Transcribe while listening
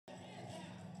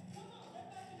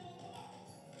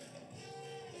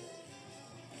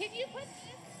Can you put this?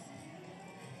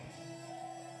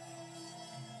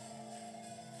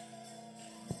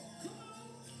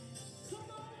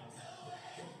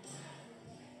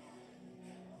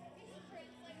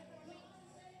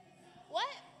 What?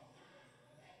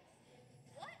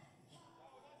 What?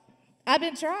 I've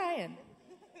been trying.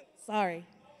 Sorry.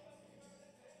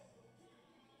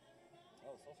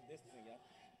 Oh, social distancing, y'all.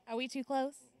 Are we too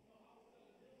close?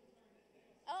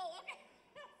 Oh, okay.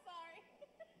 Sorry.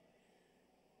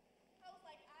 I was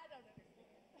like, I don't understand.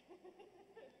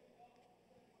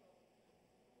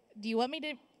 Do you want me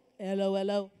to? Hello,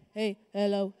 hello. Hey,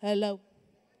 hello, hello.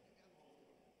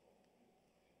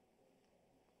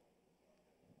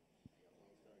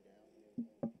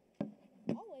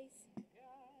 Always.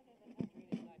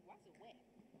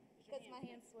 Because my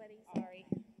hand's sweaty. Sorry.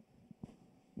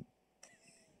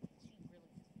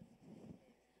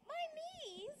 My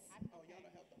knees.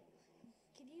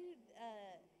 Can you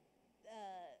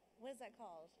what is that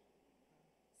called?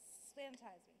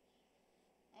 Sanitize me.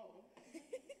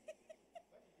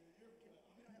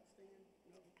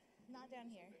 Not down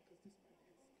here.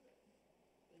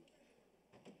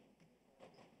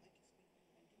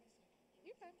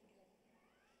 You're fine.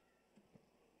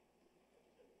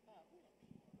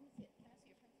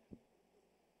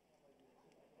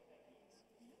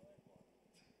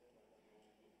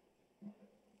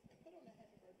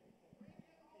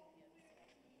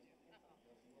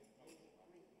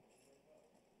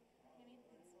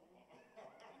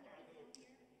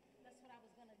 That's what I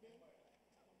was gonna do.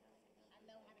 I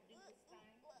know how to do this thing.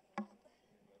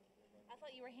 I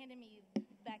thought you were handing me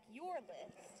back your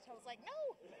list. I was like,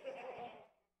 no.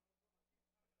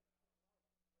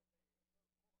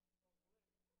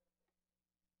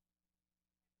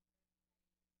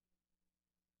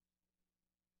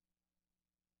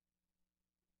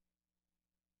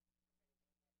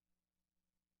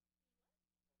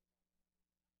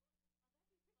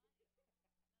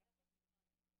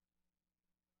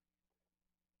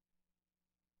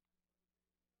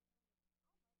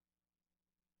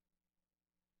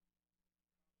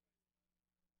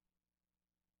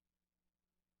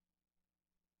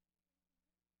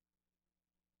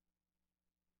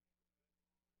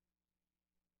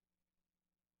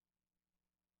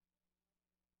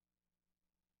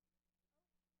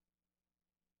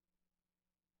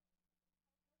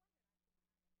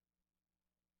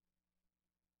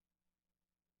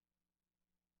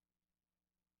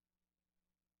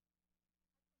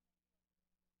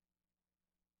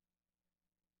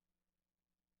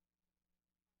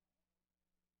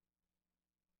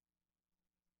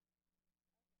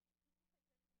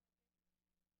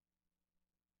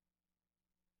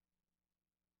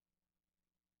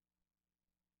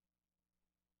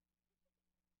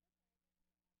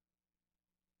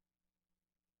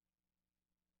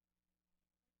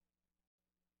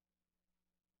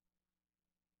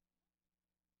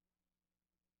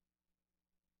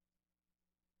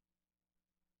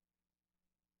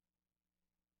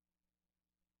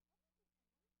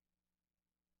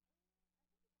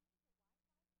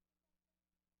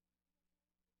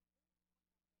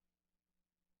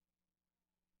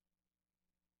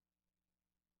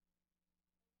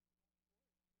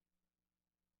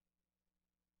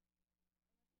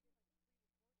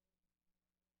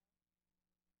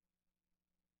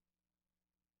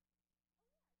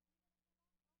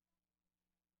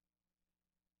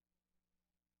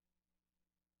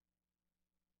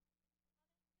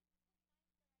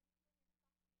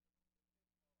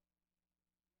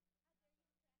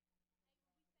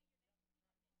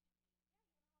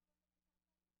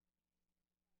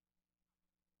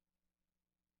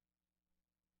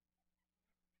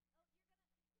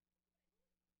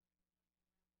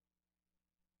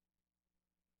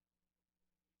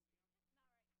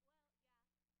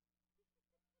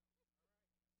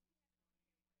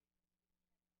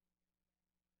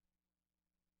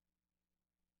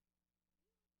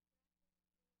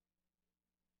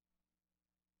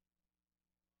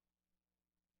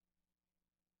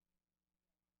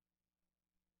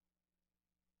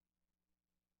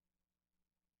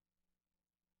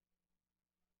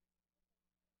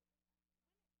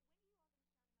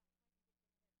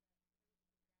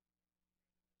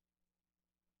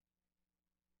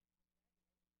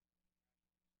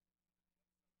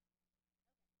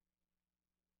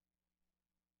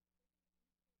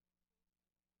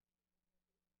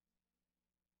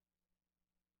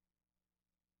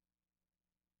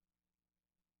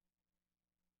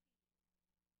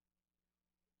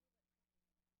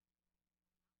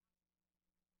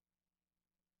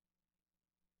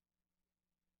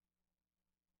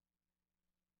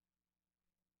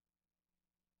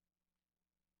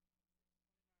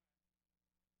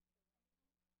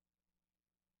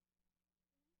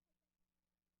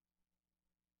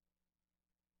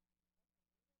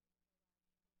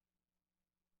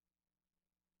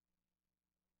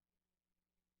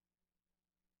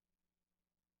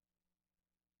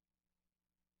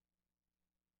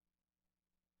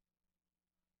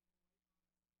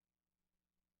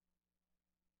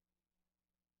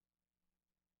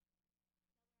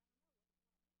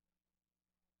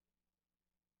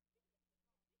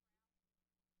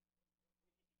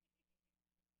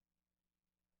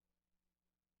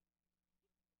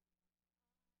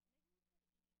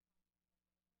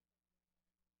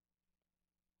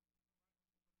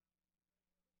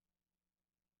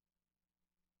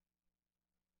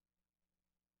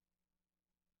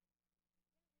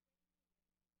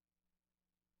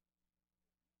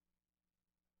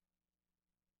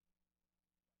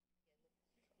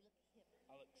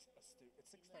 do.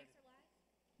 It's 6:30.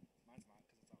 Mine's not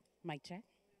because it's on. Mic check.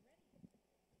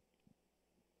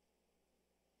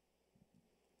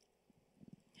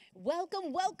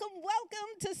 Welcome, welcome, welcome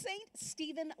to St.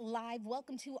 Stephen Live.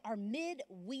 Welcome to our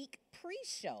midweek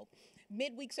pre-show.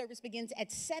 Midweek service begins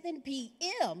at 7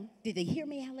 p.m. Did they hear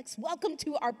me, Alex? Welcome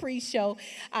to our pre-show.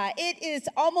 It is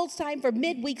almost time for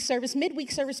midweek service.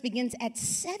 Midweek service begins at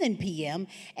 7 p.m.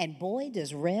 And boy,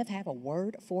 does Rev have a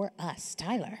word for us.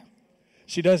 Tyler.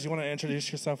 She does. You want to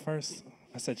introduce yourself first?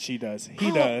 I said she does.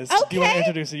 He Oh, does. okay. Do you want to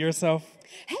introduce yourself?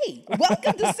 Hey,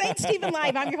 welcome to St. Stephen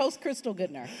Live. I'm your host, Crystal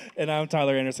Goodner. And I'm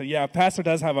Tyler Anderson. Yeah, Pastor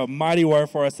does have a mighty word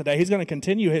for us today. He's going to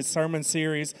continue his sermon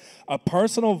series, A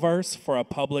Personal Verse for a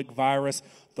Public Virus.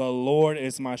 The Lord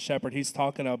is my shepherd. He's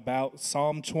talking about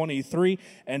Psalm 23.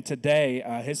 And today,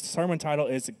 his sermon title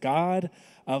is God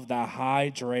of the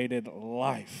Hydrated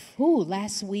Life. Ooh,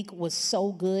 last week was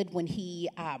so good when he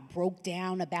broke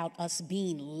down about us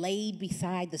being laid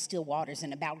beside the still waters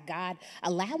and about God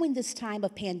allowing this time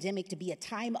of pandemic to be a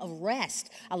time of rest.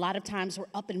 A lot of times we're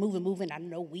up and moving. I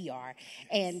know we are.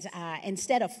 And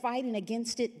instead of fighting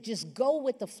against it, just go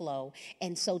with the flow.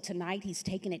 And so tonight he's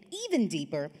taking it even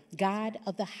deeper. God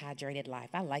of the Hydrated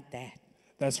Life. I like that.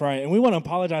 That's right. And we want to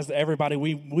apologize to everybody.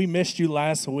 We missed you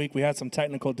last week. We had some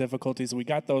technical difficulties. We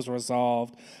got those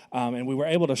resolved, and we were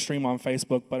able to stream on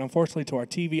Facebook. But unfortunately, to our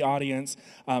TV audience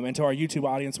and to our YouTube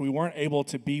audience, we weren't able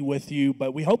to be with you.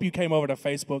 But we hope you came over to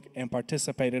Facebook and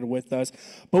participated with us.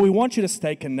 But we want you to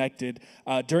stay connected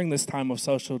during this time of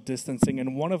social distancing.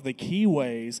 And one of the key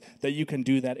ways that you can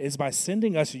do that is by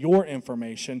sending us your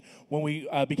information. When we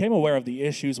became aware of the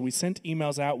issues, we sent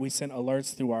emails out. We sent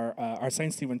alerts through our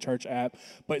St. Stephen Church app.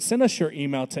 But send us your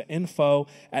email to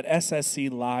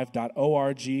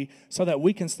info@ssclive.org so that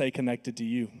we can stay connected to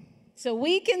you. So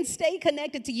we can stay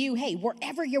connected to you. Hey,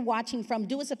 wherever you're watching from,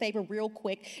 do us a favor real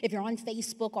quick. If you're on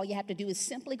Facebook, all you have to do is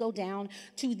simply go down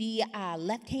to the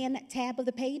left-hand tab of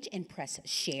the page and press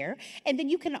share. And then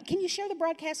can you share the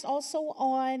broadcast also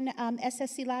on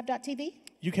ssclive.tv?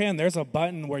 You can. There's a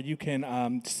button where you can,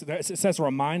 it says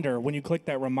reminder. When you click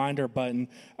that reminder button,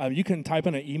 you can type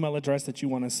in an email address that you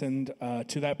want to send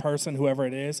to that person, whoever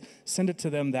it is. Send it to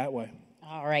them that way.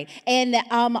 All right. And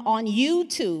on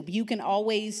YouTube, you can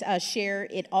always share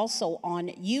it also on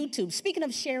YouTube. Speaking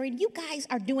of sharing, you guys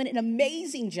are doing an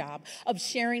amazing job of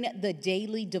sharing the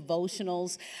daily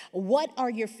devotionals. What are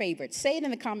your favorites? Say it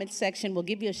in the comments section. We'll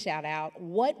give you a shout out.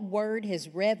 What word has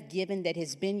Rev given that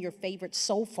has been your favorite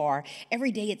so far?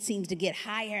 Every day it seems to get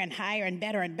higher and higher and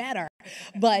better and better.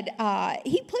 But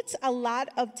he puts a lot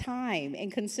of time and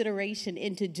consideration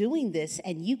into doing this,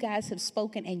 and you guys have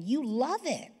spoken, and you love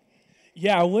it.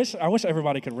 Yeah, I wish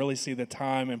everybody could really see the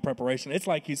time and preparation. It's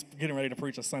like he's getting ready to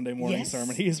preach a Sunday morning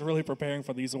sermon. He is really preparing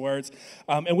for these words.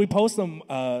 And we post them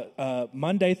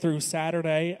Monday through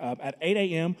Saturday at 8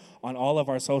 a.m. on all of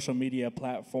our social media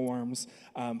platforms,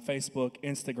 Facebook,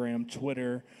 Instagram,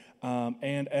 Twitter,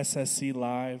 and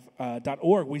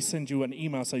ssclive.org. We send you an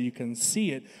email so you can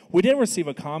see it. We did receive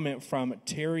a comment from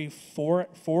Terry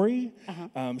Forey.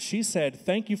 She said,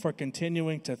 "Thank you for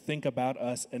continuing to think about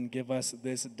us and give us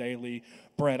this daily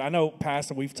bread." I know,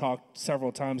 Pastor, we've talked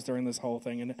several times during this whole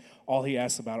thing, and all he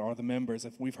asks about are the members.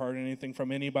 If we've heard anything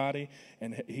from anybody,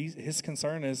 and his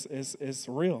concern is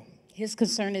real. His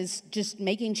concern is just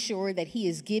making sure that he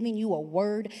is giving you a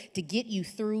word to get you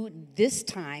through this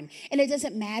time. And it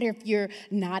doesn't matter if you're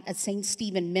not a St.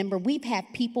 Stephen member. We've had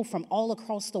people from all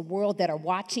across the world that are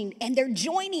watching, and they're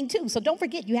joining too. So don't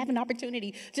forget, you have an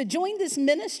opportunity to join this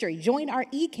ministry, join our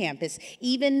eCampus.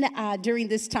 Even during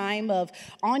this time of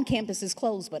on-campus is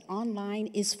closed, but online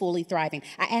is fully thriving.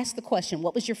 I asked the question,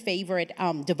 what was your favorite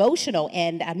devotional?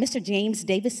 And Mr. James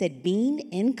Davis said, being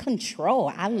in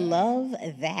control. I love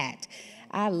that.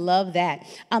 I love that.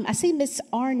 I see Miss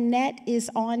Arnett is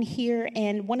on here,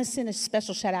 and want to send a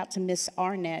special shout out to Miss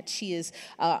Arnett. She is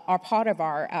our part of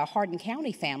our Hardin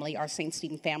County family, our St.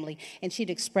 Stephen family, and she'd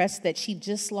expressed that she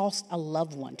just lost a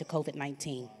loved one to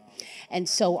COVID-19. And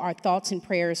so our thoughts and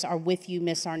prayers are with you,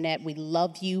 Miss Arnett. We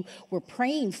love you. We're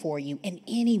praying for you and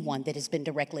anyone that has been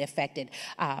directly affected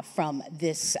from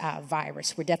this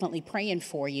virus. We're definitely praying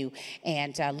for you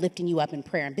and lifting you up in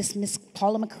prayer. And Miss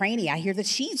Paula McCraney, I hear that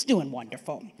she's doing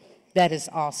wonderful. That is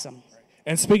awesome.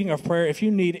 And speaking of prayer, if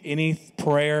you need any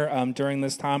prayer during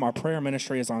this time, our prayer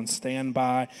ministry is on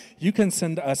standby. You can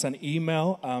send us an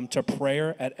email to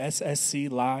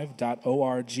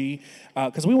prayer@ssclive.org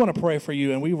because we want to pray for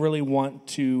you, and we really want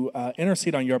to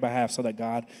intercede on your behalf so that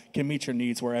God can meet your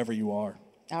needs wherever you are.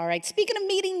 All right. Speaking of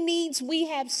meeting needs, we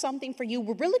have something for you.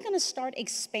 We're really going to start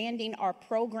expanding our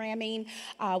programming.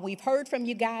 We've heard from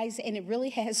you guys, and it really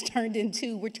has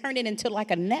we're turning into like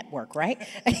a network, right?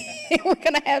 We're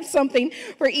going to have something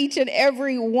for each and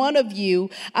every one of you.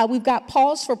 We've got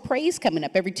Pause for Praise coming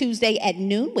up every Tuesday at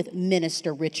noon with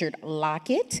Minister Richard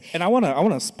Lockett. And I want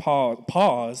to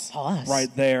pause right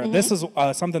there. Mm-hmm. This is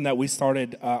something that we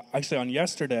started actually on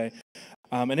yesterday.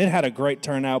 And it had a great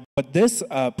turnout. But this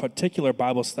particular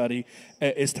Bible study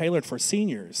is tailored for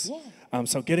seniors. Yeah.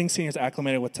 So getting seniors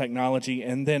acclimated with technology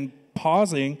and then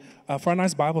pausing for a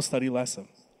nice Bible study lesson.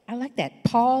 I like that.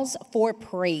 Pause for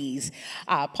praise.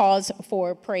 Pause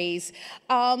for praise.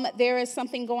 There is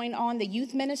something going on, the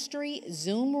youth ministry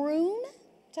Zoom room,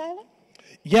 Tyler?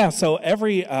 Yeah, so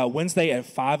every Wednesday at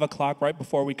 5 o'clock, right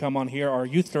before we come on here, our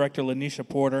youth director, Lanisha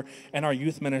Porter, and our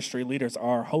youth ministry leaders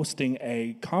are hosting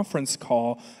a conference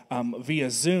call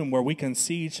via Zoom where we can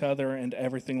see each other and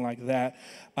everything like that.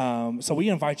 So we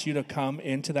invite you to come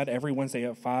into that every Wednesday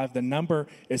at 5. The number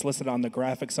is listed on the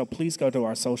graphic, so please go to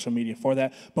our social media for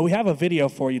that. But we have a video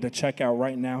for you to check out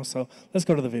right now, so let's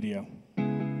go to the video.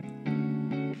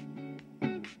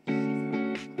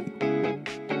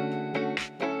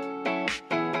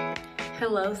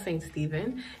 Hello, St.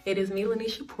 Stephen. It is me,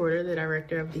 Lanisha Porter, the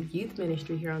director of the youth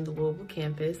ministry here on the Louisville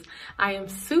campus. I am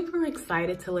super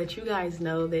excited to let you guys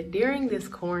know that during this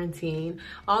quarantine,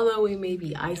 although we may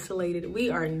be isolated, we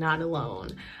are not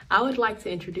alone. I would like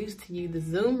to introduce to you the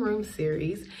Zoom Room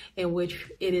series, in which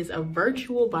it is a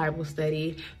virtual Bible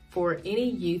study for any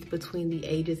youth between the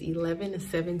ages 11 to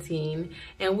 17,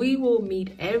 and we will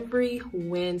meet every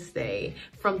Wednesday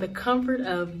from the comfort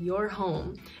of your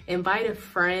home. Invite a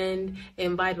friend,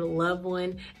 invite a loved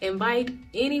one, invite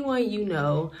anyone you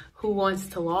know who wants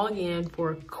to log in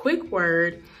for a quick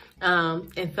word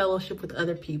and fellowship with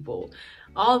other people.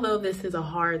 Although this is a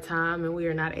hard time and we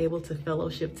are not able to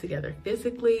fellowship together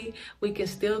physically, we can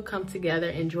still come together,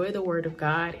 enjoy the Word of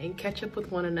God, and catch up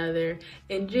with one another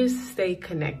and just stay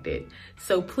connected.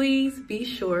 So please be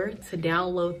sure to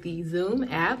download the Zoom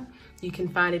app. You can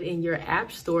find it in your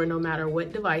app store no matter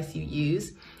what device you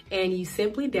use. And you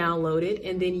simply download it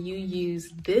and then you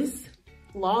use this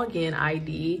login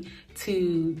ID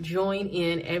to join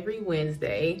in every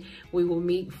Wednesday. We will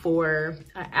meet for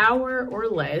an hour or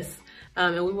less.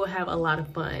 And we will have a lot of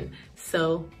fun.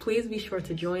 So please be sure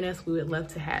to join us. We would love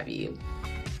to have you.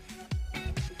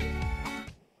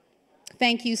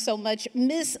 Thank you so much,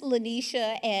 Miss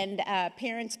Lanisha, and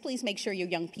parents, please make sure your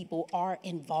young people are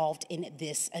involved in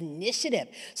this initiative.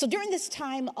 So during this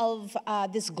time of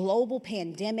this global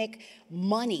pandemic,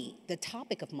 money, the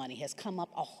topic of money has come up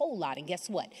a whole lot. And guess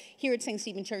what? Here at St.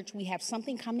 Stephen Church, we have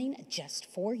something coming just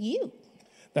for you.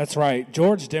 That's right.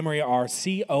 George Demery, our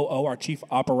COO, our Chief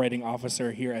Operating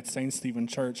Officer here at St. Stephen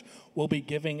Church, will be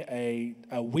giving a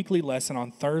weekly lesson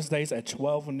on Thursdays at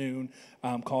 12 noon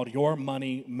called Your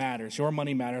Money Matters. Your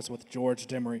Money Matters with George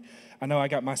Demery. I know I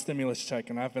got my stimulus check,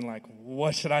 and I've been like,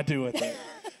 what should I do with it?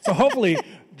 So hopefully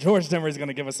George Demery is going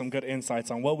to give us some good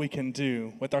insights on what we can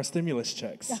do with our stimulus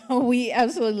checks. We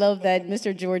absolutely love that,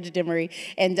 Mr. George Demery,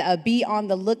 and be on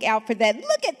the lookout for that.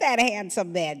 Look at that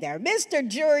handsome man there, Mr.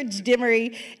 George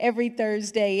Demery, every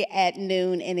Thursday at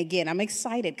noon. And again, I'm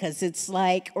excited because it's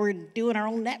like we're doing our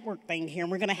own network thing here,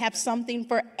 and we're going to have something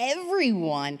for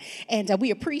everyone. And we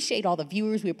appreciate all the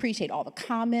viewers. We appreciate all the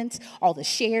comments, all the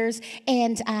shares.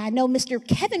 And I know Mr.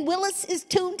 Kevin Willis is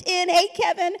tuned in. Hey,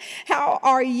 Kevin, how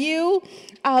are you?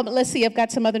 Let's see, I've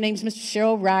got some other names, Mr.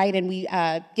 Cheryl Wright, and we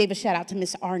gave a shout out to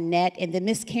Miss Arnett, and then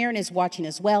Miss Karen is watching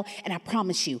as well. And I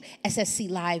promise you,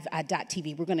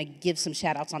 SSClive.tv, we're going to give some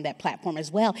shout outs on that platform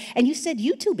as well. And you said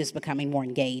YouTube is becoming more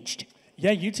engaged.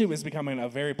 Yeah, YouTube is becoming a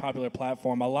very popular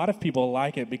platform. A lot of people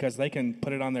like it because they can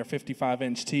put it on their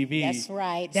 55-inch TV. That's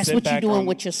right. That's what you're doing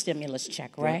with your stimulus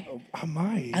check, right? I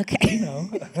might. Okay. You know.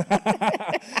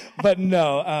 But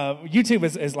no, YouTube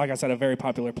is, like I said, a very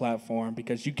popular platform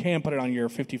because you can put it on your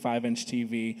 55-inch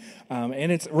TV.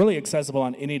 And it's really accessible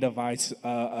on any device,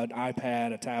 an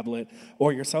iPad, a tablet,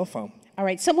 or your cell phone. All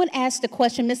right, someone asked a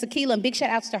question, Miss Akila, and big shout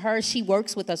outs to her. She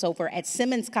works with us over at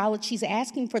Simmons College. She's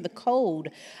asking for the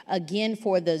code again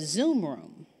for the Zoom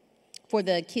room, for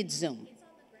the kids' Zoom.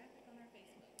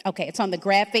 It's on the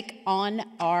graphic on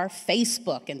our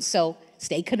Facebook. And so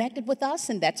stay connected with us,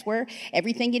 and that's where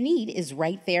everything you need is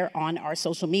right there on our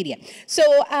social media. So,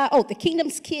 the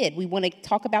Kingdom's Kid. We want to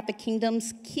talk about the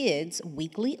Kingdom's Kids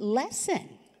weekly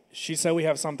lesson. She said we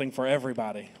have something for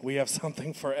everybody. We have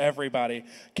something for everybody.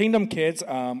 Kingdom Kids,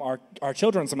 our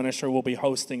children's ministry will be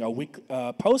posting a weekly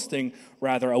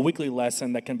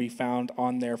lesson that can be found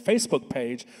on their Facebook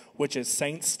page, which is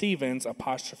St. Stephen's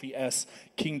 'S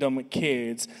Kingdom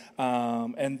Kids.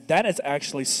 And that is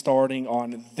actually starting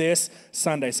on this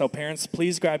Sunday. So parents,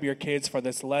 please grab your kids for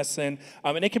this lesson.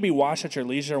 And it can be watched at your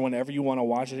leisure whenever you want to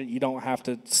watch it. You don't have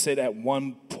to sit at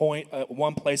one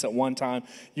place at one time.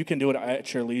 You can do it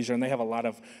at your leisure. And they have a lot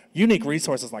of unique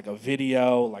resources like a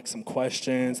video, like some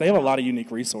questions. They have a lot of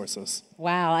unique resources.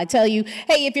 Wow, I tell you,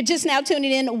 hey, if you're just now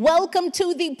tuning in, welcome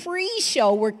to the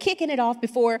pre-show. We're kicking it off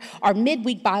before our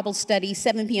midweek Bible study,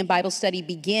 7 p.m. Bible study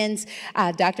begins.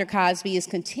 Dr. Cosby is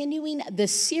continuing the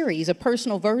series, A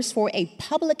Personal Verse for a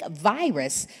Public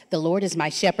Virus. The Lord is my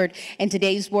shepherd. And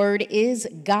today's word is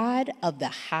God of the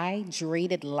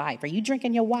hydrated life. Are you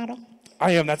drinking your water?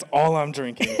 I am. That's all I'm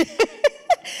drinking.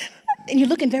 And you're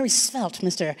looking very svelte,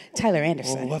 Mr. Tyler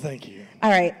Anderson. Well, thank you. All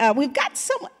right, we've got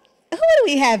someone. Who do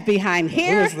we have behind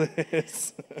here? Who is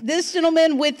this? This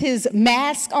gentleman with his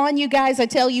mask on, you guys. I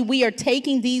tell you, we are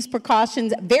taking these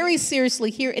precautions very seriously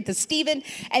here at the Stephen,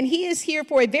 and he is here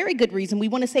for a very good reason. We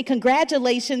want to say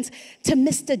congratulations to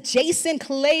Mr. Jason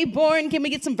Claiborne. Can we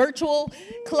get some virtual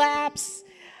claps?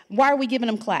 Why are we giving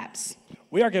him claps?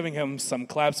 We are giving him some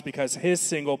claps because his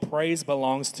single, Praise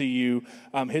Belongs to You,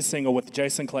 his single with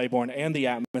Jason Claiborne and the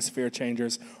Atmosphere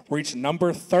Changers, reached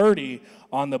number 30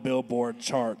 on the Billboard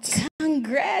charts.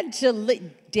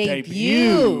 Congratulations.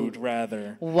 Debuted,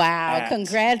 rather. Wow.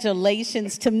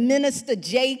 Congratulations to Minister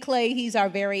Jay Clay. He's our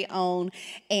very own,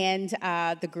 and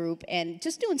the group, and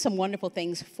just doing some wonderful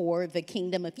things for the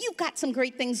kingdom. If you've got some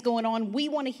great things going on, we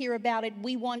want to hear about it.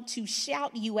 We want to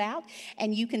shout you out,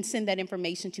 and you can send that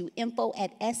information to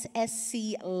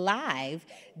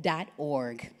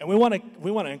info@ssclive.org. And we want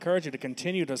to encourage you to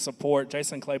continue to support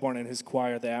Jason Claiborne and his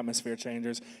choir, the Atmosphere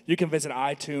Changers. You can visit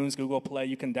iTunes, Google Play.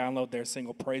 You can download their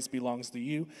single, Praise Belongs to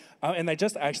You. And they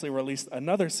just actually released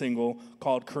another single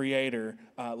called Creator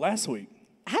last week.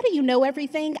 How do you know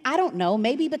everything? I don't know.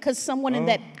 Maybe because someone in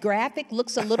that graphic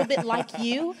looks a little bit like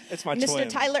you. It's my Mr. twin.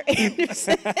 Tyler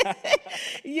Anderson.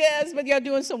 Yes, but you're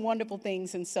doing some wonderful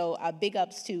things. And so big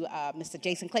ups to Mr.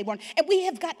 Jason Claiborne. And we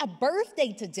have got a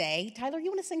birthday today. Tyler,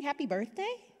 you want to sing happy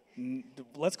birthday?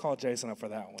 Let's call Jason up for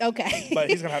that one. Okay. But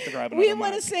he's going to have to grab another We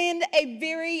want to mic. send a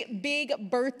very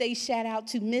big birthday shout out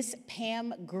to Miss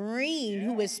Pam Green,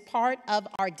 who is part of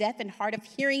our deaf and hard of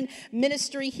hearing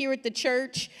ministry here at the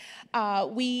church.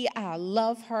 We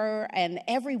love her and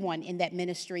everyone in that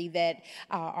ministry that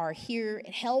are here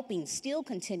helping, still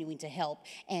continuing to help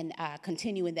and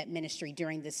continuing that ministry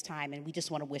during this time. And we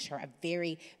just want to wish her a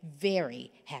very,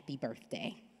 very happy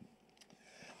birthday.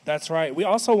 That's right. We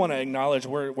also want to acknowledge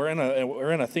we're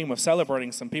in a theme of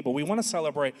celebrating some people. We want to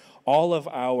celebrate all of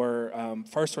our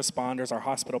first responders, our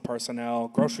hospital personnel,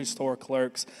 grocery store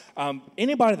clerks,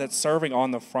 anybody that's serving on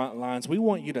the front lines. We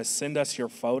want you to send us your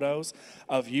photos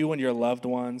of you and your loved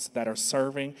ones that are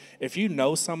serving. If you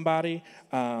know somebody,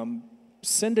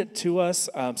 send it to us,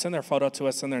 send their photo to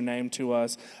us, send their name to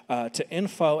us, to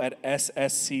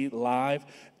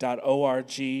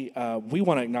info@ssclive.org. We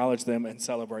want to acknowledge them and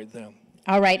celebrate them.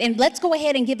 All right, and let's go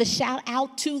ahead and give a shout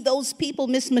out to those people: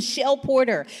 Miss Michelle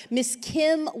Porter, Miss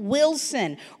Kim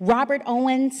Wilson, Robert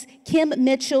Owens, Kim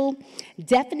Mitchell,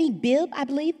 Daphne Bibb,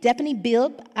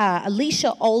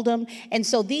 Alicia Oldham. And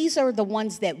so these are the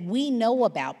ones that we know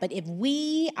about. But if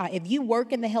you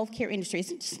work in the healthcare industry,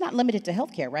 it's just not limited to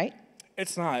healthcare, right?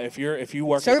 It's not. If you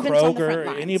work Servants at on the front Kroger,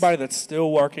 lines. anybody that's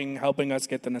still working, helping us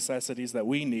get the necessities that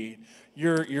we need,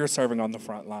 you're serving on the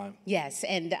front line. Yes,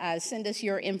 and send us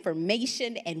your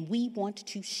information, and we want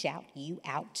to shout you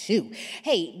out too.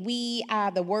 Hey,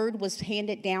 the word was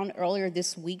handed down earlier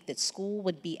this week that school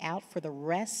would be out for the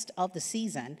rest of the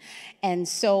season, and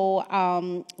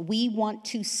so we want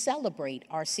to celebrate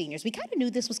our seniors. We kind of knew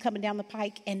this was coming down the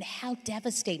pike, and how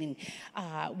devastating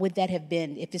would that have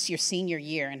been if it's your senior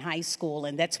year in high school,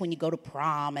 and that's when you go to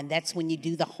prom, and that's when you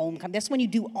do the homecoming, that's when you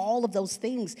do all of those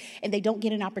things, and they don't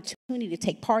get an opportunity to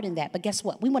take part in that. But guess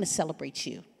what? We want to celebrate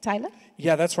you. Tyler?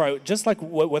 Yeah, that's right. Just like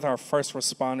with our first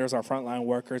responders, our frontline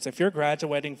workers, if you're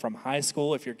graduating from high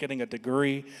school, if you're getting a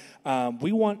degree,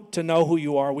 we want to know who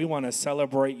you are. We want to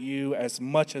celebrate you as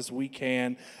much as we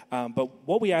can. But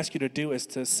what we ask you to do is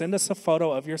to send us a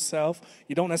photo of yourself.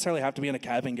 You don't necessarily have to be in a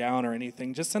cap and gown or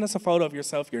anything. Just send us a photo of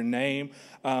yourself, your name,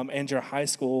 and your high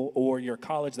school or your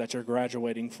college that you're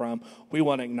graduating from. We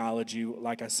want to acknowledge you,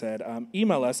 like I said.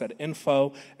 Email us at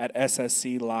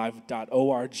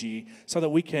info@ssclive.org so that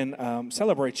we can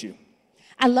celebrate you.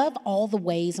 I love all the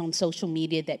ways on social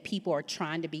media that people are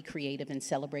trying to be creative in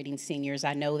celebrating seniors.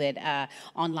 I know that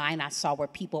online I saw where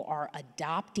people are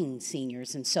adopting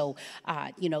seniors, and so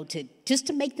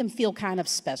to make them feel kind of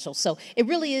special. So it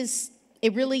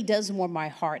really does warm my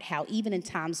heart how even in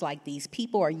times like these,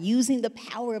 people are using the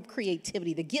power of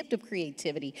creativity, the gift of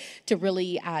creativity, to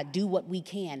really do what we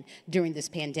can during this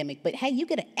pandemic. But hey, you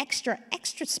get an extra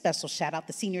special shout out,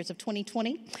 the seniors of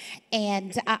 2020.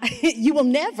 And you will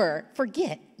never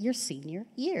forget your senior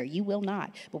year. You will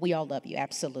not. But we all love you,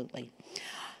 absolutely.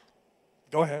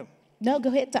 Go ahead. No, go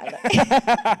ahead, Tyler.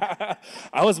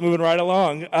 I was moving right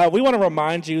along. We want to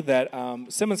remind you that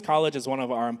Simmons College is one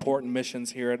of our important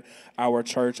missions here at our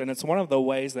church, and it's one of the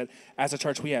ways that as a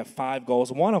church we have 5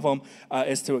 goals. One of them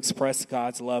is to express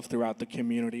God's love throughout the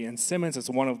community, and Simmons is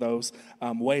one of those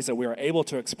ways that we are able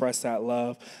to express that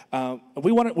love.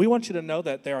 We want you to know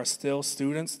that there are still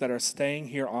students that are staying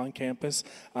here on campus.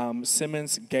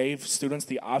 Simmons gave students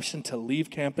the option to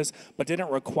leave campus, but didn't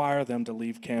require them to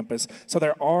leave campus. So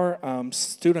there are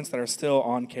students that are still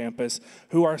on campus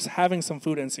who are having some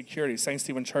food insecurity. St.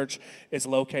 Stephen Church is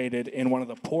located in one of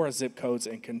the poorest zip codes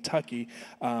in Kentucky,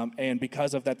 and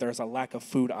because of that, there's a lack of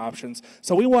food options.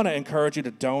 So we want to encourage you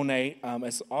to donate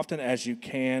as often as you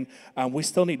can. We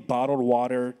still need bottled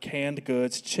water, canned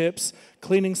goods, chips,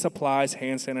 cleaning supplies,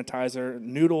 hand sanitizer,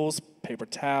 noodles, paper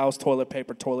towels, toilet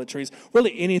paper, toiletries,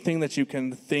 really anything that you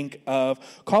can think of.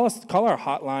 Call our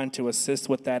hotline to assist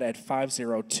with that at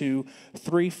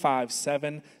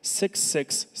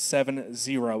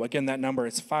 502-357-6670. Again, that number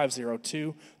is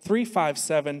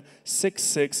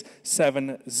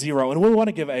 502-357-6670. And we want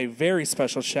to give a very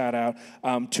special shout out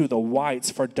to the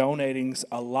Whites for donating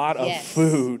a lot of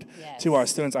food to our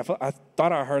students. I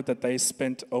thought I heard that they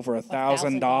spent over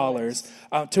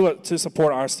 $1,000 to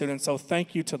support our students. So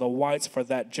thank you to the Whites for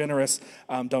that generous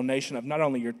donation of not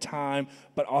only your time,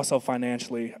 but also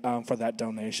financially for that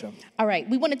donation. All right,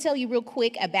 we want to tell you real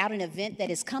quick about an event that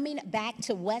is coming back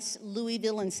to West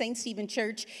Louisville, and St. Stephen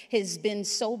Church has been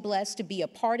so blessed to be a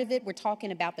part of it. We're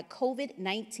talking about the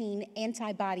COVID-19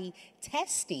 antibody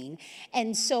testing,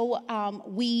 and so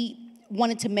we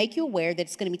wanted to make you aware that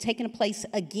it's going to be taking place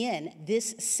again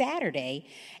this Saturday,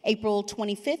 April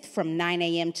 25th from 9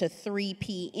 a.m. to 3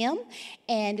 p.m.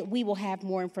 And we will have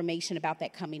more information about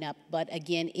that coming up. But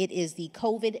again, it is the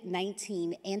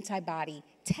COVID-19 antibody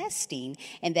testing,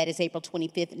 and that is April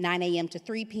 25th, 9 a.m. to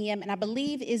 3 p.m. And I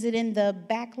believe, is it in the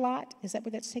back lot? Is that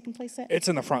where that's taking place at? It's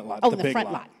in the front lot. Oh, in the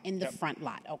front lot. In the front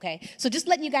lot, okay. So just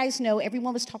letting you guys know,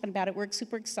 everyone was talking about it. We're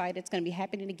super excited. It's going to be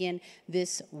happening again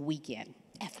this weekend.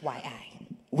 FYI.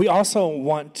 We also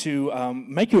want to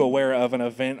make you aware of an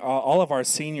event. All of our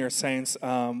senior saints,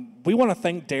 we want to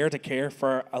thank Dare to Care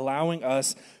for allowing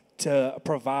us to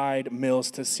provide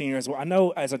meals to seniors. Well, I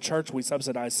know as a church we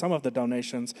subsidize some of the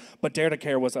donations, but Dare to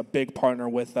Care was a big partner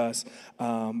with us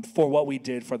for what we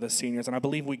did for the seniors. And I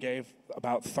believe we gave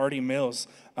about 30 meals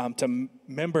to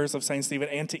members of St. Stephen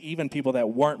and to even people that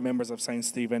weren't members of St.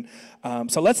 Stephen.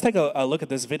 So let's take a look at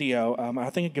this video.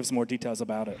 I think it gives more details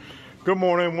about it. Good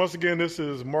morning. Once again, this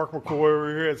is Mark McCoy.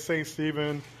 We're here at St.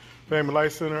 Stephen Family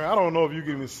Life Center. I don't know if you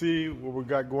can even see what we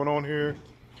got going on here,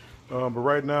 but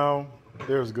right now,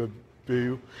 there's a good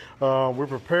view. We're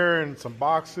preparing some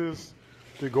boxes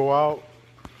to go out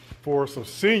for some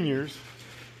seniors.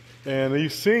 And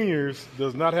these seniors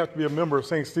does not have to be a member of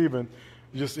St. Stephen,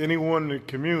 just anyone in the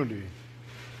community.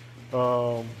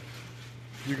 You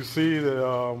can see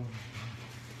that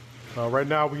right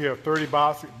now we have 30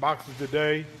 boxes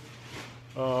today.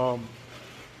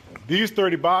 These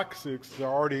 30 boxes are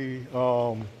already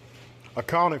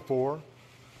accounted for.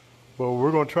 But what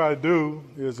we're going to try to do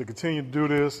is to continue to do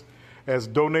this as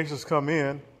donations come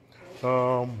in.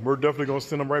 We're definitely going to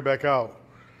send them right back out.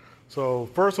 So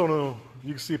first you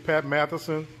can see Pat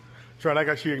Matheson trying to act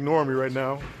like she ignoring me right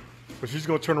now, but she's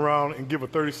going to turn around and give a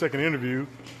 30-second interview.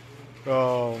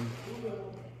 So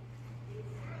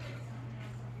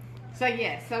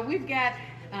we've got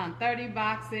 30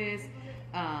 boxes,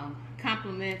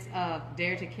 compliments of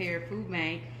Dare to Care Food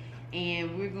Bank,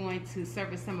 and we're going to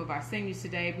service some of our seniors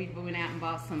today. We went out and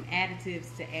bought some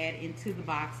additives to add into the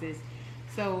boxes.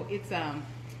 So it's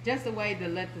just a way to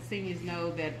let the seniors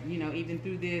know that, you know, even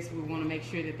through this, we want to make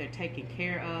sure that they're taken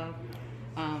care of.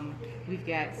 We've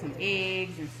got some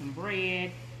eggs and some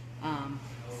bread,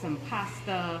 some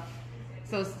pasta.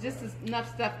 So it's just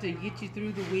enough stuff to get you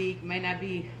through the week. May not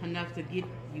be enough to get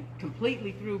you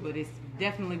completely through, but it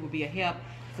definitely will be a help.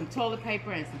 Some toilet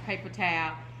paper and some paper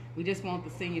towel. We just want the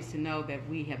seniors to know that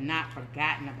we have not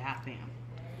forgotten about them.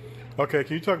 Okay,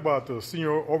 can you talk about the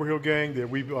Senior Overhill Gang that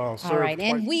we served? All right,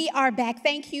 and we are back.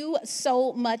 Thank you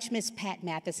so much, Miss Pat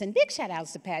Matheson. Big shout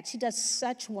outs to Pat. She does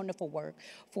such wonderful work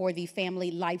for the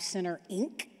Family Life Center,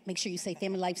 Inc. Make sure you say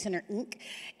Family Life Center, Inc.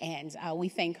 And we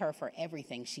thank her for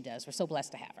everything she does. We're so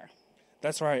blessed to have her.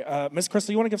 That's right. Miss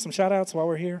Crystal, you want to give some shout outs while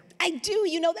we're here? I do.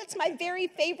 You know, that's my very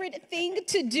favorite thing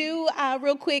to do.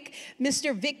 Real quick,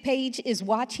 Mr. Vic Page is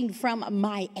watching from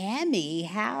Miami.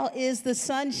 How is the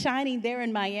sun shining there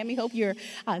in Miami? Hope you're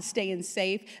staying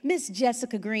safe. Miss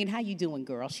Jessica Green, how you doing,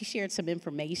 girl? She shared some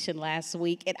information last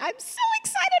week, and I'm so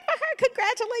excited for her.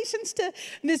 Congratulations to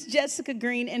Miss Jessica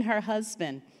Green and her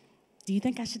husband. Do you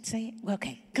think I should say it? Well,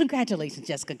 okay. Congratulations,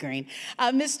 Jessica Green.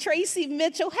 Miss Tracy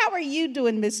Mitchell, how are you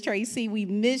doing, Miss Tracy? We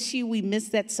miss you. We miss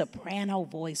that soprano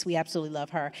voice. We absolutely love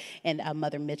her and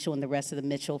Mother Mitchell and the rest of the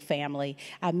Mitchell family.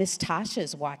 Miss Tasha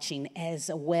is watching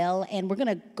as well. And we're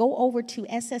going to go over to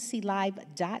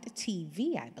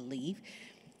ssclive.tv, I believe.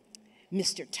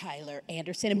 Mr. Tyler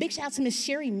Anderson. And big shout out to Miss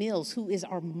Sherry Mills, who is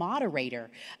our moderator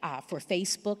for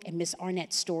Facebook, and Miss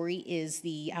Arnett Story is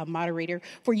the moderator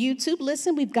for YouTube.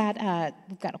 Listen, we've got,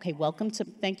 okay, welcome to,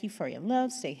 thank you for your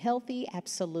love, stay healthy,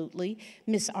 absolutely.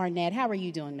 Miss Arnett, how are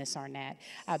you doing, Miss Arnett?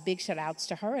 Big shout outs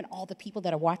to her and all the people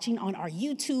that are watching on our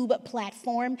YouTube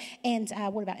platform. And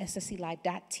what about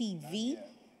ssclive.tv?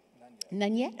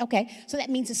 None yet? Okay. So that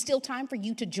means it's still time for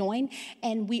you to join.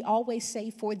 And we always say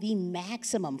for the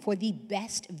maximum, for the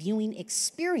best viewing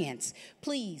experience,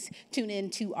 please tune in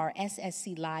to our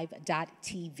ssclive.tv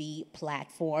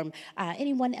platform.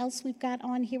 Anyone else we've got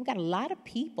on here? We've got a lot of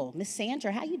people. Miss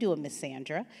Sandra, how you doing, Miss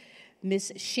Sandra?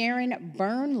 Miss Sharon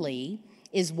Burnley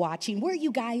is watching. Where are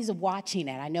you guys watching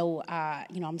at? I know,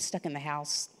 I'm stuck in the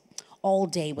house all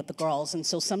day with the girls, and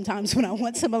so sometimes when I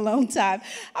want some alone time,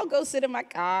 I'll go sit in my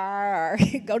car or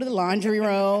go to the laundry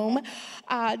room.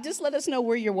 Just let us know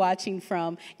where you're watching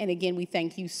from. And again, we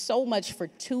thank you so much for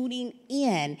tuning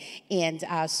in and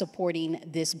supporting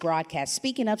this broadcast.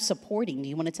 Speaking of supporting, do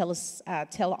you want to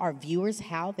tell our viewers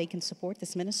how they can support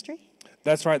this ministry?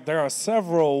 That's right. There are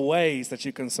several ways that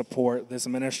you can support this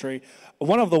ministry.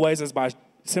 One of the ways is by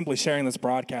simply sharing this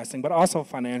broadcasting, but also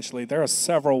financially. There are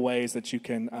several ways that you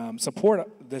can support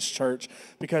this church,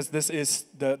 because this is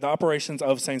the operations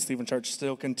of St. Stephen Church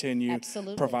still continue.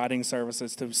 Absolutely. Providing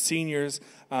services to seniors.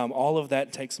 All of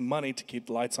that takes money to keep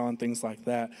the lights on, things like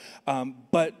that.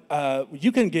 But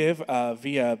you can give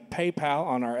via PayPal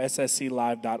on our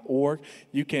ssclive.org.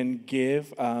 You can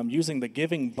give using the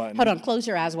giving button. Hold on, close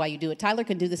your eyes while you do it. Tyler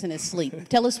can do this in his sleep.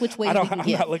 Tell us which way we can give.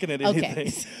 I'm not looking at anything.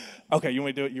 Okay. Okay, you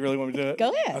want me to do it? You really want me to do it?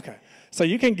 Go ahead. Okay. So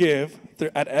you can give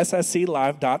at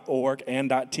ssclive.org and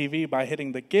 .tv by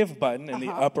hitting the give button in the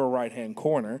upper right-hand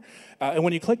corner. And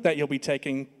when you click that, you'll be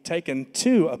taken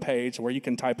to a page where you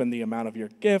can type in the amount of your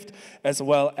gift as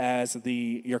well as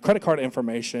your credit card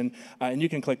information, and you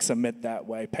can click submit that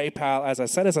way. PayPal, as I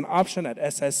said, is an option at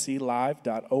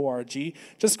ssclive.org.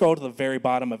 Just scroll to the very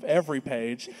bottom of every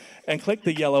page and click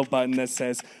the yellow button that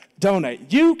says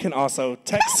donate. You can also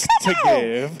text to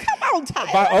give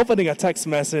by opening a text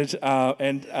message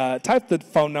and type the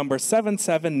phone number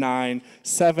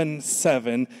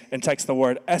 77977 and text the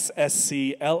word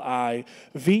SSCLIVE,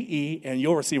 and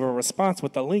you'll receive a response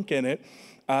with the link in it.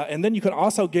 And then you can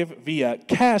also give via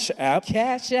Cash App.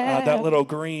 Cash App. That little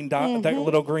green that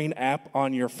little green app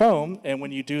on your phone. And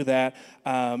when you do that,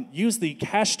 use the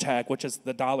hashtag, which is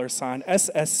the $,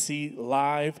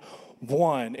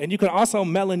 SSCLive1. And you can also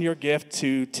mail in your gift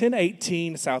to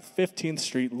 1018 South 15th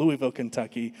Street, Louisville,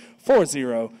 Kentucky,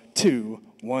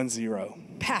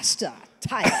 40210. Pastor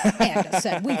Tyler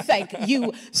Anderson, we thank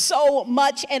you so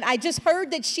much. And I just heard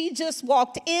that she just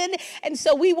walked in, and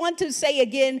so we want to say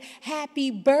again, happy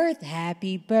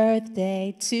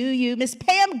birthday to you, Miss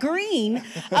Pam Green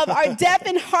of our Deaf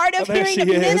and Hard of Hearing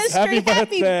Ministry.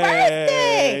 Happy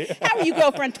birthday. How are you,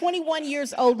 girlfriend? 21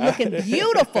 years old, looking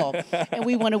beautiful. And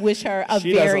we want to wish her a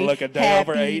very look a day happy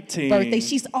over 18. birthday.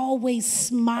 She's always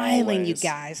smiling, Always. you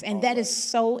guys, and that is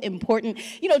so important.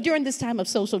 During this time of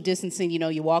social distancing,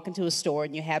 you walk into a store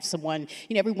and you have someone,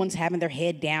 everyone's having their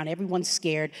head down, everyone's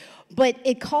scared, but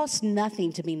it costs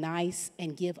nothing to be nice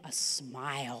and give a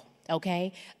smile,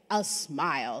 okay? A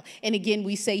smile. And again,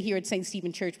 we say here at St.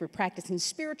 Stephen Church, we're practicing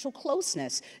spiritual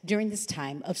closeness during this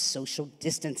time of social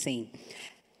distancing.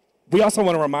 We also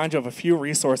want to remind you of a few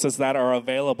resources that are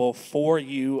available for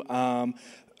you.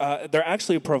 They're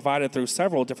actually provided through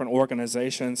several different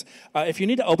organizations. If you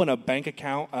need to open a bank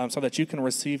account so that you can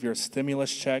receive your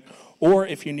stimulus check, or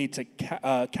if you need to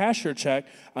cash your check,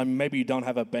 maybe you don't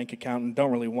have a bank account and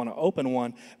don't really want to open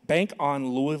one, Bank on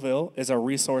Louisville is a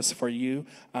resource for you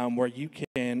where you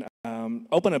can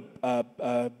open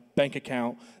a bank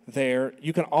account there.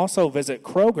 You can also visit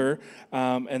Kroger,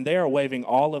 and they are waiving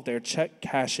all of their check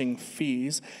cashing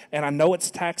fees. And I know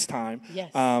it's tax time,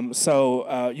 Yes.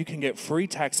 So you can get free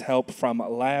tax help from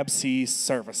Lab C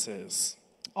Services.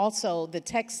 Also, the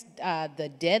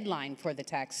deadline for the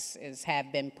taxes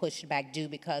have been pushed back due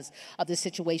because of the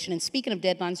situation. And speaking of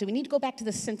deadlines, do we need to go back to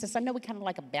the census? I know we kind of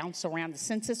like a bounce around the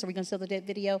census. Are we going to show the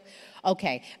video?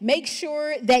 Okay. Make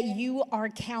sure that you are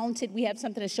counted. We have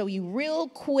something to show you real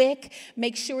quick.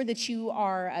 Make sure that you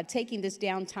are taking this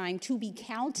downtime to be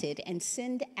counted and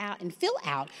send out and fill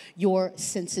out your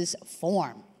census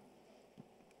form.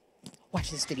 Watch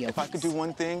this video. If I could do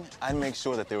one thing, I'd make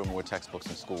sure that there were more textbooks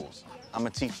in schools. I'm a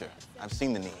teacher. I've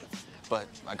seen the need. But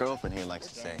my girlfriend here likes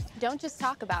to say, don't just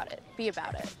talk about it, be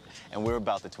about it. and we're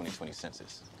about the 2020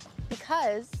 census.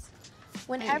 Because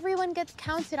when everyone gets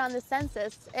counted on the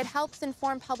census, it helps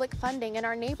inform public funding in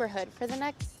our neighborhood for the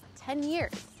next 10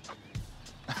 years.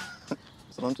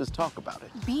 So don't just talk about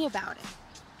it. Be about it.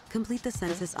 Complete the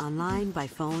census online, by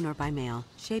phone, or by mail.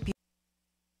 Shape your...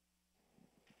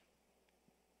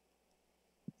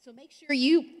 So make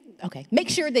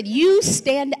sure that you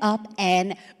stand up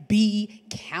and be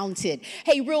counted.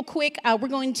 Hey, real quick, we're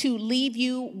going to leave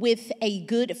you with a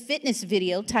good fitness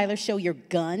video. Tyler, show your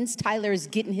guns. Tyler is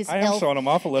getting his health and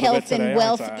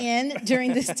wealth in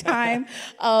during this time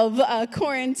of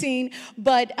quarantine.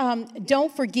 But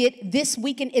don't forget, this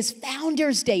weekend is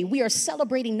Founders Day. We are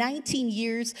celebrating 19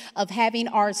 years of having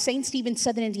our St. Stephen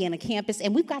Southern Indiana campus,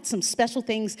 and we've got some special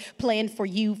things planned for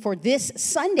you for this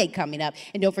Sunday coming up.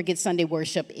 And don't forget, Sunday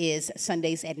worship is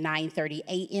Sundays at 9:30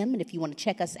 a.m. And if you want to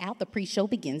check us out, the pre-show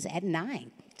begins at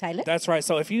 9. Tyler? That's right.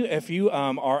 So if you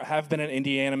have been an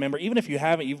Indiana member, even if you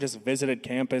haven't, you've just visited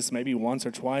campus maybe once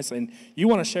or twice, and you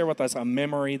want to share with us a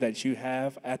memory that you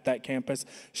have at that campus,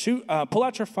 pull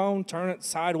out your phone, turn it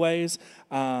sideways,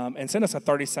 and send us a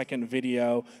 30-second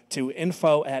video to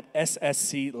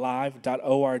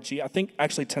info@ssclive.org. I think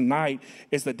actually tonight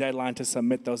is the deadline to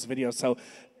submit those videos. So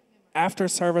after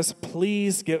service,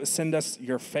 please send us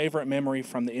your favorite memory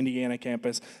from the Indiana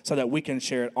campus so that we can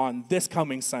share it on this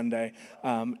coming Sunday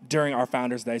during our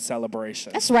Founders Day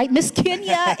celebration. That's right. Miss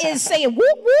Kenya is saying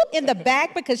whoop, whoop in the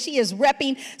back because she is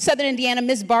repping Southern Indiana.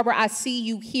 Miss Barbara, I see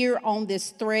you here on this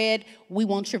thread. We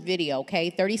want your video, okay?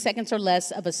 30 seconds or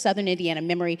less of a Southern Indiana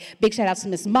memory. Big shout outs to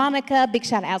Miss Monica. Big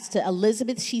shout outs to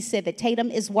Elizabeth. She said that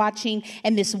Tatum is watching,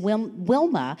 and Miss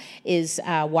Wilma is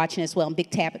watching as well. And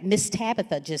Miss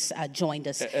Tabitha just joined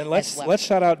us. And let's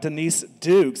shout out Denise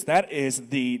Dukes. That is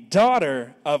the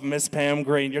daughter of Miss Pam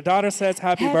Green. Your daughter says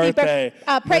happy birthday.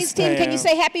 Praise team, can you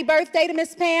say happy birthday to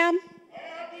Miss Pam?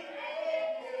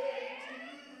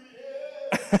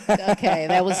 Okay,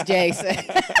 that was Jason.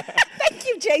 Thank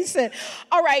you, Jason.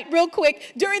 All right, real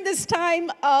quick. During this time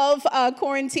of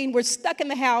quarantine, we're stuck in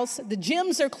the house. The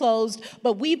gyms are closed,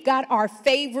 but we've got our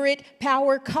favorite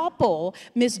power couple,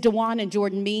 Miss Dewan and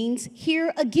Jordan Means,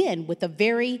 here again with a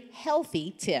very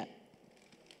healthy tip.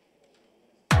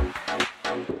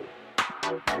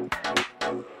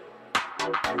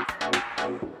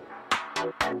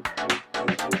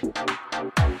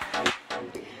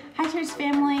 Hi Church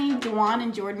family, Dewan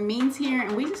and Jordan Means here,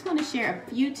 and we just want to share a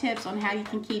few tips on how you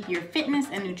can keep your fitness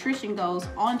and nutrition goals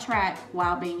on track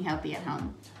while being healthy at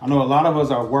home. I know a lot of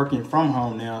us are working from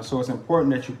home now, so it's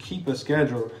important that you keep a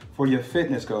schedule for your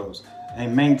fitness goals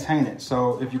and maintain it.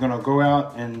 So if you're going to go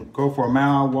out and go for a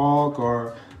mile walk,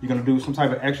 or you're going to do some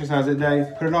type of exercise that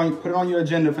day, put it on your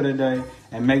agenda for the day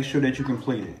and make sure that you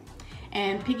complete it.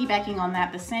 And piggybacking on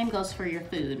that, the same goes for your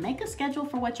food. Make a schedule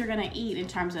for what you're gonna eat in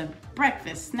terms of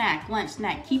breakfast, snack, lunch,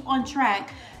 snack. Keep on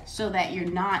track so that you're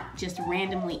not just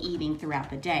randomly eating throughout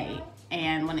the day.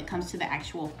 And when it comes to the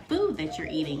actual food that you're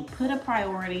eating, put a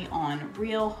priority on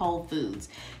real whole foods.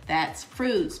 That's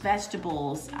fruits,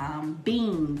 vegetables,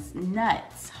 beans,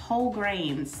 nuts, whole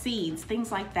grains, seeds,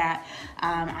 things like that.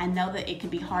 I know that it can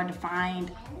be hard to find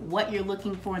what you're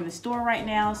looking for in the store right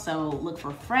now, so look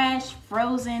for fresh,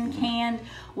 frozen, canned,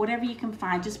 whatever you can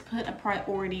find. Just put a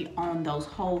priority on those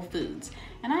whole foods.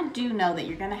 And I do know that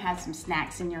you're gonna have some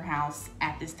snacks in your house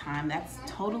at this time. That's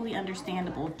totally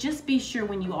understandable. Just be sure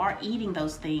when you are eating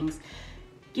those things,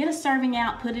 get a serving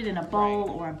out, put it in a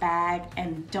bowl or a bag,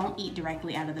 and don't eat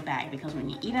directly out of the bag, because when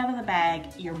you eat out of the bag,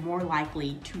 you're more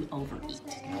likely to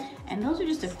overeat. And those are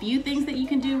just a few things that you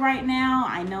can do right now.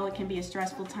 I know it can be a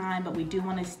stressful time, but we do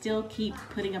want to still keep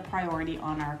putting a priority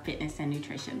on our fitness and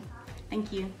nutrition.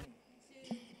 Thank you.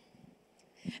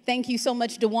 Thank you so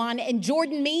much, Dewan. And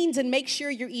Jordan Means, and make sure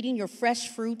you're eating your fresh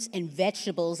fruits and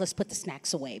vegetables. Let's put the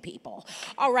snacks away, people.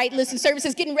 All right, listen, service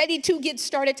is getting ready to get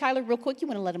started. Tyler, real quick, you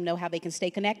want to let them know how they can stay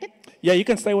connected? Yeah, you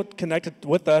can stay connected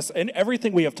with us, and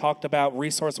everything we have talked about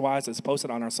resource-wise is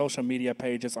posted on our social media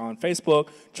pages on Facebook,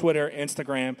 Twitter,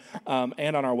 Instagram,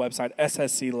 and on our website,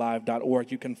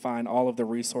 ssclive.org. You can find all of the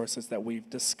resources that we've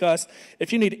discussed.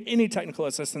 If you need any technical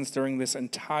assistance during this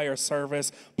entire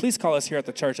service, please call us here at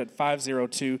the church at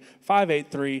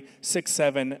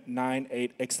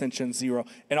 502-583-6798, extension 0.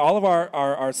 And all of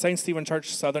our St. Stephen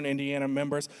Church Southern Indiana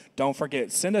members, don't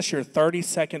forget, send us your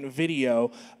 30-second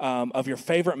video of your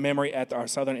favorite memory at our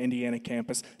Southern Indiana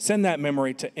campus. Send that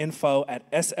memory to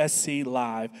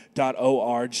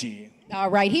info@ssclive.org. All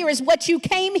right, here is what you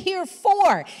came here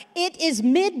for. It is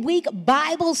midweek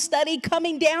Bible study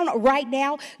coming down right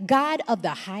now. God of the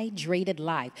hydrated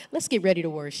life. Let's get ready to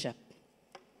worship.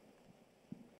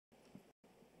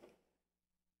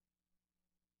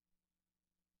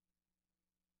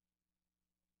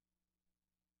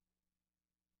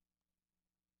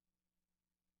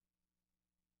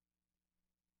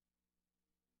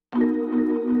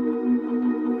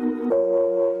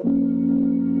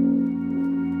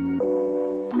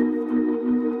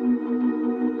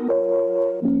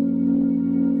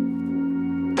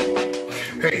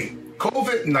 Hey,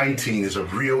 COVID-19 is a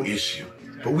real issue,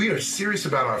 but we are serious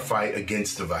about our fight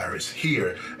against the virus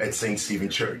here at St. Stephen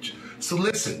Church. So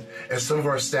listen as some of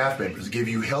our staff members give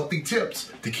you healthy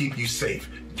tips to keep you safe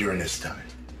during this time.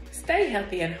 Stay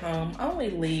healthy at home. Only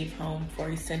leave home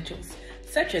for essentials,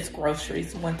 such as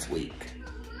groceries, once a week.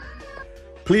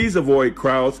 Please avoid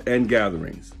crowds and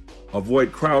gatherings.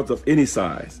 Avoid crowds of any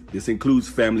size. This includes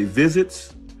family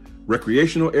visits,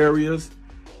 recreational areas,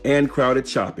 and crowded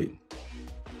shopping.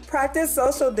 Practice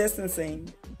social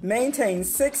distancing. Maintain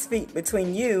 6 feet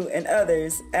between you and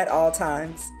others at all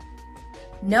times.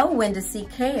 Know when to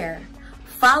seek care.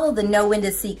 Follow the Know When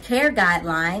to Seek Care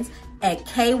guidelines at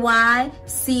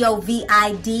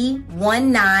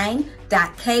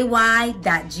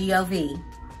kycov19.ky.gov.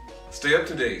 Stay up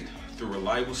to date through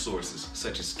reliable sources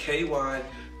such as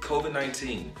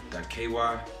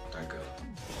kycovid19.ky.gov.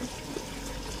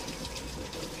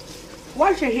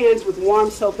 Wash your hands with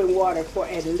warm soap and water for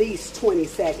at least 20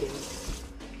 seconds.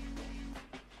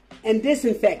 And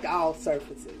disinfect all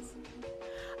surfaces.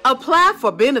 Apply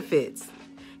for benefits.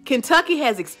 Kentucky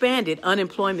has expanded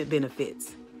unemployment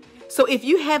benefits. So if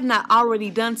you have not already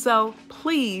done so,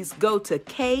 please go to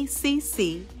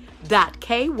kcc.ky.gov.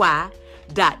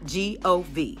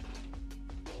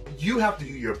 You have to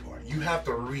do your part. You have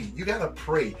to read. You got to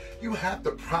pray. You have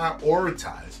to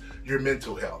prioritize your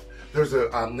mental health. There's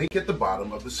a link at the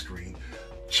bottom of the screen.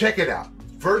 Check it out.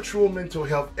 Virtual mental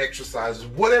health exercises,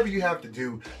 whatever you have to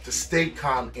do to stay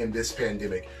calm in this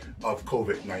pandemic of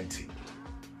COVID-19.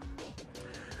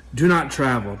 Do not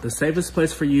travel. The safest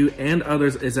place for you and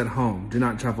others is at home. Do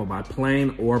not travel by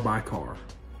plane or by car.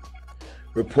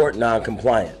 Report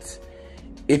non-compliance.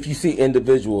 If you see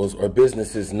individuals or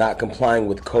businesses not complying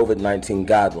with COVID-19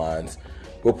 guidelines,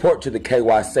 report to the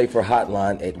KY Safer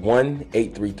hotline at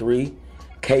 1-833-KY-SAFER.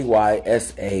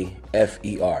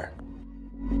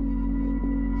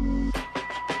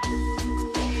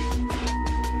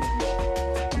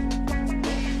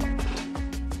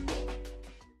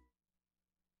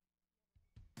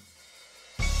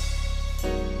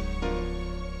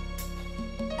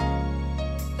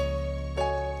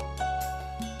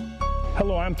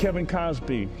 Hello, I'm Kevin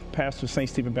Cosby, pastor of St.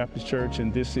 Stephen Baptist Church,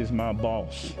 and this is my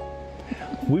boss.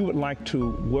 We would like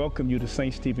to welcome you to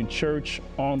St. Stephen Church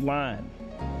online,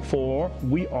 for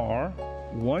we are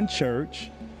one church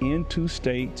in 2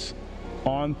 states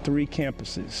on 3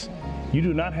 campuses. You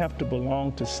do not have to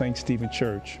belong to St. Stephen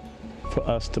Church for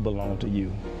us to belong to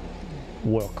you.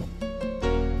 Welcome.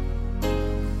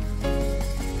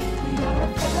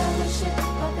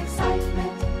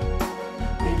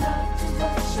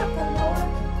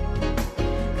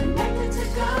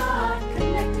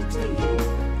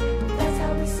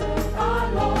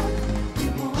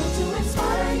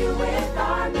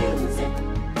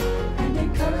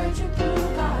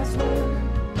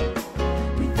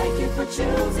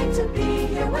 Choosing to be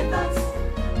here with us.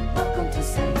 Welcome to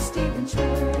St. Stephen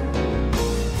Church.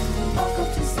 Welcome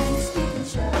to St. Stephen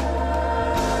Church.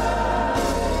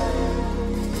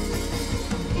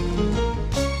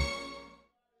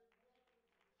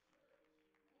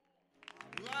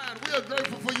 We are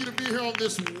grateful for you to be here on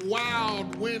this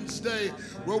wild Wednesday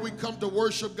where we come to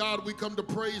worship God, we come to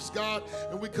praise God,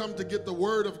 and we come to get the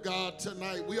word of God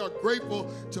tonight. We are grateful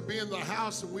to be in the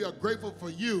house, and we are grateful for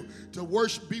you to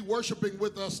be worshiping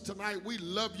with us tonight. We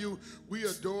love you. We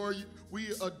adore you. We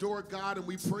adore God, and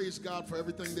we praise God for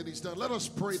everything that he's done. Let us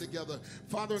pray together.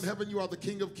 Father in heaven, you are the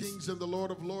King of kings and the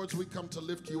Lord of lords. We come to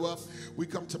lift you up. We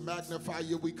come to magnify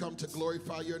you. We come to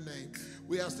glorify your name.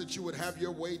 We ask that you would have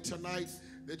your way tonight,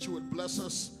 that you would bless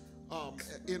us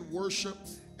in worship.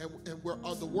 And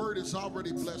the word is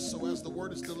already blessed. So as the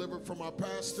word is delivered from our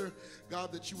pastor,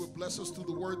 God, that you would bless us through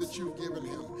the word that you've given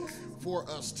him for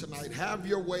us tonight. Have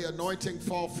your way. Anointing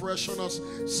fall fresh on us.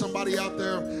 Somebody out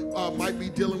there might be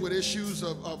dealing with issues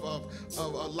of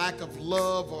a lack of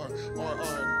love or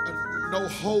no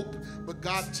hope. But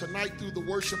God, tonight through the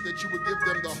worship, that you would give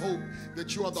them the hope,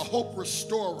 that you are the hope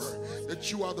restorer,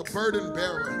 that you are the burden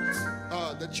bearer,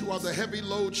 that you are the heavy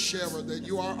load sharer, that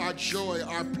you are our joy,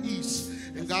 our peace.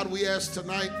 And God, we ask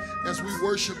tonight as we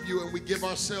worship you and we give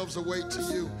ourselves away to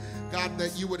you, God,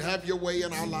 that you would have your way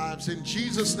in our lives. In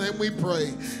Jesus' name we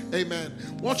pray. Amen.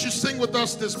 Won't you sing with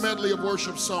us this medley of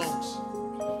worship songs?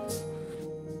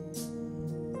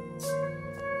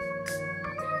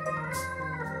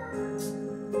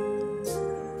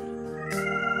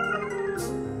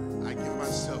 I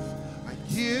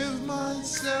give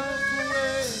myself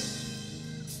away.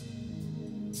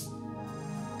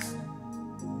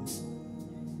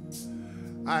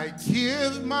 I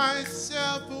give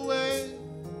myself away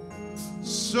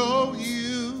so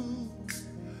you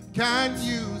can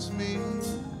use me.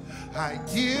 I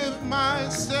give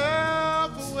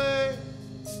myself away.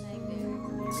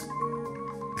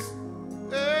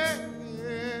 Hey,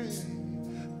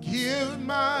 give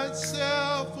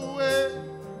myself away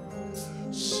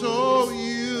so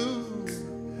you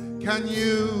can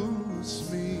use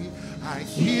me. I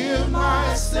give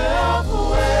myself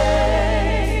away.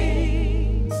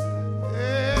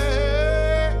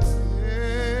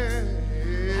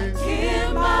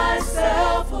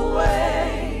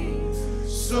 Away,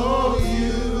 so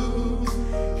you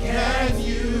can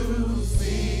use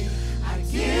me. I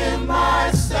give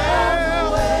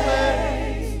myself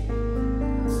away.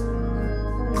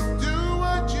 Do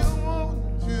what you want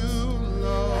to,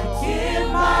 Lord. I give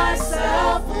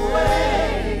myself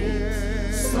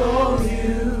away, so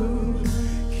you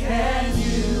can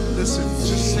use. Listen,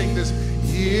 just sing this.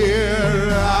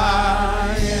 Here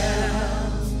I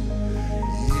am.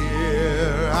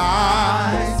 Here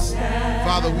I stand.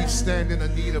 Father, we stand in a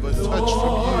need of a touch from you, a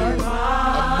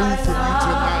move from you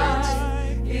tonight.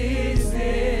 Is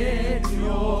in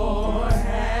your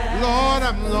hand. Lord,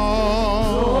 I'm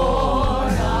lost.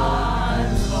 Lord,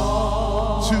 I'm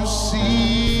lost to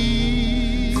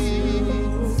see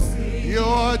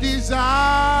your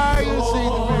desires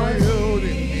revealed in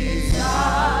me.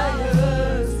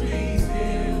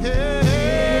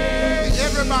 Hey,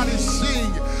 everybody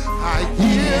sing. I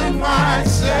give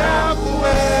myself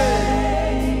away.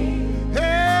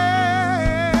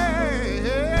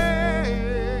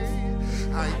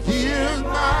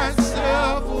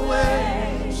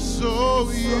 So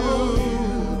you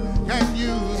can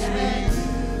use me.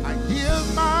 I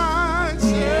give myself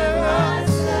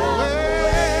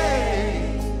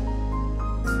away.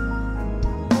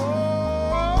 Oh,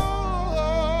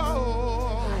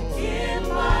 I give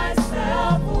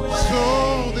myself away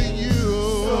so that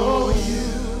you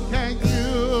can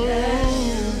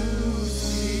use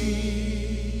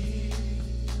me.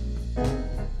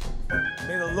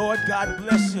 May the Lord God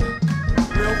bless you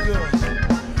real good.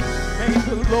 May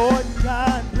the Lord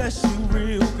God bless you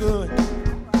real good.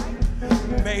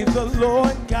 May the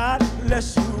Lord God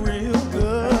bless you real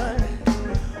good.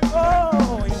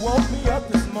 Oh, he woke me up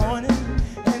this morning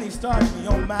and he started me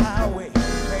on my way.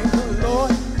 May the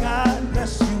Lord God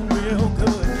bless you real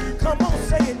good. Come on,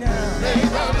 say it now. May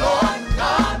the Lord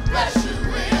God bless you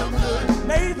real good.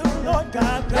 May the Lord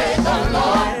God bless you. May the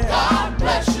Lord God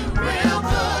bless you real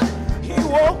good. He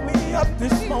woke me up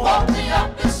this morning. Woke me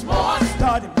up this morning.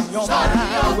 Started me on my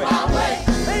way.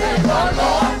 May the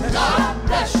Lord God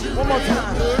bless you. One more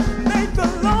time. May the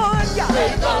Lord God.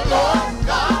 May the Lord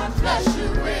God bless you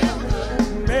real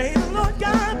good. May the Lord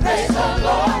God bless you. May the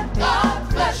Lord God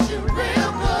bless you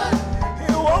real good. He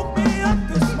woke me up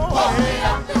this morning. Woke me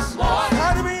up this morning.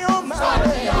 Started me on my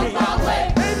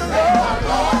way. May the Lord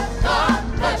God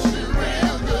bless you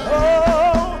real good.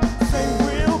 Oh, say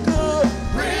real good.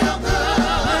 Real good.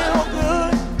 Real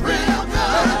good. Real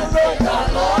good. May the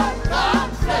Lord God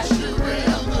bless you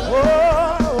real good.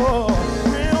 Oh,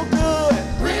 real good.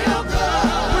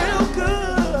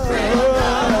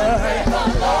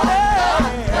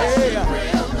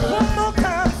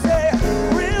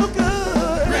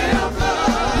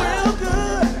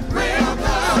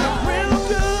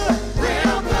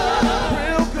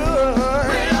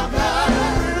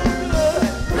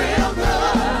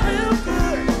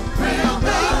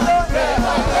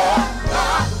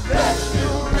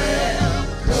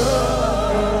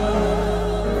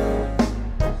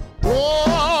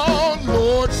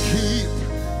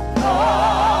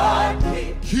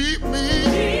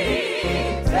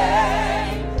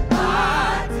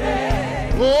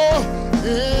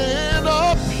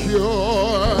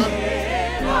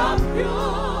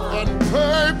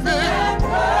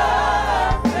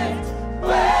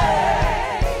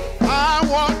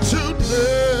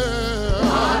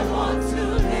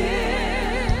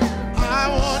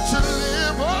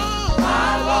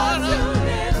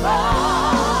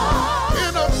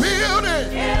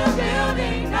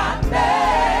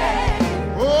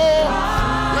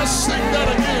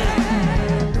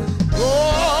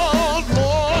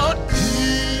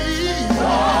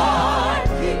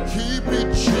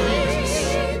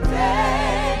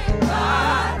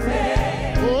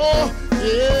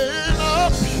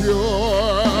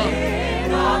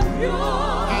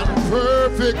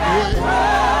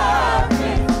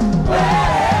 perfect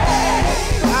way.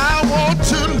 I want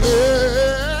to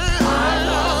live.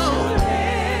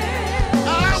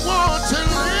 I want to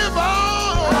live on.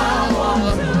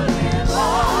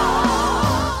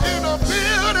 In a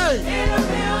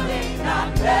building not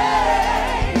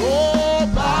made. Oh,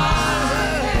 by.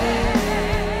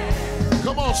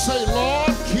 Come on, say,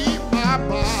 Lord, keep my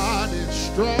body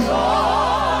strong.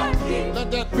 Lord,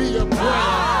 let that be a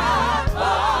prayer.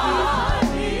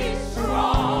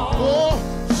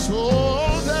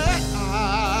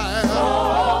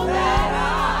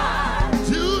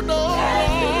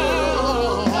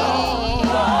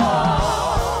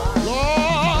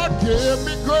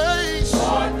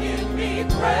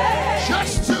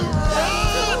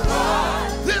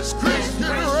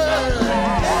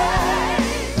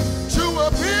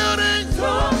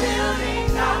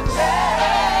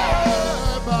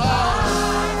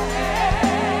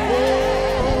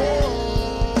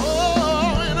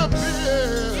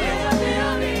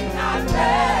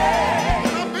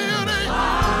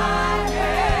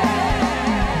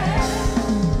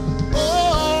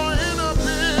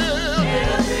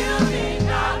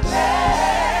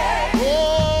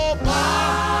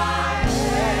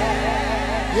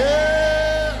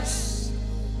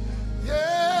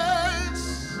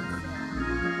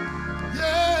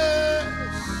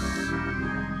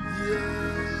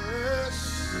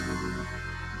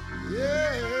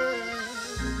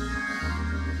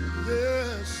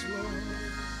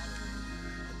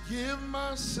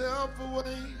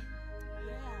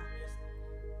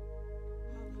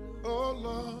 Oh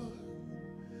Lord,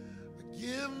 I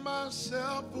give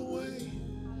myself away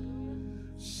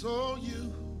so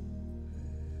you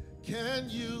can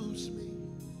use me.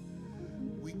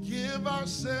 We give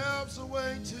ourselves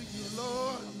away to you,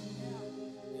 Lord.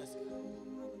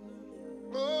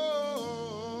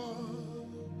 Oh,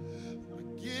 I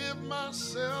give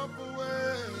myself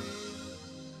away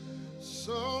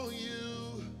so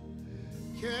you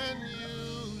can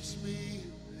use me.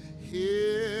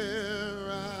 Here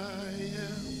I am.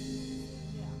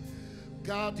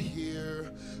 God,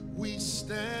 here we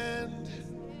stand.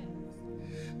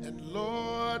 And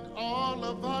Lord, all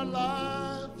of our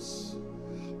lives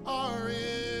are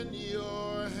in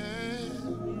your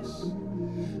hands.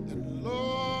 And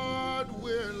Lord,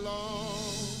 we're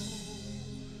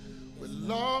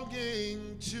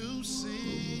longing to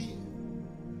see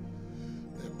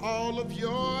that all of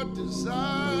your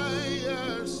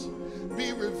desires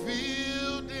be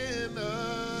revealed in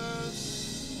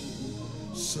us.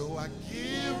 So I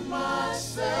give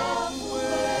myself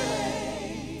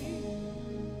away.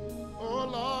 Oh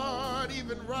Lord,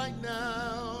 even right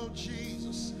now,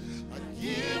 Jesus, I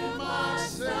give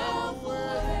myself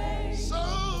away.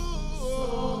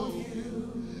 So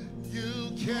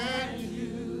you can.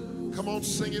 Come on,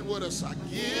 sing it with us. I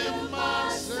give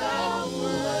myself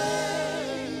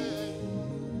away.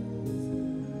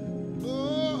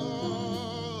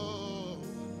 Oh,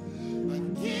 I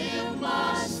give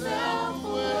myself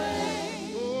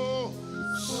away. Oh,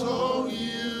 so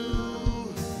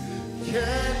you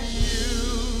can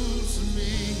use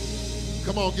me.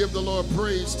 Come on, give the Lord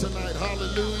praise tonight.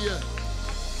 Hallelujah.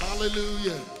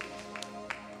 Hallelujah.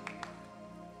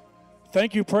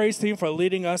 Thank you, praise team, for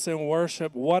leading us in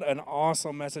worship. What an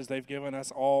awesome message they've given us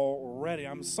already.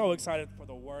 I'm so excited for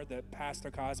the word that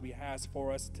Pastor Cosby has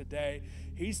for us today.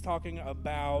 He's talking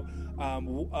about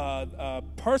a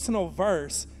personal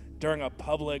verse during a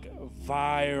public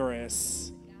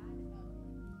virus.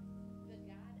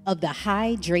 Of the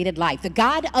hydrated life, the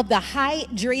God of the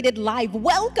hydrated life.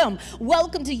 Welcome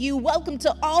to you. Welcome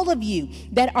to all of you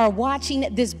that are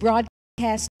watching this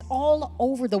broadcast all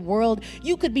over the world.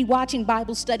 You could be watching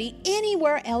Bible study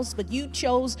anywhere else, but you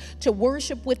chose to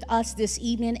worship with us this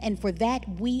evening, and for that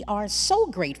we are so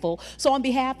grateful. So on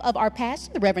behalf of our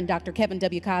pastor, the Reverend Dr. Kevin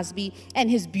W. Cosby, and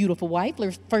his beautiful wife,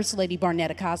 First Lady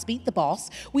Barnetta Cosby, the boss,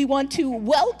 we want to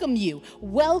welcome you,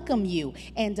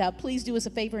 and please do us a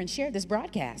favor and share this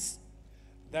broadcast.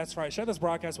 That's right. Share this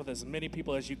broadcast with as many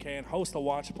people as you can. Host a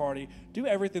watch party. Do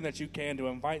everything that you can to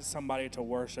invite somebody to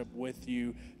worship with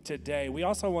you today. We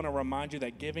also want to remind you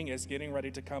that giving is getting ready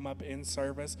to come up in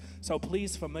service. So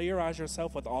please familiarize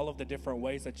yourself with all of the different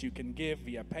ways that you can give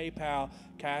via PayPal,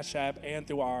 Cash App, and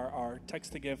through our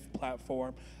text-to-give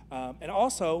platform. And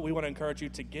also, we want to encourage you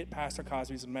to get Pastor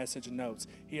Cosby's message notes.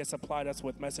 He has supplied us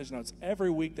with message notes every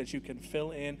week that you can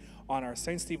fill in on our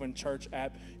St. Stephen Church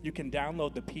app. You can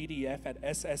download the PDF at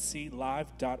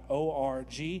ssclive.org.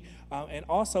 And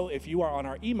also, if you are on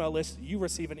our email list, you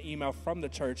receive an email from the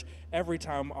church every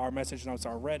time time our message notes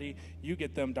are ready, you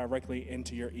get them directly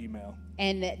into your email.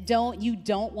 And you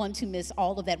don't want to miss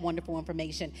all of that wonderful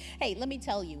information. Hey, let me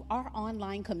tell you, our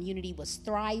online community was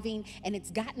thriving, and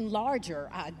it's gotten larger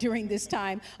during this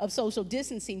time of social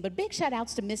distancing. But big shout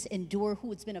outs to Miss Endure,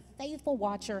 who has been a faithful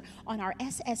watcher on our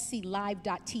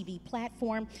ssclive.tv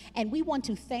platform. And we want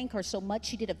to thank her so much.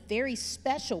 She did a very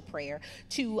special prayer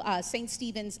to St.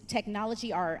 Stephen's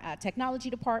Technology, our technology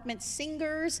department,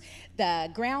 singers,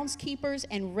 the groundskeepers,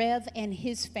 and Rev and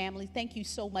his family. Thank you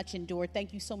so much, Endure.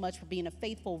 Thank you so much for being a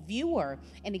faithful viewer.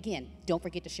 And again, don't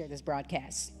forget to share this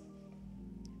broadcast.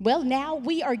 Well, now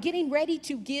we are getting ready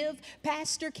to give.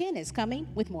 Pastor Ken is coming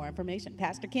with more information.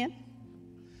 Pastor Ken.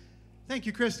 Thank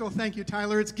you, Crystal. Thank you,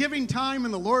 Tyler. It's giving time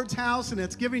in the Lord's house, and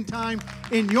it's giving time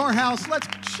in your house. Let's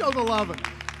show the love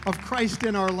of Christ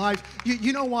in our lives.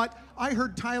 You know what? I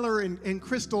heard Tyler and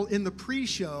Crystal in the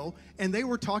pre-show, and they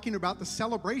were talking about the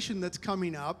celebration that's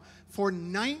coming up for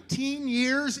 19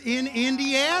 years in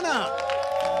Indiana.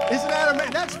 Isn't that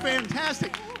amazing? That's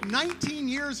fantastic. 19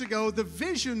 years ago, the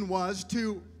vision was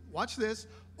to, watch this,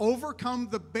 overcome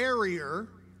the barrier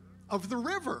of the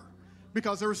river.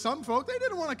 Because there were some folk, they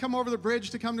didn't want to come over the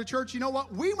bridge to come to church. You know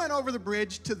what? We went over the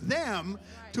bridge to them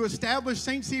to establish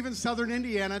St. Stephen's, Southern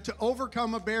Indiana, to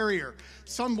overcome a barrier.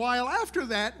 Some while after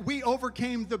that, we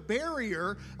overcame the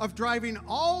barrier of driving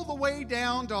all the way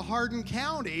down to Hardin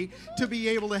County to be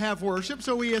able to have worship.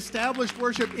 So we established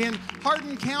worship in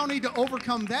Hardin County to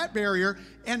overcome that barrier.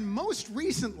 And most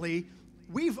recently,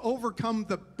 we've overcome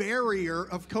the barrier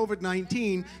of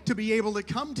COVID-19 to be able to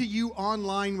come to you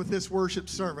online with this worship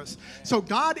service. So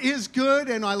God is good,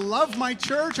 and I love my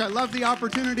church. I love the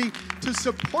opportunity to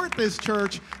support this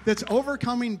church that's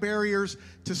overcoming barriers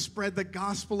to spread the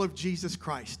gospel of Jesus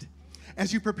Christ.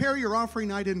 As you prepare your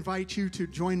offering, I'd invite you to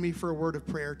join me for a word of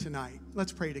prayer tonight.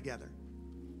 Let's pray together.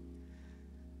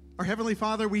 Our Heavenly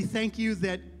Father, we thank you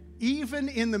that even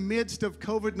in the midst of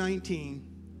COVID-19,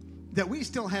 that we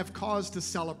still have cause to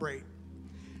celebrate.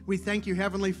 We thank you,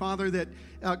 Heavenly Father, that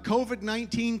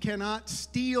COVID-19 cannot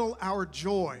steal our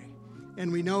joy.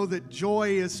 And we know that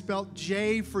joy is spelt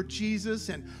J for Jesus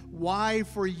and Y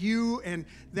for you, and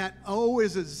that O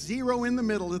is a zero in the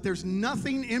middle, that there's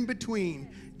nothing in between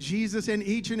Jesus and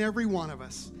each and every one of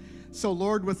us. So,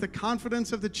 Lord, with the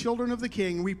confidence of the children of the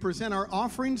King, we present our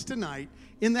offerings tonight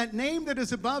in that name that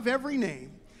is above every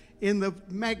name. In the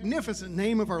magnificent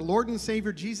name of our Lord and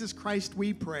Savior, Jesus Christ,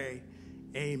 we pray.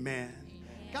 Amen.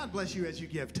 God bless you as you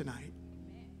give tonight.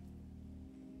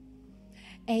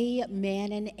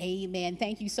 Amen and amen.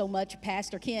 Thank you so much,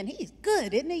 Pastor Ken. He's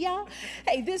good, isn't he, y'all?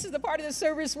 Hey, this is the part of the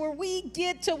service where we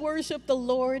get to worship the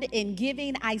Lord in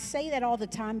giving. I say that all the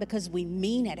time because we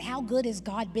mean it. How good has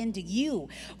God been to you?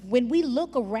 When we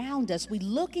look around us, we're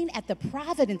looking at the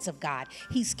providence of God.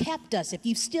 He's kept us. If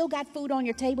you've still got food on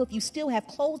your table, if you still have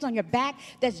clothes on your back,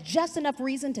 that's just enough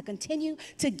reason to continue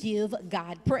to give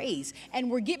God praise. And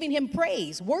we're giving him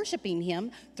praise, worshiping him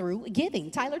through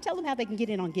giving. Tyler, tell them how they can get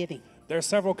in on giving. There are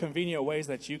several convenient ways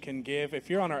that you can give. If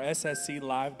you're on our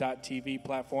ssclive.tv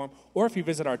platform, or if you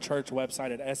visit our church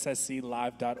website at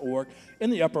ssclive.org, in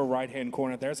the upper right-hand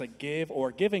corner, there's a give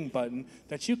or giving button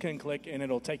that you can click, and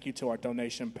it'll take you to our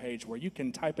donation page where you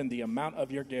can type in the amount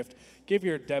of your gift, give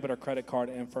your debit or credit card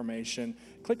information,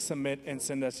 click submit, and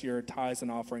send us your tithes and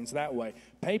offerings that way.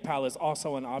 PayPal is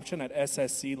also an option at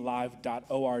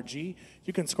ssclive.org.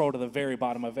 You can scroll to the very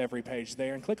bottom of every page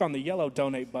there and click on the yellow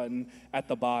donate button at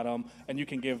the bottom, and you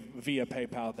can give via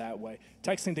PayPal that way.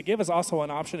 Texting to give is also an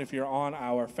option if you're on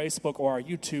our Facebook or our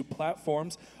YouTube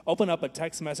platforms. Open up a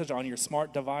text message on your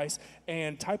smart device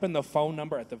and type in the phone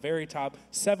number at the very top,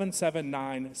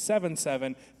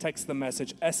 77977. Text the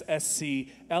message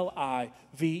SSCLIVE.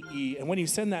 And when you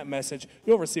send that message,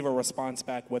 you'll receive a response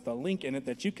back with a link in it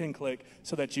that you can click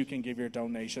so that you can give your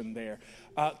donation there.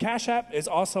 Cash App is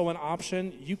also an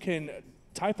option. You can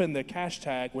type in the cash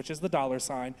tag, which is the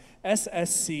 $,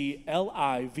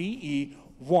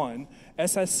 SSCLIVE1,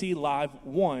 SSC Live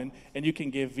 1, and you can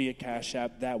give via Cash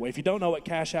App that way. If you don't know what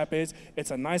Cash App is,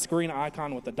 it's a nice green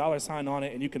icon with the $sign on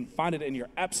it, and you can find it in your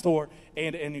App Store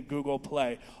and in Google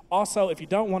Play. Also, if you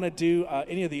don't want to do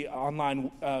any of the online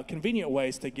convenient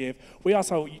ways to give, we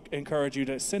also encourage you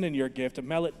to send in your gift, to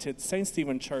mail it to St.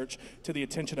 Stephen Church to the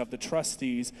attention of the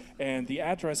trustees. And the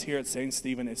address here at St.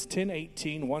 Stephen is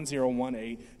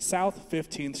 1018-1018 South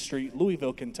 15th Street,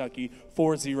 Louisville, Kentucky,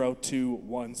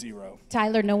 40210.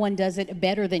 Tyler, no one does it it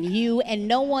better than you, and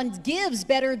no one gives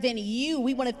better than you.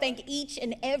 We want to thank each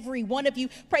and every one of you.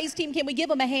 Praise team, can we give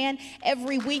them a hand?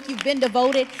 Every week you've been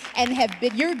devoted and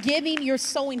your giving, your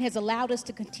sowing has allowed us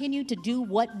to continue to do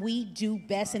what we do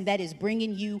best, and that is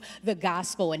bringing you the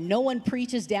gospel. And no one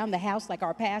preaches down the house like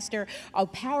our pastor. A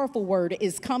powerful word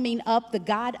is coming up, the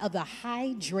God of the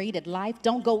hydrated life.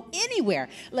 Don't go anywhere.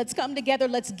 Let's come together,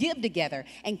 let's give together,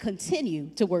 and continue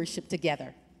to worship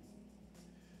together.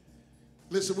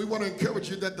 Listen, we want to encourage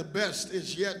you that the best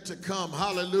is yet to come.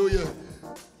 Hallelujah.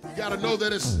 You got to know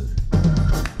that it's...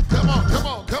 Come on, come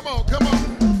on, come on, come on.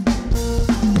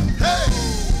 Hey!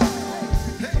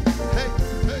 Hey, hey,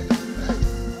 hey, hey.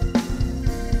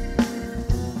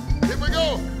 Here we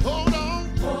go. Hold on.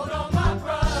 Hold on, my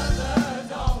brother,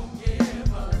 don't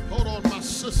give up. Hold on, my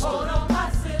sister. Hold on, my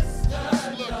sister.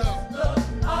 Just look up. Look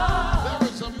up. There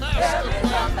is a master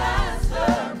plan.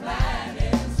 Master plan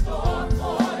in store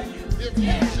for you. If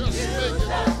you just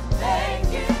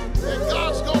make it, and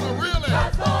God's gonna really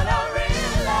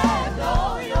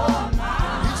blow your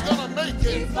mind. He's gonna make it.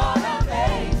 He's gonna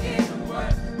make it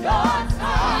worth your time.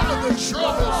 All of the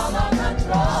troubles. All of the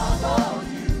troubles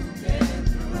you've been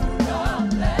through, the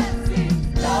blessings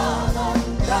God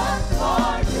done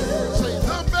for you. Say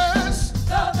the best.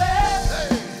 The best.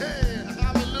 Hey, hey,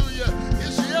 hallelujah.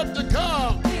 Is yet to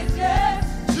come. Is yet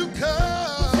to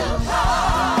come. to come.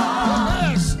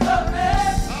 The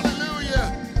best. Hallelujah.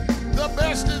 The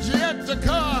best is yet to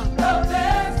come. The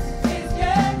best is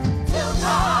yet to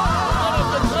come.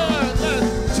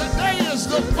 Today is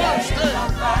the first day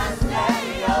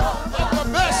of the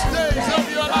best days of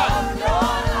your life.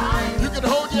 You can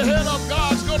hold your head up.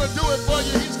 God's going to do it for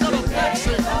you. He's going to fix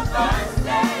it. He's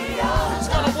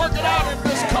going to work it out in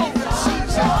this COVID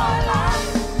season.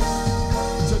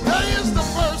 Today is the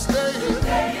first day.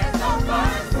 Today is the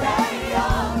first day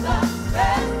of the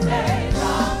best days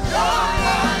of your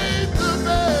life. The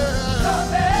best. The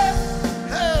best.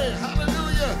 Hey,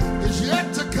 hallelujah. Is yet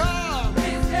to come.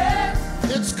 Is yet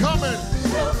It's coming.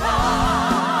 to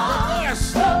come. The best.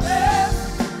 The best.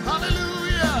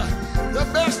 Hallelujah. The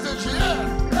best is yet.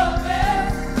 The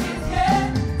best is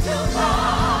yet to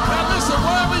come. Now listen,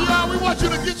 wherever you are, we want you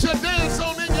to get your dance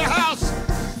on in your house.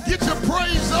 Get your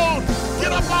praise on.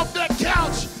 Get up off that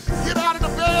couch. Get out of the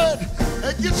bed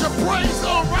and get your praise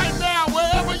on right now,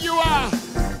 wherever you are.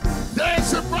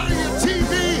 Dance in front of your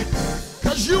TV,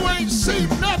 because you ain't seen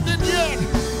nothing yet.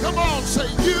 Come on, say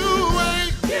you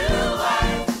ain't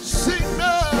seen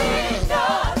nothing.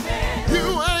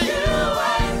 You ain't.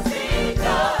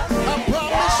 I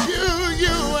promise you,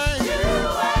 you ain't.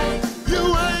 You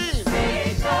ain't.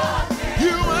 You ain't.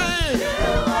 You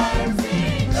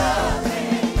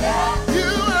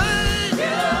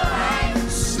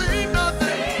ain't seen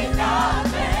nothing.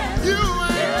 You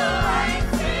ain't.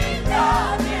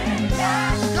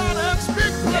 God has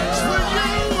big plans for you.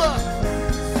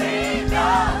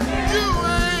 You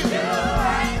ain't.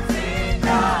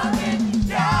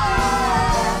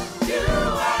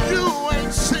 You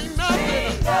ain't seen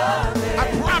nothing. I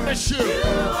promise you.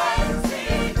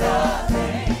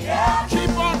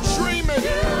 Keep on dreaming.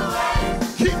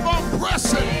 Keep on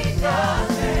pressing.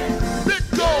 Big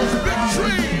goals, big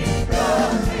dreams.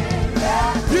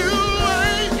 You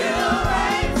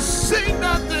ain't seen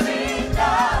nothing.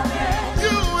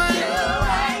 You ain't.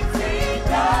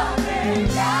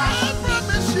 I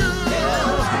promise you.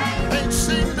 Ain't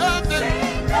seen nothing.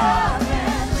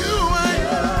 You ain't.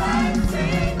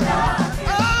 Oh,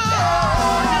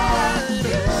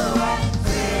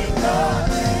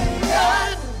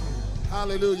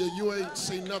 hallelujah. You ain't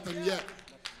seen nothing yet.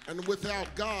 And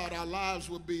without God, our lives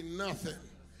would be nothing.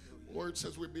 The word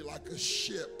says we'd be like a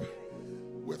ship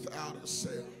without a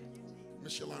sail.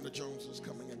 Miss Yolanda Jones is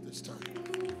coming at this time.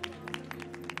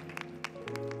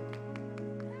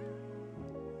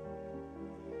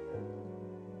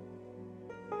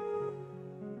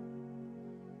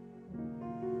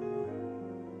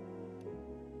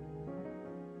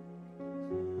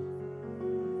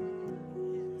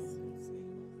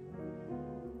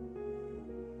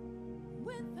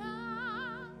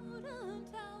 Without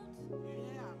a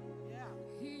doubt,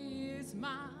 He is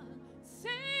my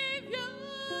Savior.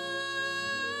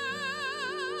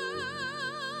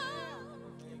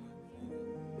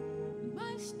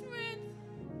 My strength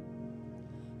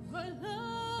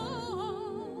alone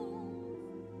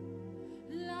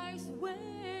lies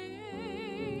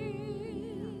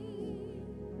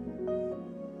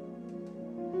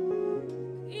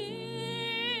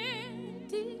in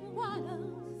deep waters.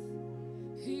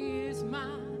 He is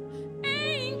my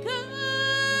anchor,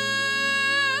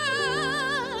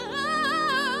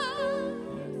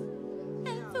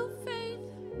 and through faith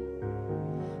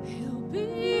He'll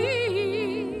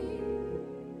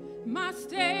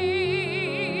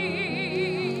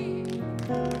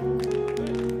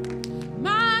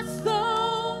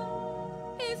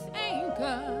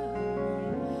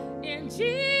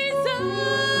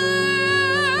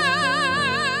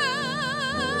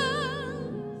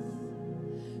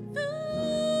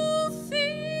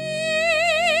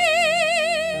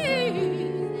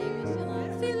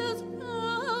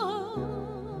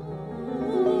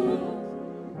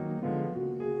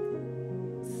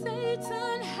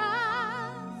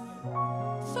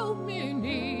so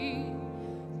many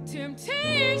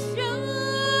temptations,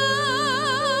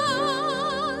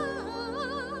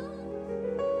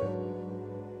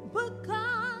 but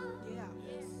God,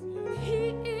 He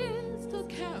is the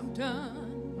captain.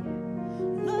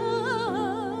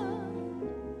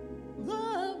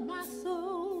 Love my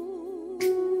soul.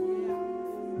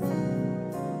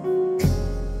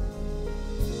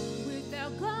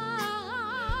 Without God,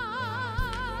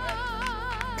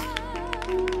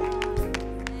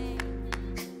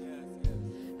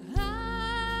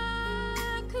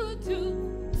 I could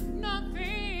do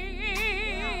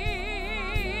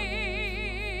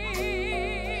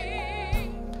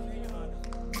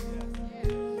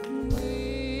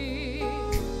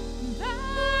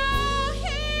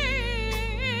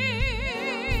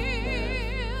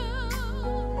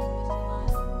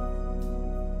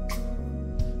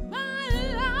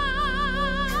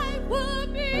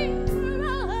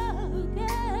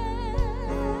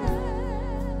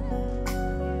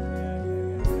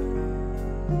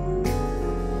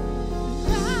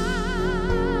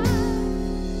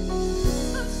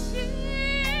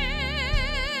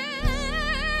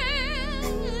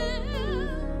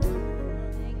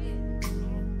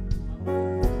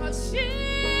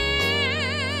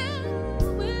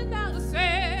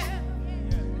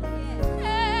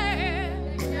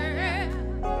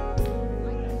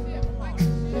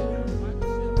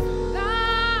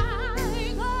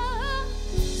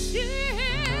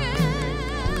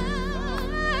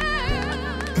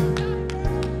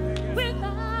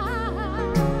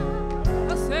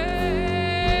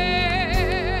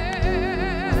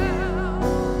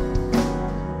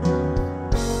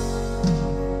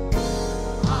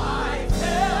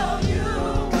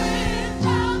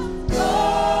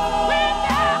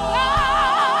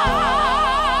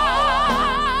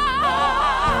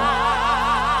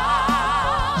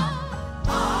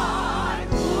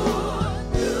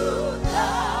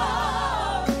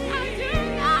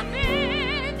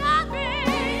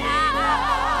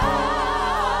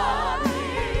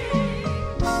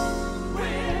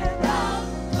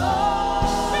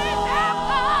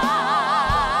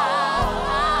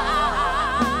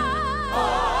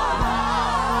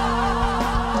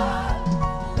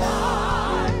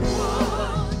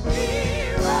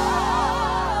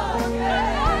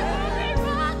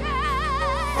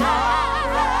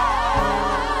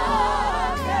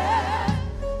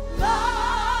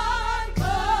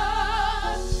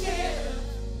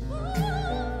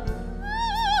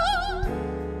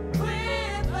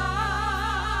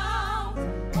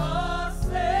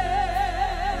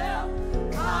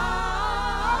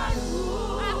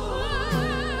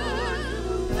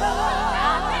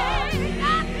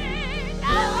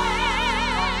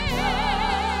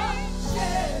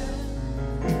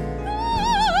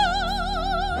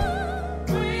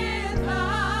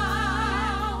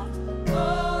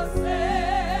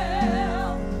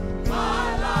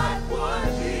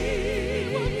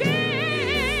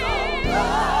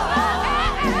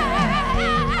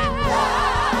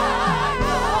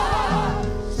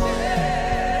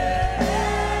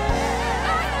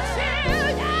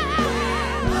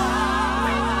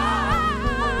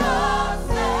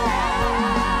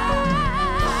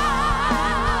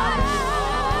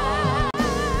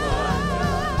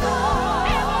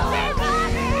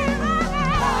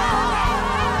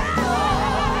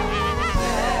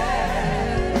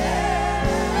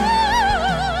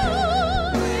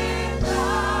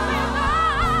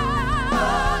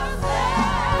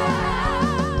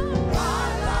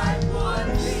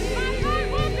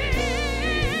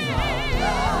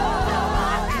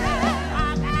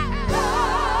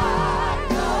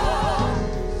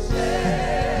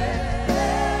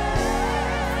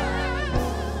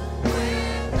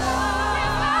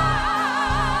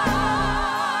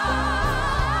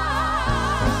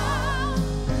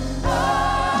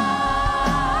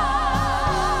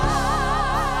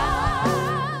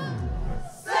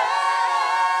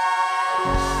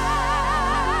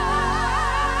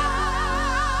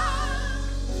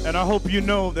And I hope you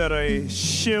know that a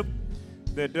ship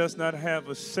that does not have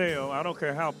a sail, I don't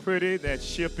care how pretty that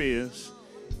ship is,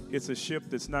 it's a ship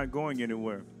that's not going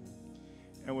anywhere.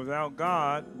 And without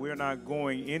God, we're not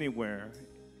going anywhere.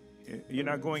 You're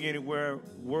not going anywhere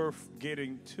worth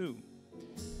getting to.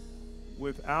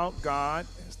 Without God,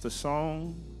 as the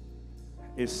song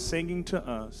is singing to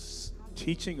us,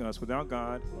 teaching us, without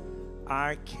God,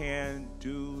 I can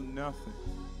do nothing.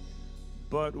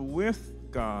 But with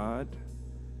God,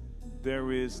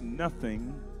 there is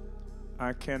nothing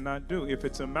I cannot do. If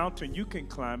it's a mountain, you can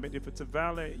climb it. If it's a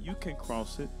valley, you can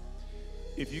cross it.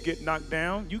 If you get knocked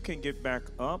down, you can get back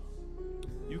up.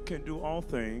 You can do all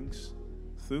things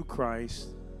through Christ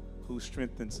who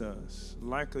strengthens us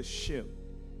like a ship,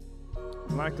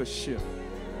 like a ship,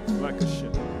 like a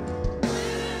ship.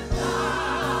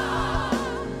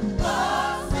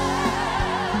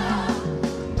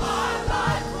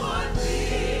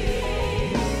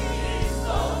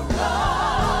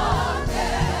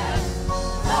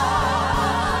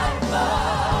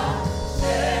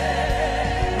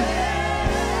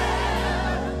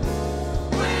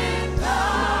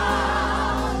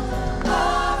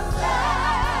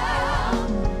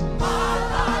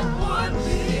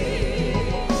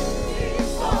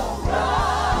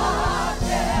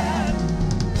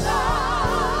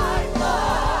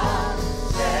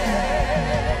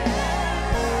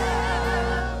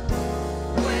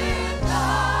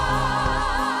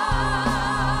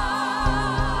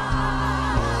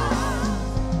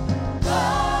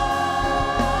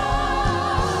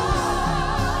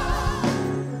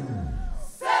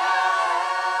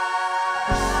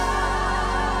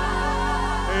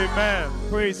 Amen.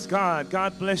 Praise God.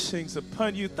 God blessings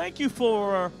upon you. Thank you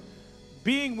for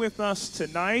being with us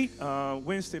tonight.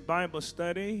 Wednesday Bible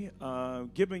study,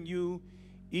 giving you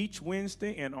each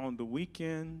Wednesday and on the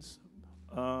weekends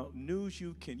news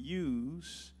you can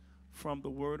use from the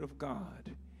Word of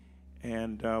God.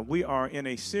 And we are in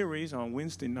a series on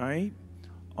Wednesday night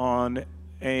on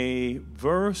a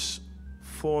verse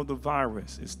for the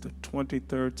virus. It's the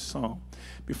 23rd Psalm.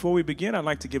 Before we begin, I'd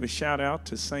like to give a shout out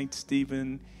to St.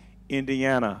 Stephen,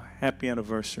 Indiana. Happy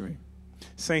anniversary.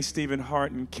 St. Stephen,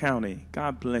 Hardin County.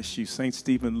 God bless you. St.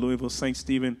 Stephen, Louisville. St.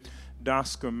 Stephen,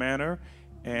 Dosker Manor.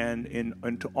 And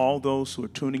to all those who are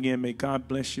tuning in, may God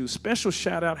bless you. Special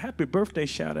shout out, happy birthday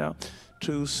shout out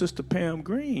to Sister Pam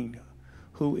Green,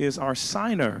 who is our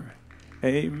signer.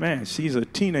 Amen. She's a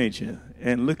teenager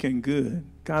and looking good.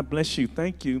 God bless you.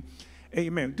 Thank you.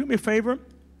 Amen. Do me a favor.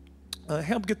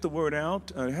 Help get the word out.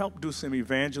 Help do some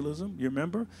evangelism. You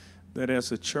remember that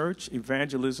as a church,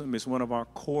 evangelism is one of our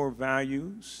core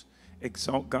values.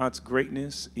 Exalt God's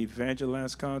greatness,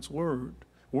 evangelize God's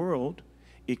world,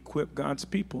 equip God's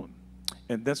people.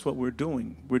 And that's what we're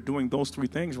doing. We're doing those three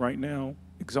things right now.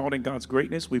 Exalting God's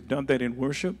greatness. We've done that in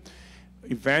worship.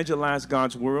 Evangelize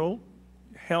God's world.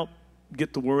 Help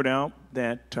get the word out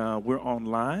that we're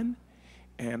online.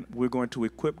 And we're going to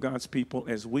equip God's people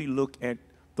as we look at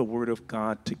the Word of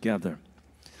God together.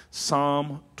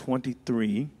 Psalm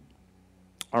 23.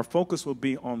 Our focus will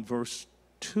be on verse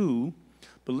 2.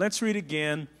 But let's read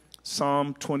again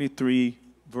Psalm 23,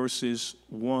 verses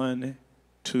 1,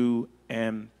 2,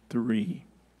 and 3.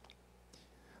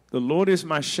 The Lord is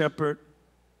my shepherd.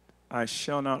 I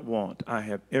shall not want. I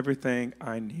have everything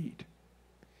I need.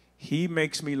 He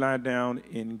makes me lie down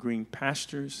in green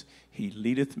pastures. He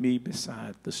leadeth me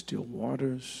beside the still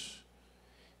waters.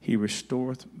 He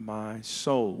restoreth my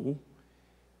soul.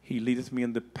 He leadeth me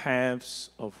in the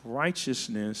paths of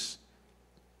righteousness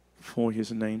for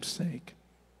his name's sake.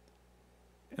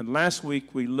 And last week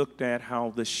we looked at how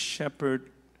the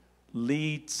shepherd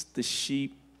leads the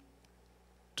sheep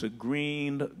to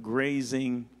green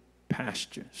grazing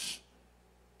pastures.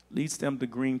 Leads them to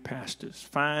green pastures.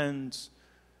 Finds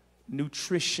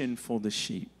nutrition for the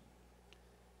sheep.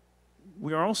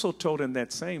 We are also told in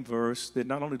that same verse that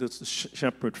not only does the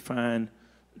shepherd find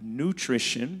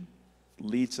nutrition,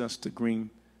 leads us to green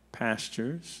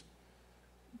pastures,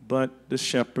 but the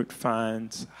shepherd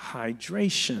finds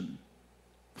hydration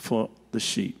for the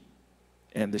sheep.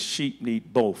 And the sheep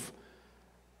need both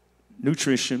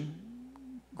nutrition,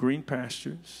 green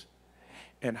pastures,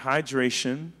 and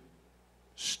hydration,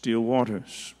 still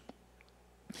waters.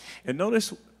 And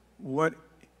notice what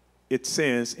it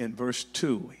says in verse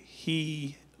 2.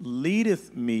 He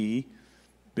leadeth me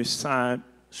beside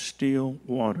still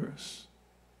waters.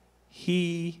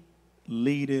 He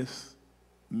leadeth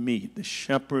me. The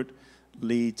shepherd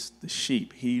leads the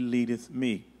sheep. He leadeth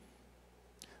me.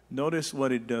 Notice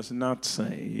what it does not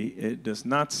say. It does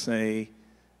not say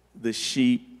the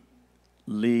sheep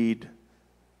lead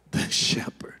the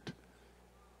shepherd.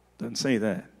 Doesn't say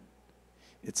that.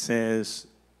 It says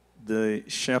the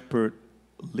shepherd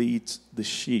leads the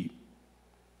sheep,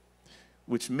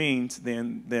 which means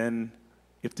then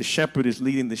if the shepherd is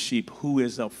leading the sheep, who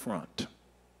is up front?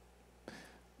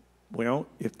 Well,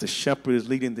 if the shepherd is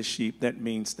leading the sheep, that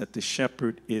means that the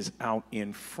shepherd is out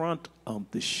in front of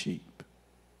the sheep.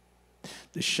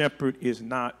 The shepherd is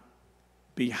not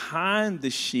behind the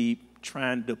sheep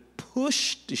trying to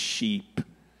push the sheep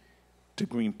to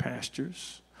green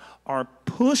pastures or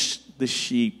push the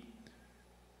sheep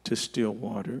to still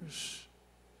waters.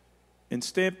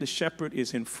 Instead, the shepherd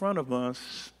is in front of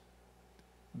us,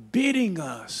 bidding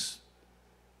us,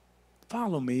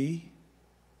 follow me,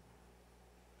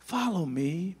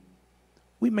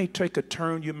 We may take a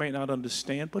turn you may not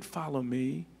understand, but follow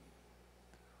me.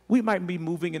 We might be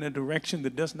moving in a direction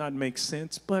that does not make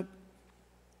sense, but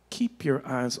keep your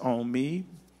eyes on me.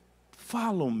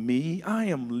 Follow me. I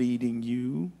am leading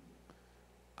you.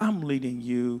 I'm leading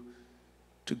you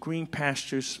to green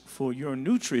pastures for your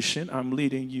nutrition. I'm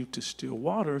leading you to still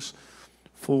waters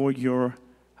for your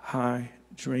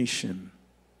hydration.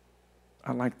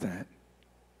 I like that.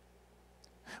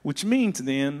 Which means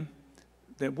then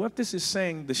that what this is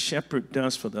saying the shepherd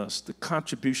does for us, the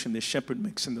contribution the shepherd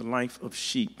makes in the life of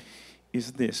sheep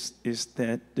is this, is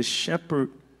that the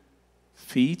shepherd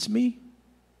feeds me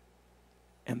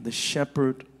and the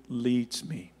shepherd leads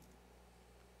me.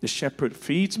 The shepherd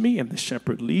feeds me and the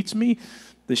shepherd leads me.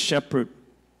 The shepherd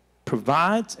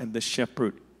provides and the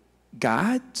shepherd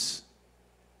guides.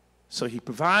 So he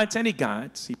provides and he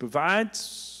guides. He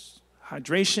provides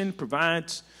hydration,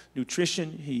 provides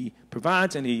nutrition. He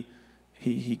provides and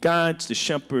he guides. The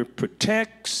shepherd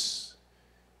protects.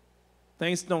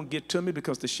 Things don't get to me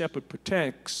because the shepherd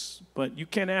protects, but you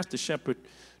can't ask the shepherd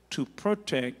to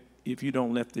protect if you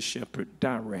don't let the shepherd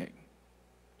direct.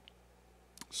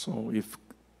 So if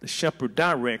the shepherd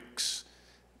directs,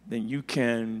 then you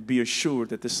can be assured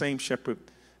that the same shepherd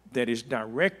that is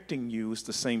directing you is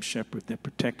the same shepherd that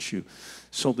protects you.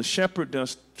 So the shepherd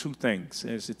does two things,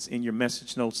 as it's in your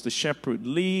message notes. The shepherd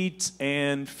leads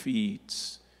and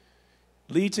feeds.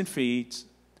 Leads and feeds,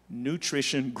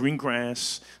 nutrition, green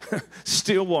grass,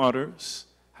 still waters,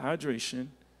 hydration.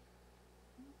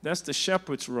 That's the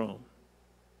shepherd's role.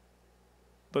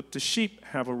 But the sheep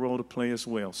have a role to play as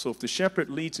well. So if the shepherd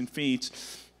leads and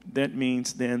feeds, that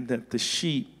means then that the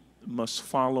sheep must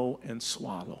follow and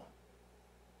swallow.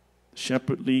 The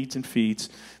shepherd leads and feeds.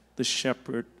 The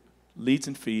shepherd leads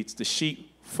and feeds. The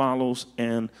sheep follows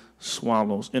and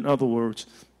swallows. In other words,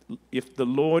 if the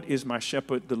Lord is my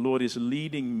shepherd, the Lord is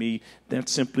leading me, that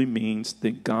simply means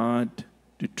that God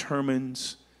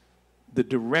determines the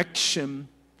direction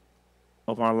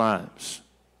of our lives.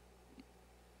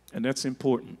 And that's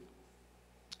important.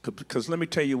 Because let me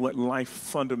tell you what life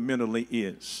fundamentally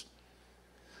is.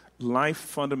 Life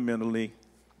fundamentally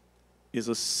is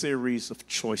a series of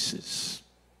choices.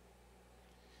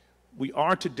 We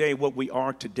are today what we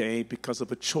are today because of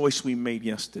a choice we made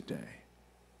yesterday.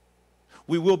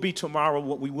 We will be tomorrow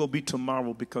what we will be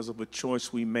tomorrow because of a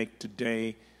choice we make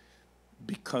today,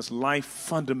 because life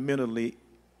fundamentally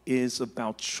is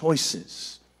about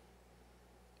choices.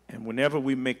 And whenever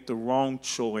we make the wrong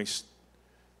choice,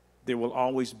 there will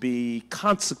always be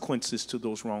consequences to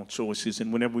those wrong choices.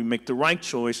 And whenever we make the right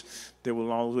choice, there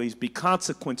will always be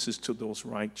consequences to those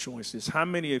right choices. How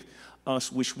many of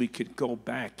us wish we could go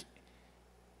back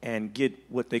and get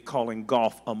what they call in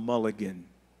golf a mulligan,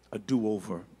 a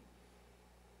do-over,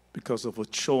 because of a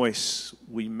choice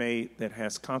we made that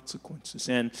has consequences?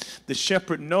 And the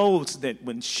shepherd knows that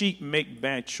when sheep make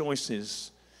bad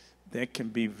choices, that can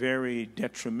be very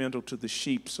detrimental to the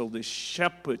sheep. So the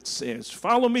shepherd says,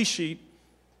 follow me, sheep,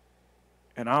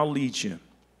 and I'll lead you.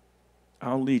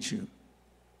 I'll lead you.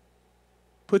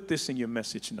 Put this in your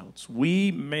message notes.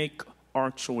 We make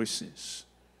our choices.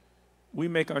 We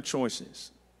make our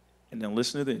choices. And then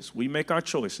listen to this. We make our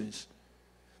choices,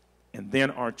 and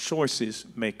then our choices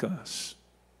make us.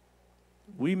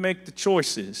 We make the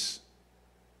choices,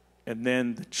 and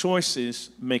then the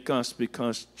choices make us,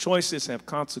 because choices have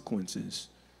consequences.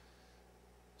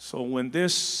 So in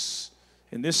this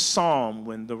psalm,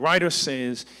 when the writer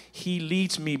says, he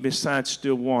leads me beside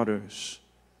still waters,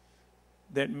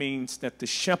 that means that the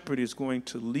shepherd is going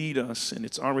to lead us, and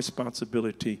it's our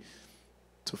responsibility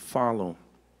to follow.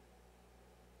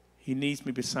 He leads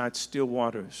me beside still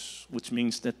waters, which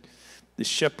means that the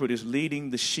shepherd is leading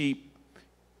the sheep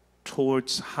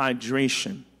towards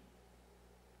hydration.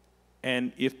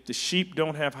 And if the sheep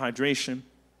don't have hydration,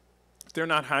 if they're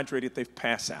not hydrated, they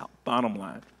pass out, bottom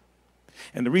line.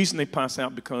 And the reason they pass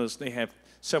out because they have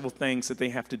several things that they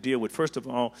have to deal with. First of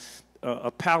all,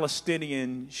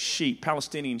 Palestinian sheep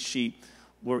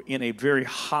were in a very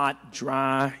hot,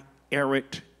 dry,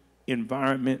 arid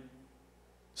environment.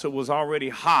 So it was already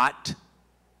hot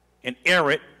and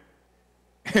arid.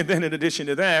 And then in addition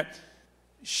to that,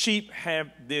 sheep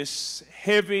have this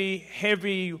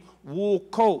heavy wool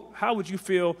coat. How would you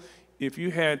feel if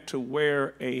you had to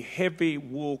wear a heavy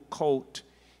wool coat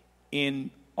in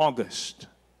August?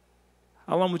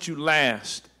 How long would you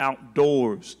last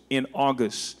outdoors in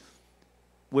August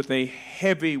with a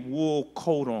heavy wool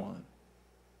coat on?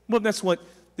 Well, that's what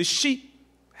the sheep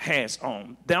has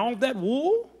on. All that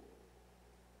wool,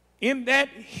 in that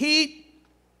heat,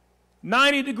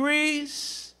 90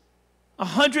 degrees,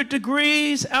 100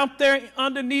 degrees out there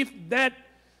underneath that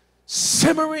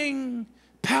simmering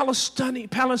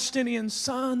Palestinian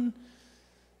sun.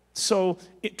 So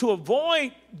to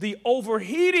avoid the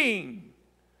overheating,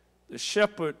 the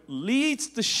shepherd leads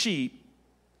the sheep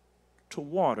to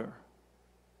water,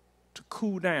 to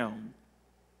cool down,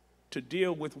 to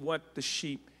deal with what the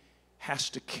sheep has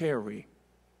to carry.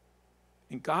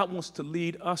 And God wants to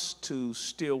lead us to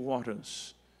still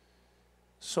waters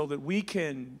so that we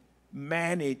can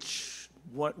manage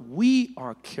what we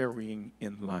are carrying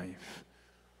in life.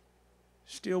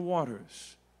 Still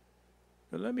waters.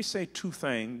 Now, let me say two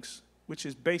things, which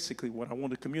is basically what I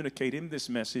want to communicate in this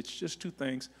message, just two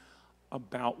things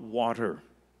about water.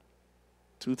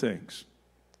 Two things.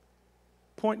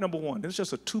 Point number one, this is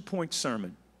just a 2-point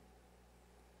sermon.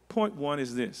 Point one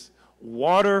is this: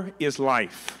 water is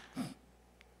life.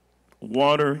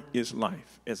 Water is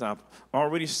life. As I've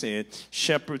already said,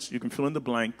 shepherds, you can fill in the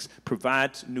blanks,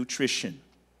 provides nutrition.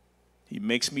 He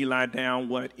makes me lie down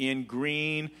what? In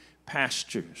green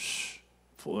pastures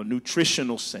for a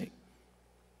nutritional sake.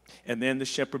 And then the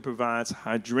shepherd provides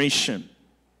hydration.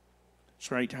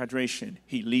 That's right, hydration.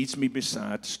 He leads me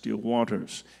beside still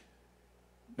waters.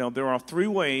 Now, there are 3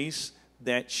 ways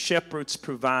that shepherds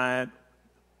provide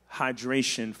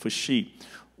hydration for sheep.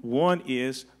 One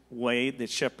is way that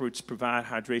shepherds provide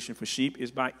hydration for sheep is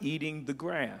by eating the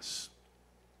grass.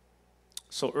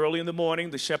 So early in the morning,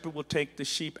 the shepherd will take the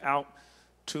sheep out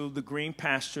to the green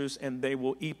pastures and they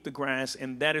will eat the grass,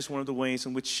 and that is one of the ways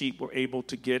in which sheep were able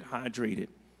to get hydrated.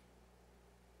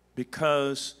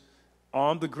 Because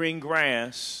on the green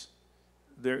grass,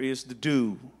 there is the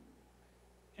dew.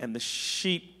 And the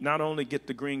sheep not only get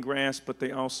the green grass, but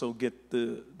they also get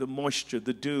the moisture,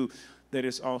 the dew that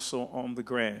is also on the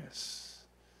grass.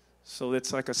 So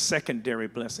it's like a secondary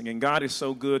blessing. And God is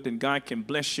so good, and God can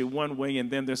bless you one way,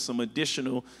 and then there's some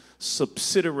additional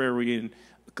subsidiary and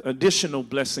additional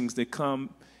blessings that come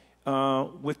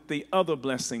with the other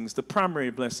blessings, the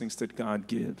primary blessings that God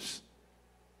gives.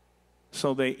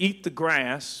 So they eat the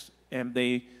grass, and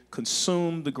they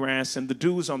consume the grass, and the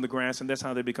dew is on the grass, and that's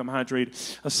how they become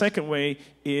hydrated. A second way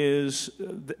is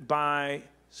by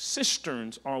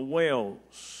cisterns or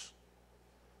wells.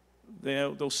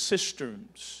 Those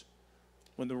cisterns,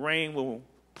 when the rain will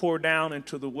pour down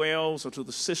into the wells or to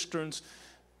the cisterns,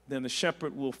 then the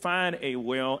shepherd will find a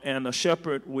well, and the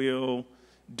shepherd will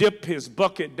dip his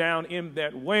bucket down in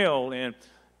that well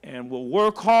and will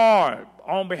work hard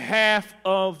on behalf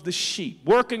of the sheep,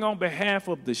 working on behalf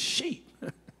of the sheep.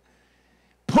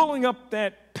 Pulling up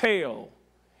that pail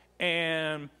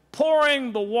and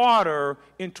pouring the water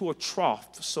into a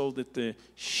trough so that the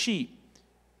sheep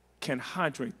can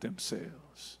hydrate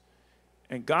themselves.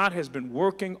 And God has been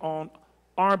working on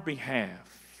our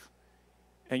behalf.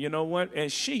 And you know what?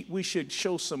 As sheep, we should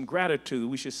show some gratitude.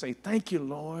 We should say, thank you,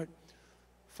 Lord,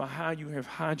 for how you have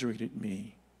hydrated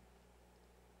me.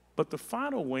 But the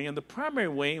final way and the primary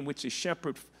way in which the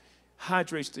shepherd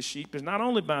hydrates the sheep is not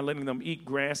only by letting them eat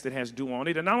grass that has dew on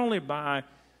it, and not only by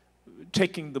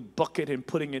taking the bucket and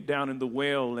putting it down in the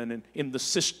well and in the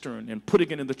cistern and putting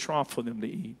it in the trough for them to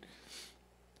eat,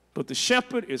 but the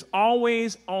shepherd is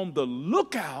always on the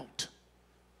lookout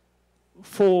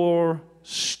for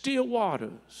still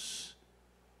waters,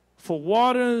 for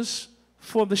waters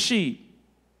for the sheep.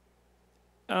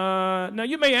 Now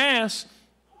you may ask,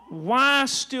 why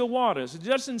still waters? It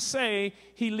doesn't say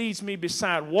he leads me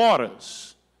beside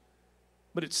waters,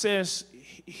 but it says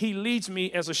he leads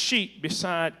me as a sheep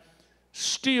beside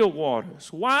still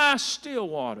waters. Why still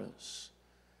waters?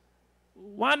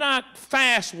 Why not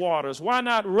fast waters? Why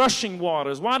not rushing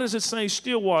waters? Why does it say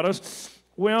still waters?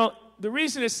 Well, the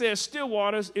reason it says still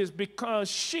waters is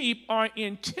because sheep are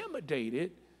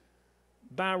intimidated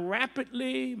by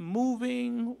rapidly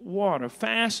moving water,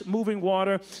 fast moving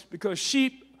water, because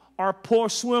sheep are poor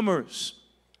swimmers.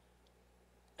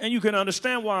 And you can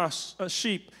understand why a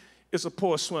sheep is a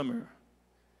poor swimmer.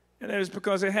 And that is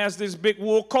because it has this big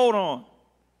wool coat on.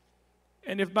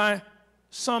 And if by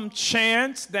some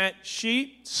chance that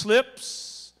sheep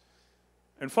slips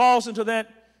and falls into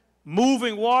that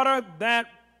moving water, that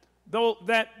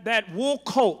wool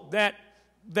coat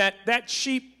that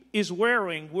sheep is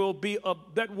wearing will be,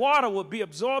 that water will be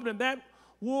absorbed in that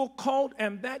wool coat,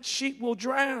 and that sheep will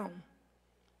drown.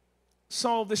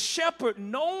 So the shepherd,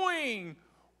 knowing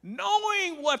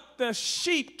what the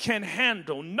sheep can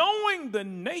handle, knowing the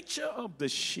nature of the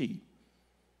sheep,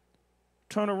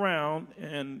 turn around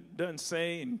and doesn't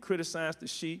say and criticize the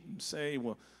sheep and say,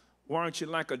 well, why aren't you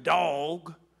like a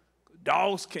dog?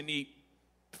 Dogs can eat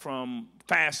from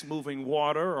fast-moving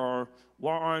water. Or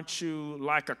why aren't you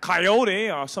like a coyote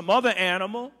or some other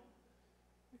animal?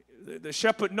 The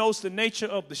shepherd knows the nature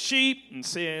of the sheep and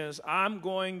says, I'm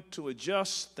going to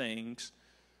adjust things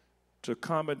to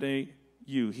accommodate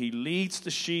you. He leads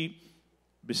the sheep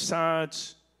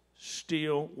besides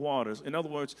still waters. In other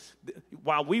words,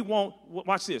 while we won't,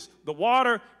 watch this, the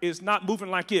water is not moving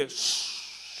like this,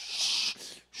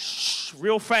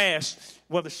 real fast,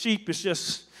 while the sheep is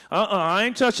just, I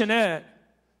ain't touching that.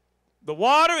 The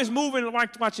water is moving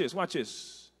like, watch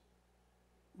this,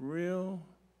 real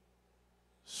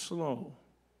slow.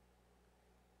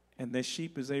 And the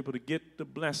sheep is able to get the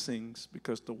blessings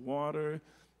because the water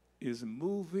is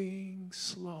moving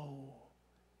slow.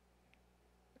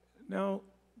 Now,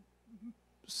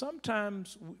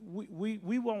 sometimes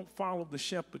we won't follow the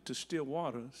shepherd to still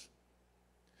waters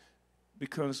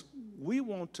because we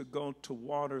want to go to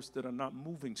waters that are not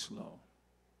moving slow.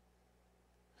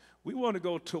 We want to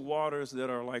go to waters that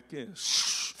are like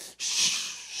this,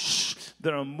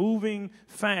 that are moving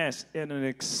fast at an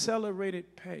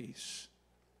accelerated pace.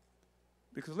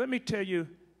 Because let me tell you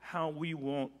how we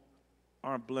want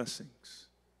our blessings.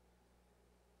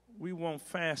 We want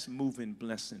fast-moving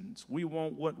blessings. We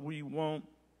want what we want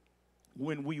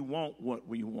when we want what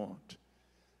we want.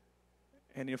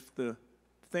 And if the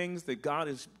things that God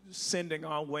is sending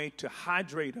our way to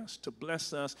hydrate us, to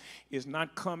bless us, is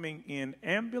not coming in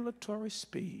ambulatory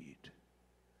speed,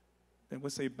 then we'll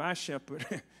say, bye, shepherd,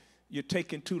 you're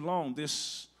taking too long.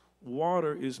 This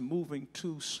water is moving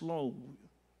too slow.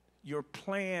 Your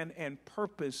plan and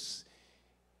purpose,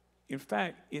 in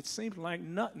fact, it seems like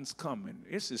nothing's coming.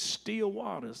 This is still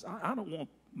waters. I don't want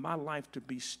my life to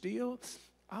be still.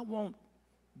 I want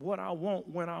what I want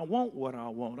when I want what I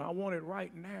want. I want it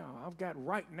right now. I've got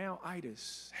right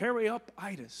now-itis. Hurry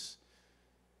up-itis.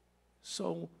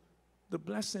 So the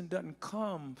blessing doesn't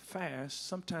come fast.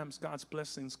 Sometimes God's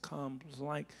blessings come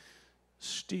like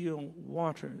still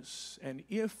waters. And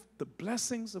if the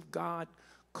blessings of God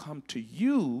come to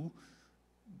you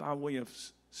by way of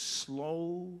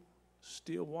slow,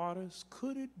 still waters,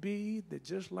 could it be that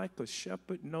just like a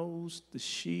shepherd knows the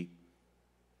sheep,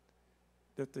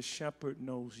 that the shepherd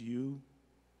knows you,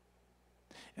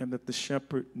 and that the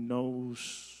shepherd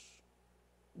knows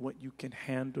what you can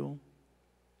handle?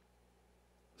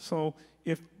 So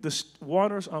if the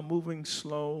waters are moving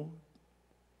slow,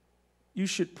 you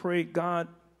should pray, God,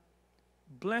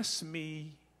 bless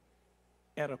me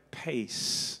at a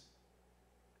pace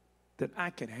that I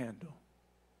can handle.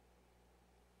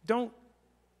 Don't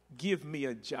give me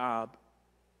a job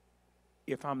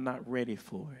if I'm not ready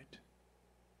for it.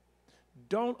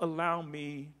 Don't allow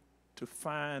me to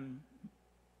find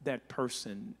that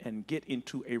person and get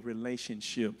into a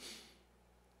relationship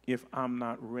if I'm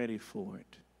not ready for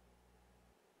it.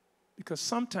 Because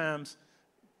sometimes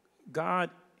God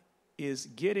is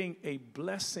getting a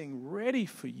blessing ready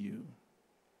for you,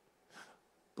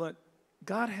 but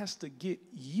God has to get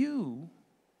you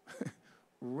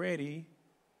ready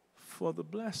for the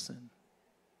blessing.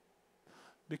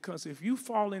 Because if you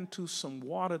fall into some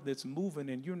water that's moving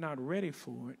and you're not ready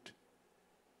for it,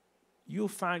 you'll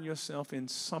find yourself in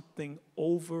something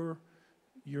over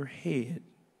your head.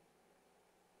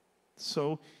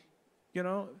 So,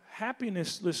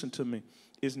 happiness, listen to me,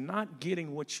 is not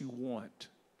getting what you want.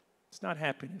 It's not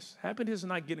happiness. Happiness is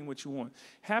not getting what you want.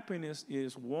 Happiness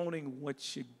is wanting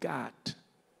what you got.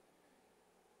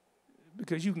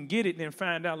 Because you can get it and then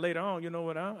find out later on, you know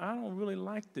what, I don't really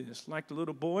like this. Like the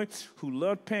little boy who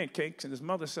loved pancakes, and his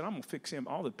mother said, I'm going to fix him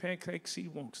all the pancakes he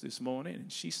wants this morning.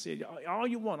 And she said, all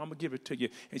you want, I'm going to give it to you.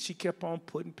 And she kept on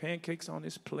putting pancakes on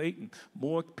his plate and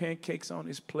more pancakes on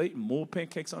his plate and more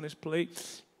pancakes on his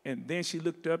plate. And then she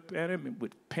looked up at him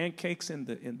with pancakes in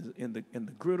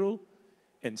the griddle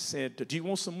and said, do you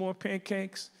want some more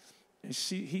pancakes? And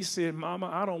he said, Mama,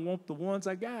 I don't want the ones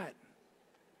I got.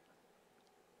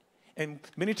 And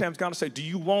many times God will say, do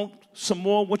you want some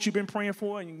more of what you've been praying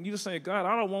for? And you say, God,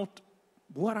 I don't want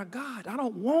what I got. I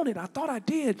don't want it. I thought I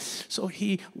did. So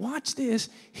watch this.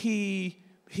 He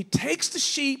takes the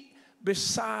sheep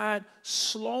beside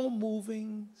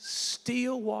slow-moving,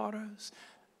 still waters.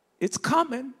 It's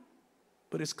coming,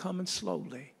 but it's coming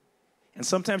slowly. And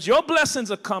sometimes your blessings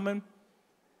are coming,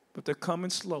 but they're coming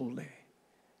slowly.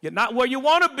 You're not where you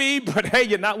want to be, but hey,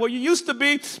 you're not where you used to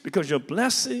be because your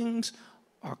blessings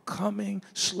are coming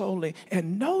slowly.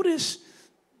 And notice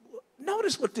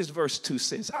what this verse 2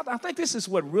 says. I think this is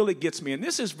what really gets me. And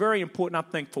this is very important, I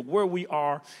think, for where we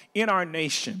are in our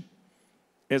nation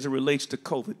as it relates to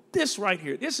COVID. This right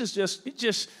here, this is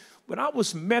just when I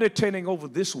was meditating over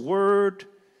this word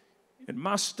in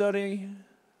my study,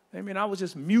 I was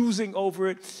just musing over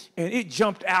it, and it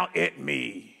jumped out at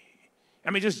me.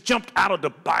 Just jumped out of the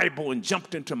Bible and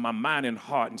jumped into my mind and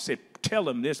heart and said, tell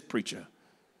him this, preacher.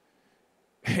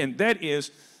 And that is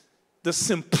the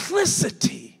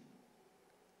simplicity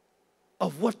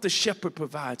of what the shepherd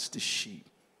provides the sheep.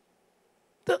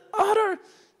 The utter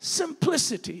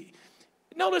simplicity.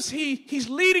 Notice he's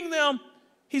leading them,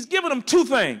 he's giving them two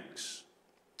things,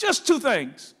 just two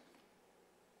things.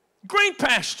 Green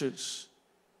pastures,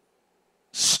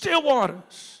 still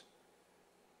waters,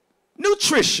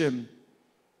 nutrition,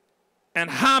 and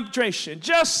hydration.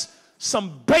 Just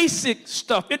some basic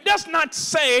stuff. It does not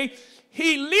say,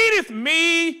 he leadeth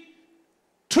me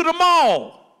to the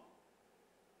mall.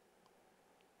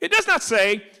 It does not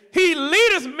say, he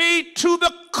leadeth me to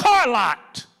the car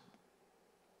lot.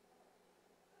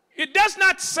 It does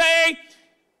not say,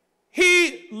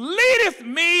 he leadeth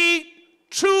me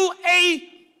to a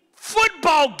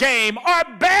football game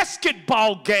or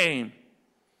basketball game.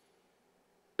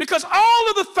 Because all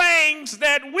of the things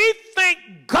that we think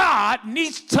God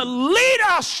needs to lead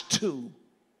us to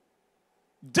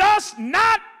does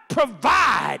not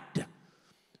provide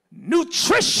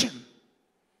nutrition,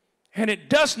 and it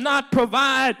does not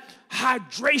provide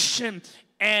hydration.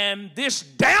 And this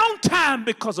downtime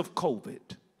because of COVID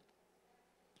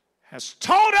has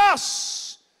taught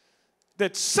us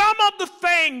that some of the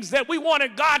things that we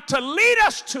wanted God to lead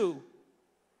us to,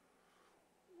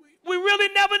 we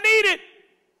really never needed.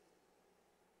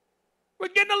 We're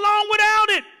getting along without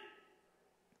it.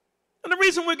 And the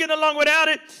reason we're getting along without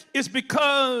it is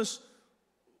because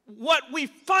what we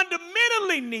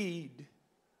fundamentally need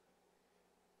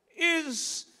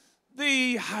is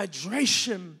the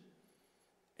hydration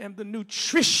and the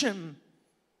nutrition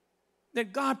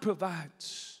that God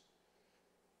provides.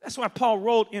 That's why Paul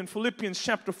wrote in Philippians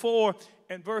chapter 4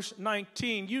 and verse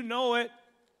 19, you know it,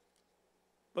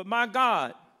 but my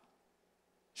God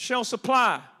shall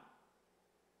supply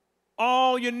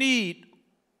all your need.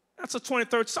 That's a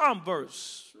 23rd Psalm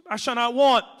verse. I shall not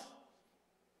want.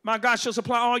 My God shall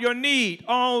supply all your need,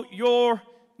 all your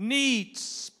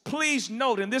needs. Please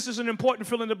note, and this is an important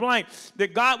fill in the blank,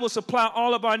 that God will supply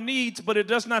all of our needs, but it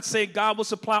does not say God will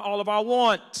supply all of our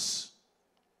wants.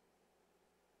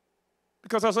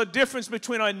 Because there's a difference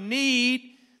between a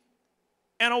need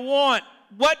and a want.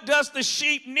 What does the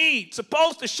sheep need?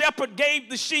 Suppose the shepherd gave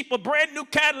the sheep a brand new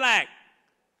Cadillac.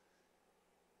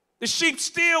 The sheep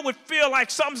still would feel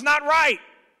like something's not right.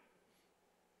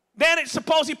 Then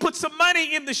suppose he put some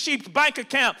money in the sheep's bank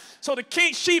account. So the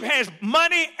sheep has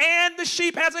money and the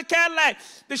sheep has a Cadillac.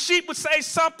 The sheep would say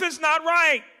something's not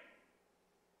right.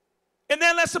 And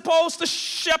then let's suppose the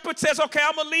shepherd says, okay,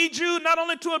 I'm going to lead you not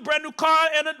only to a brand new car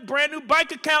and a brand new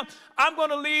bank account, I'm going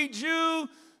to lead you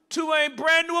to a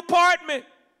brand new apartment.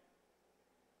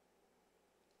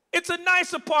 It's a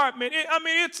nice apartment.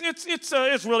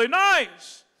 It's really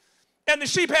nice. And the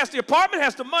sheep has the apartment,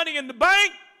 has the money in the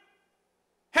bank,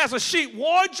 has a sheep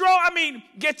wardrobe.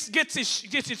 Gets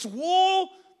its wool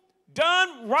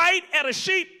done right at a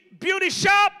sheep beauty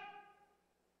shop.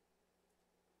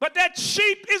 But that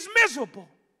sheep is miserable.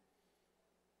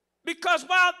 Because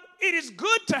while it is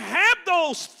good to have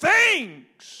those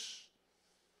things,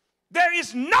 there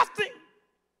is nothing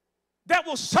that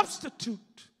will substitute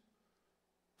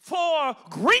for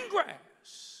green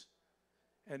grass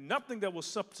and nothing that will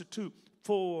substitute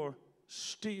for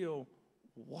still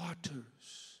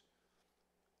waters.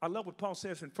 I love what Paul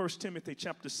says in 1 Timothy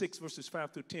chapter 6, verses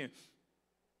 5 through 10.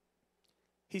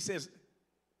 He says,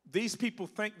 these people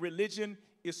think religion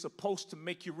is supposed to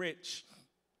make you rich.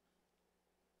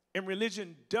 And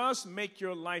religion does make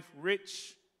your life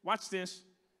rich. Watch this.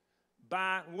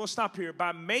 We'll stop here.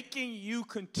 By making you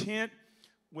content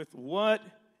with what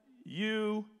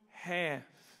you have.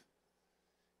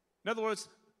 In other words,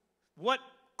 what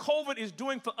COVID is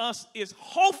doing for us is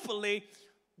hopefully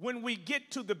when we get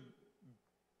to the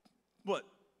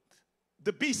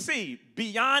BC,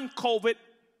 beyond COVID,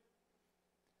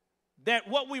 that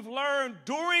what we've learned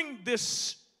during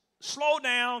this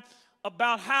slowdown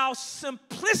about how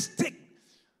simplistic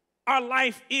our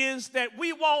life is, that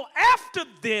we won't, after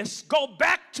this, go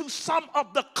back to some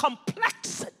of the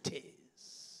complexities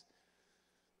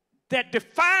that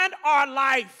defined our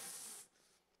life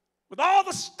with all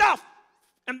the stuff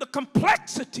and the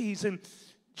complexities and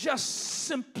just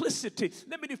simplicity.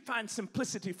 Let me define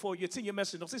simplicity for you. It's in your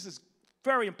message notes. This is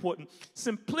very important.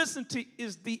 Simplicity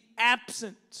is the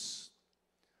absence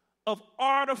of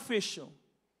artificial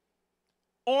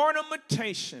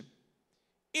ornamentation,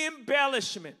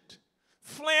 embellishment,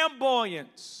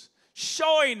 flamboyance,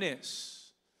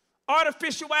 showiness,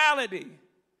 artificiality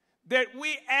that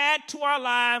we add to our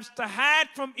lives to hide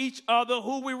from each other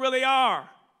who we really are.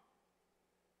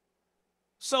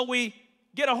 So we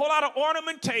get a whole lot of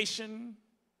ornamentation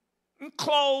and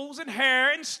clothes and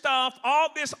hair and stuff, all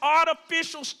this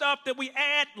artificial stuff that we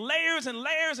add layers and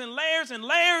layers and layers and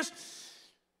layers,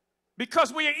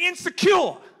 because we are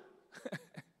insecure.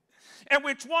 And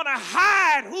we want to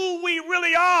hide who we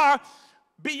really are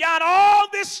beyond all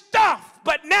this stuff.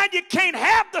 But now you can't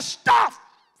have the stuff.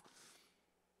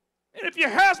 And if your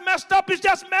hair's messed up, it's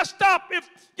just messed up. If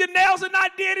your nails are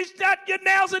not did, it's not, your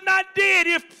nails are not did.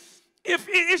 If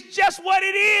it's just what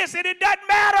it is, and it doesn't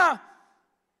matter.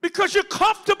 Because you're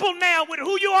comfortable now with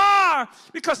who you are.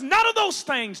 Because none of those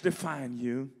things define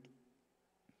you.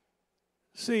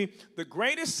 See, the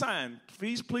greatest sign,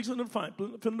 please fill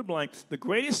in the blank, the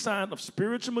greatest sign of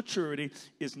spiritual maturity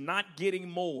is not getting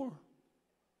more,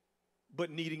 but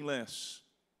needing less.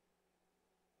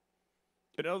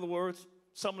 In other words,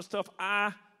 some of the stuff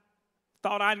I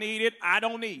thought I needed, I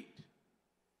don't need.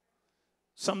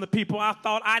 Some of the people I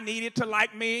thought I needed to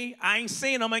like me, I ain't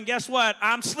seen them, and guess what?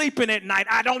 I'm sleeping at night.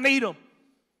 I don't need them.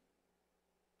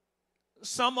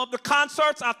 Some of the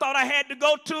concerts I thought I had to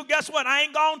go to, guess what? I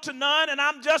ain't gone to none, and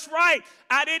I'm just right.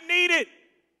 I didn't need it.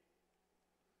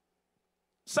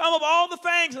 Some of all the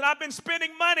things that I've been spending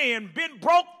money and been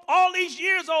broke all these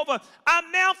years over,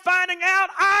 I'm now finding out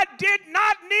I did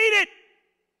not need it.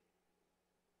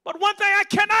 But one thing I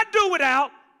cannot do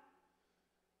without,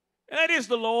 and that is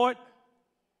the Lord.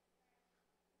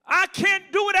 I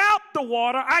can't do without the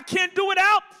water. I can't do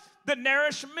without the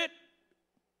nourishment.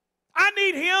 I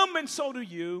need him, and so do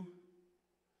you.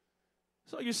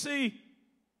 So you see,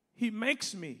 he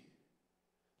makes me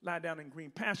lie down in green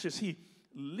pastures. He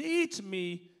leads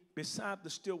me beside the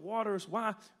still waters.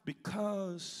 Why?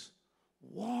 Because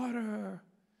water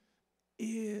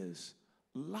is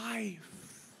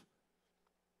life.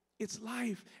 It's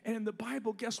life. And in the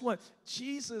Bible, guess what?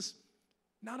 Jesus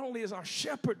not only is our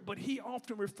shepherd, but he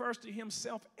often refers to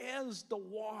himself as the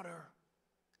water.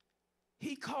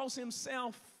 He calls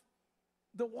himself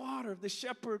the water. The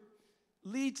shepherd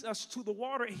leads us to the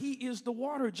water. He is the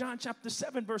water. John chapter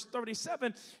 7, verse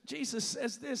 37, Jesus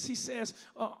says this. He says,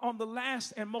 on the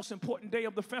last and most important day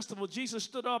of the festival, Jesus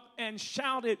stood up and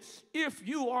shouted, "If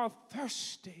you are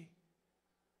thirsty,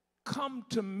 come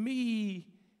to me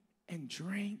and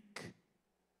drink.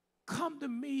 Come to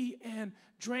me and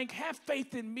drink. Have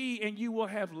faith in me, and you will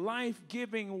have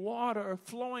life-giving water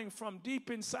flowing from deep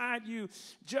inside you."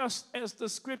 Just as the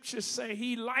scriptures say,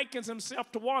 he likens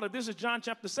himself to water. This is John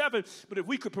chapter 7. But if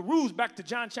we could peruse back to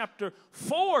John chapter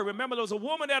 4, remember there was a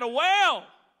woman at a well.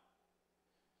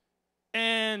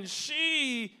 And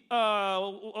she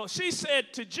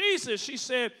said to Jesus, she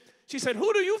said,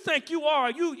 "Who do you think you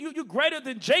are? You greater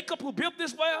than Jacob who built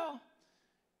this well?"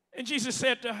 And Jesus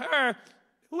said to her,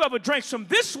 "Whoever drinks from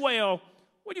this well,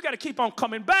 well, you got to keep on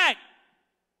coming back.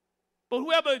 But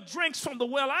whoever drinks from the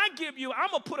well I give you, I'm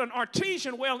going to put an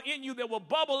artesian well in you that will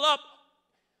bubble up.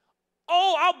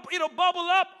 It'll bubble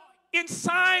up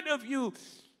inside of you."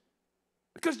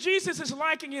 Because Jesus is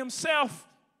likening himself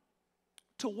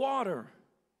to water.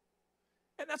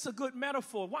 And that's a good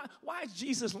metaphor. Why is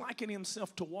Jesus likening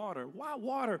himself to water? Why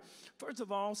water? First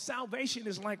of all, salvation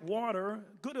is like water.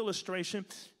 Good illustration.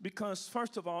 Because,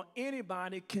 first of all,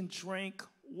 anybody can drink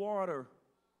water.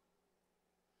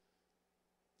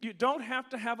 You don't have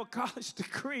to have a college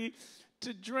degree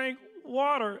to drink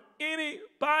water.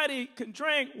 Anybody can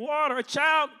drink water. A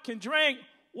child can drink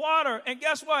water. And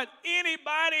guess what?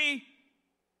 Anybody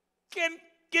can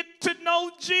get to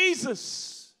know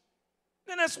Jesus.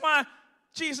 And that's why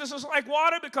Jesus is like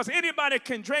water, because anybody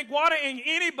can drink water and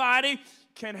anybody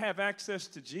can have access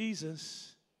to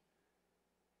Jesus.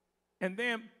 And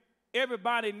then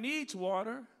everybody needs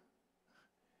water.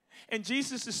 And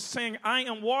Jesus is saying, I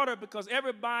am water because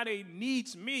everybody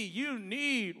needs me. You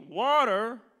need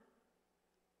water.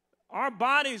 Our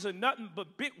bodies are nothing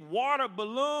but big water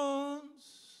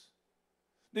balloons.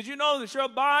 Did you know that your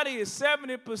body is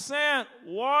 70%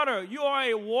 water? You are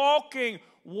a walking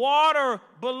water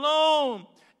balloon.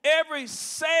 Every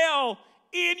cell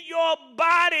in your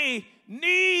body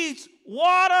needs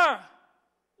water.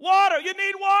 Water, you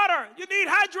need water. You need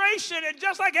hydration. And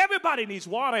just like everybody needs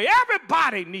water,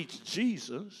 everybody needs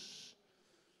Jesus.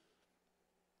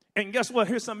 And guess what?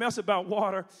 Here's something else about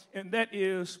water, and that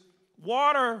is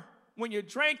water, when you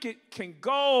drink it, can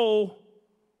go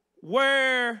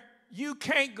where you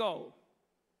can't go.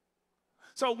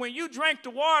 So when you drink the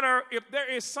water, if there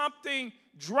is something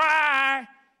dry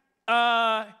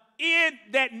in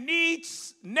that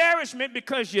needs nourishment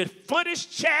because your foot is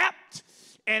chapped,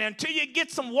 and until you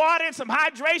get some water and some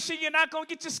hydration, you're not going to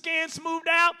get your skin smoothed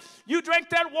out. You drink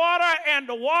that water, and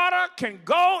the water can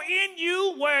go in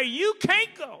you where you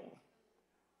can't go.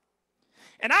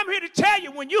 And I'm here to tell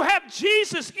you, when you have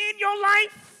Jesus in your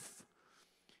life,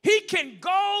 he can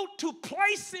go to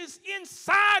places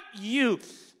inside you.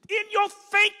 in your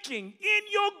thinking, in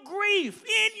your grief,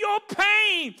 in your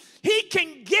pain. He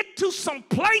can get to some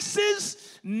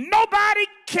places nobody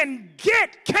can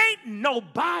get. Can't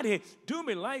nobody do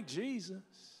me like Jesus.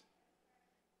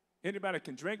 Anybody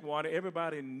can drink water.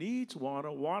 Everybody needs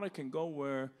water. Water can go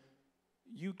where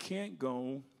you can't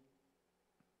go.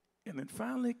 And then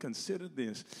finally, consider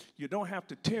this. You don't have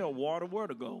to tell water where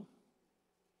to go.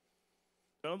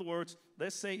 In other words,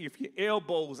 let's say if your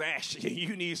elbow's ashy and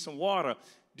you need some water,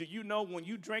 do you know when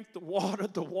you drink the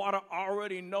water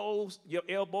already knows your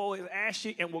elbow is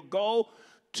ashy and will go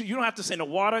to, you don't have to say the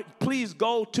water, please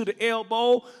go to the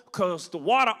elbow, because the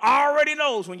water already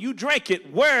knows when you drink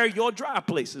it where your dry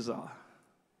places are.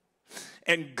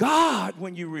 And God,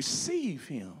 when you receive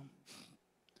him,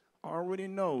 already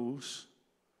knows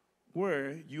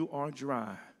where you are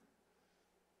dry.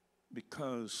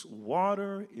 Because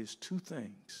water is two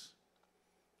things.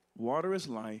 Water is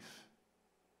life.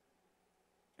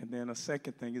 And then a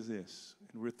second thing is this,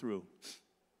 and we're through.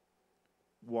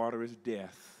 Water is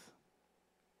death.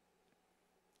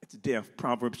 It's death.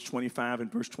 Proverbs 25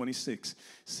 and verse 26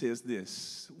 says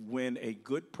this: when a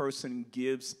good person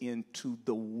gives into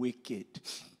the wicked,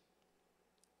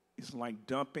 it's like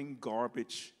dumping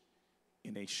garbage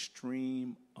in a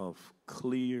stream of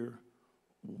clear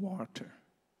water.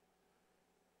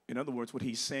 In other words, what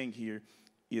he's saying here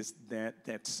is that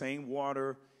that same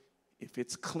water, if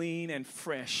it's clean and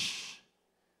fresh,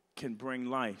 can bring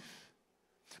life.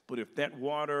 But if that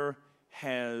water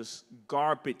has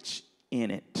garbage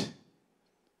in it,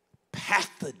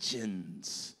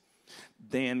 pathogens,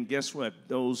 then guess what?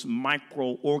 Those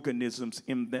microorganisms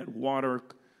in that water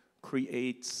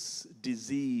creates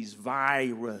disease,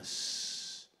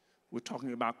 virus. We're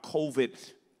talking about COVID.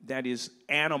 That is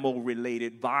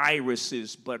animal-related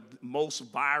viruses, but most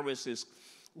viruses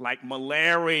like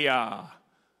malaria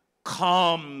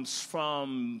comes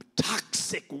from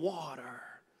toxic water.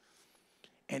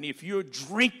 And if you're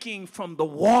drinking from the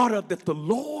water that the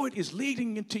Lord is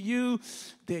leading into you,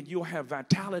 then you'll have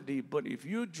vitality. But if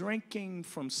you're drinking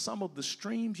from some of the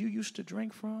streams you used to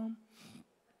drink from,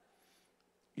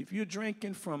 if you're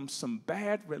drinking from some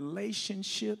bad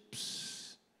relationships,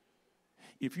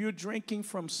 if you're drinking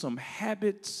from some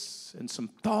habits and some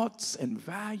thoughts and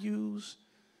values,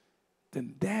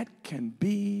 then that can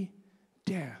be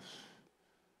death.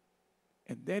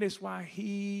 And that is why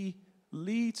he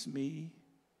leads me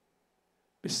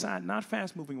beside, not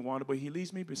fast-moving water, but he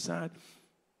leads me beside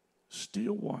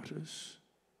still waters.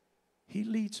 He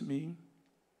leads me.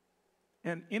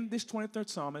 And in this 23rd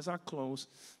Psalm, as I close,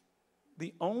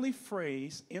 the only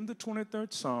phrase in the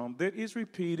 23rd Psalm that is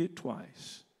repeated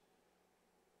twice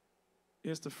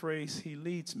is the phrase, he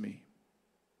leads me.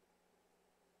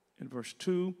 In verse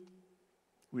 2,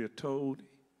 we are told,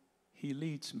 he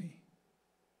leads me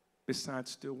beside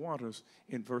still waters.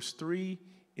 In verse 3,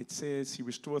 it says, he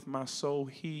restoreth my soul.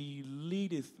 He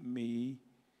leadeth me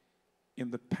in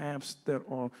the paths that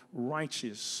are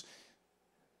righteous.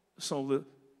 So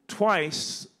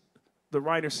twice, the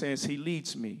writer says, he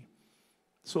leads me.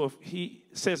 So if he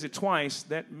says it twice,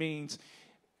 that means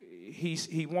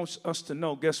he wants us to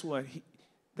know, guess what?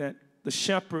 That the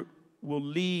shepherd will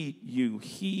lead you.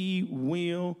 He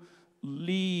will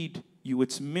lead you.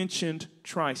 It's mentioned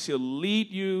twice. He'll lead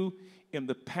you in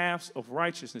the paths of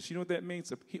righteousness. You know what that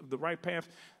means? The right path?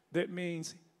 That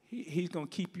means he's going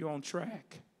to keep you on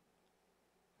track.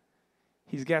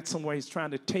 He's got somewhere he's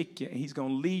trying to take you, and he's going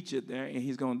to lead you there, and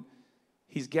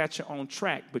he's got you on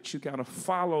track, but you got to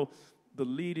follow the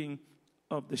leading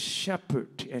of the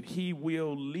shepherd, and he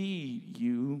will lead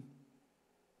you.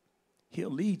 He'll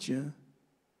lead you.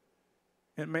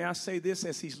 And may I say this,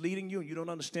 as he's leading you and you don't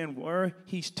understand where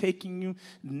he's taking you,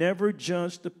 never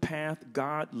judge the path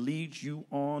God leads you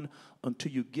on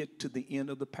until you get to the end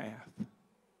of the path.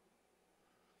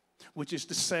 Which is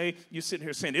to say, you're sitting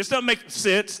here saying, this doesn't make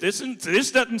sense. This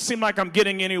doesn't seem like I'm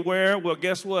getting anywhere. Well,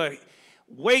 guess what?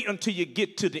 Wait until you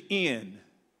get to the end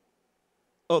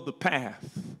of the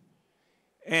path.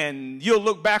 And you'll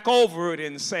look back over it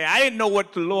and say, I didn't know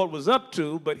what the Lord was up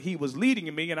to, but he was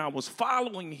leading me and I was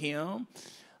following him.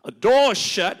 A door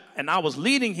shut and I was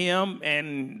leading him,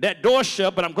 and that door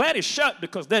shut, but I'm glad it's shut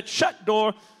because that shut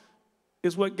door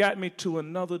is what got me to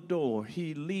another door.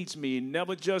 He leads me.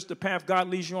 Never judge the path God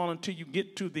leads you on until you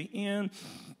get to the end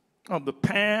of the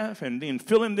path. And then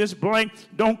fill in this blank.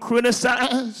 Don't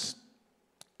criticize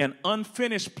an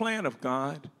unfinished plan of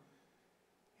God.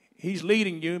 He's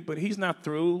leading you, but he's not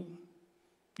through.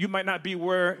 You might not be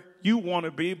where you want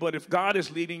to be, but if God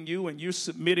is leading you and you're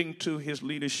submitting to his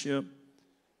leadership,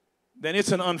 then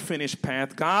it's an unfinished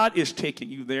path. God is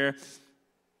taking you there.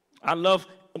 I love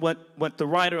what the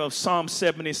writer of Psalm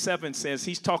 77 says.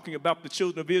 He's talking about the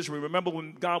children of Israel. Remember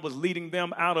when God was leading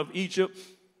them out of Egypt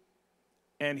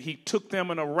and he took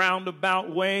them in a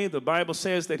roundabout way? The Bible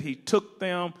says that he took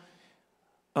them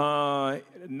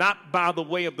not by the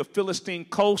way of the Philistine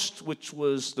coast, which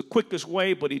was the quickest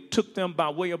way, but he took them by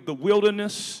way of the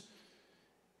wilderness.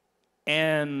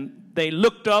 And they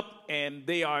looked up and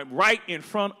they are right in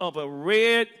front of a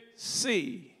Red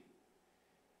Sea.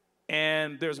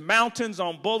 And there's mountains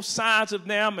on both sides of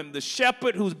them, and the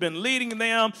shepherd who's been leading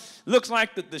them looks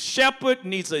like the shepherd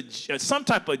needs some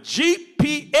type of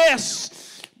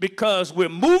GPS because we're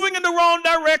moving in the wrong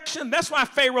direction. That's why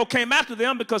Pharaoh came after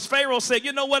them, because Pharaoh said,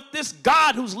 you know what, this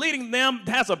God who's leading them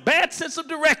has a bad sense of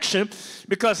direction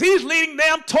because he's leading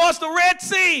them towards the Red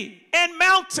Sea and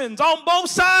mountains on both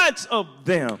sides of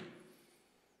them.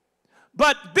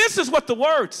 But this is what the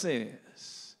word says.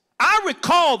 I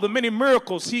recall the many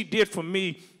miracles he did for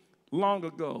me long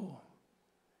ago.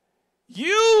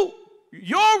 Your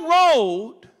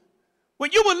road,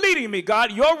 when you were leading me,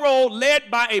 God, your road led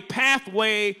by a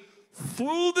pathway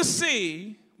through the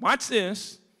sea. Watch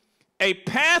this. A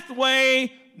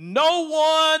pathway no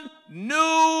one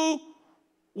knew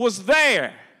was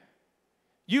there.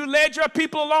 You led your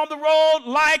people along the road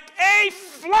like a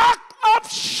flock of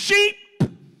sheep,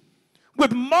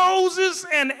 with Moses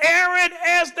and Aaron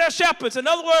as their shepherds. In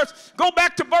other words, go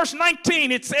back to verse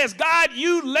 19. It says, God,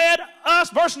 you led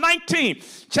us, verse 19,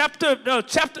 chapter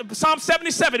Psalm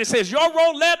 77. It says, your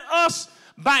road led us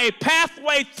by a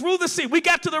pathway through the sea. We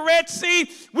got to the Red Sea.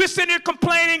 We're sitting here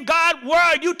complaining, God, where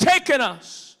are you taking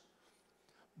us?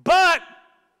 But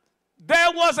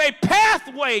there was a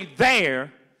pathway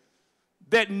there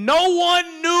that no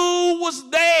one knew was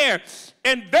there.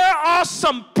 And there are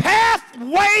some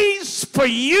pathways for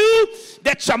you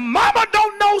that your mama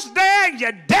don't know is there,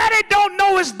 your daddy don't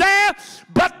know is there,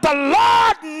 but the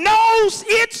Lord knows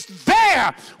it's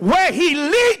there. Where he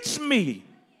leads me,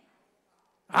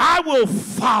 I will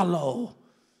follow.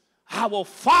 I will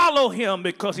follow him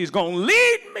because he's going to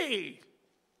lead me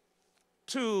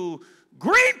to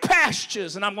green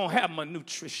pastures and I'm going to have my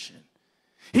nutrition.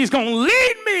 He's going to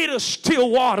lead me to still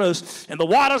waters, and the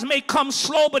waters may come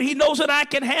slow, but he knows that I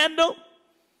can handle.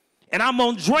 And I'm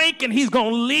going to drink, and he's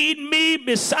going to lead me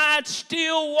beside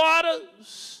still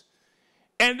waters.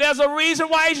 And there's a reason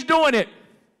why he's doing it.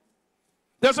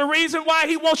 There's a reason why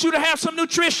he wants you to have some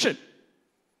nutrition.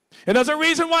 And there's a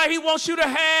reason why he wants you to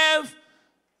have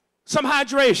some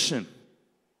hydration.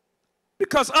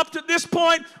 Because up to this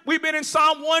point, we've been in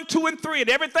Psalm 1, 2, and 3, and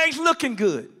everything's looking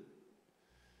good.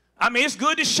 I mean, it's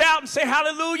good to shout and say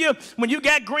hallelujah when you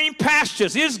got green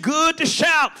pastures. It's good to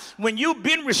shout when you've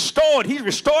been restored. He's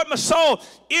restored my soul.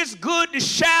 It's good to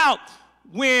shout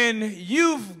when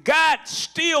you've got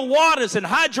still waters and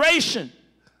hydration.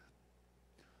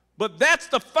 But that's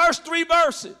the first 3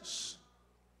 verses.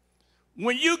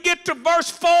 When you get to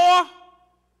verse 4,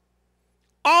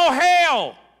 all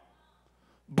hell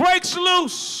breaks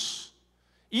loose.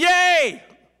 Yea,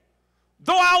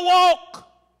 though I walk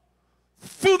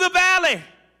through the valley,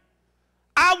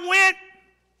 I went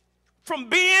from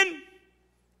being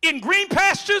in green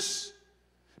pastures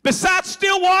beside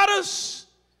still waters,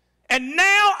 and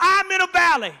now I'm in a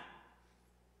valley.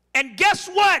 And guess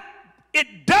what?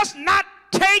 It does not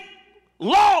take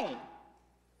long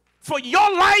for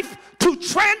your life to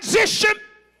transition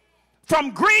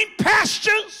from green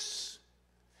pastures.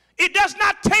 It does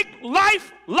not take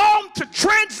life long to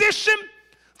transition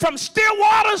from still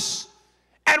waters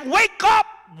and wake up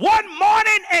one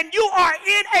morning and you are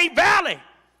in a valley.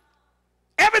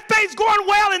 Everything's going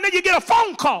well, and then you get a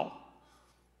phone call.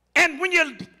 And when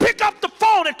you pick up the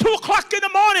phone at 2 o'clock in the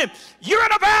morning, you're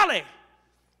in a valley.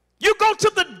 You go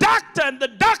to the doctor, and the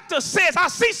doctor says, I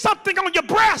see something on your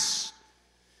breast.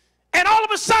 And all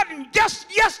of a sudden,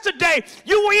 just yesterday,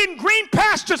 you were in green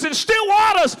pastures and still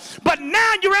waters, but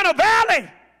now you're in a valley.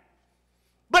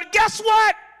 But guess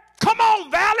what? Come on,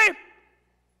 valley.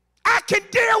 I can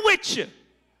deal with you.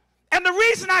 And the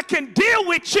reason I can deal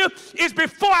with you is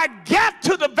before I got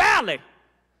to the valley,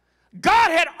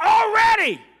 God had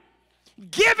already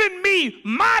given me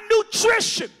my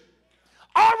nutrition,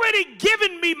 already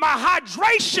given me my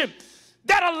hydration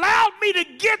that allowed me to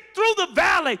get through the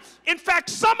valley. In fact,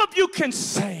 some of you can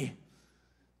say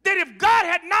that if God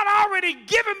had not already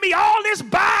given me all this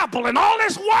Bible and all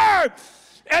this word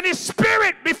and his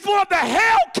spirit before the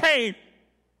hell came,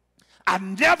 I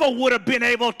never would have been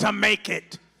able to make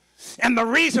it. And the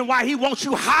reason why he wants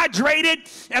you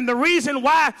hydrated, and the reason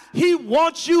why he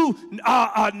wants you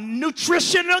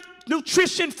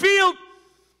nutrition filled,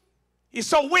 is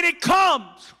so when it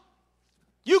comes,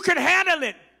 you can handle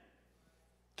it.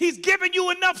 He's given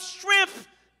you enough strength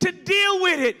to deal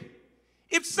with it.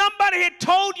 If somebody had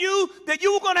told you that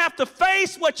you were going to have to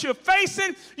face what you're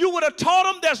facing, you would have told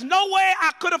them there's no way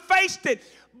I could have faced it.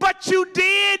 But you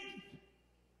did.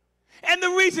 And the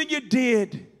reason you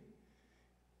did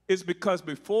is because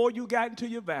before you got into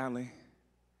your valley,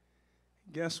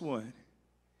 guess what?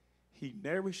 He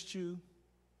nourished you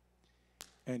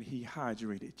and he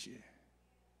hydrated you.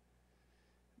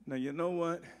 Now, you know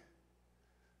what?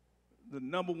 The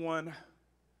number one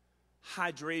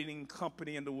hydrating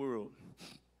company in the world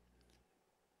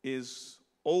is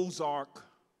Ozark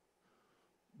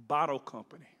Bottle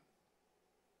Company.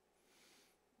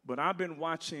 But I've been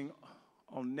watching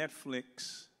on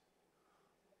Netflix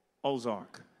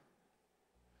Ozark.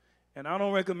 And I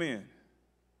don't recommend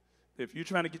that if you're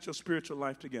trying to get your spiritual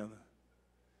life together,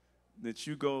 that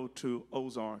you go to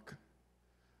Ozark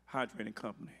Hydrating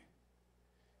Company.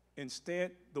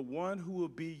 Instead, the one who will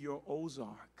be your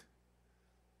Ozark,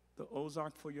 the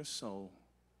Ozark for your soul,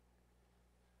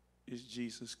 is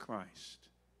Jesus Christ.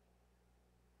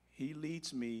 He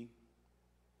leads me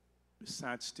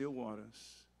beside still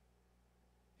waters.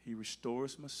 He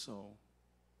restores my soul.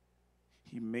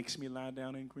 He makes me lie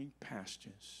down in green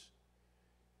pastures.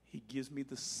 He gives me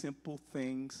the simple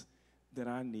things that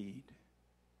I need.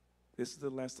 This is the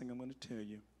last thing I'm going to tell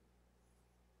you.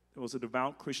 There was a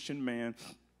devout Christian man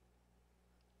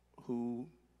who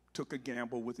took a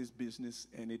gamble with his business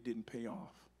and it didn't pay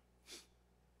off.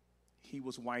 He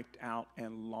was wiped out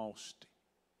and lost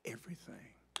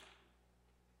everything.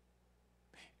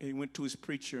 And he went to his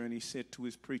preacher and he said to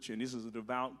his preacher, and this is a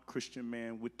devout Christian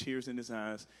man with tears in his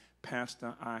eyes,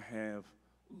 "Pastor, I have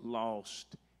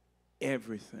lost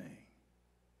everything."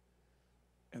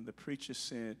 And the preacher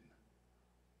said,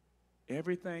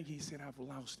 "Everything?" He said, "I've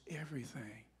lost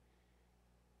everything."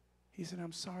 He said,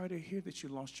 "I'm sorry to hear that you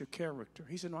lost your character."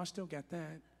 He said, "No, I still got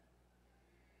that."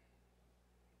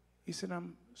 He said,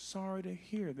 "I'm sorry to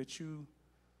hear that you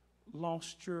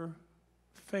lost your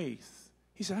faith."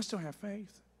 He said, "I still have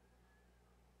faith."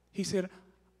 He said,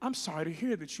 "I'm sorry to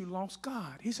hear that you lost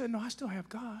God." He said, "No, I still have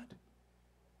God."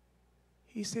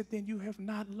 He said, "Then you have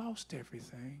not lost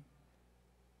everything.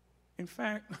 In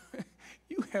fact,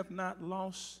 you have not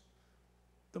lost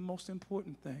the most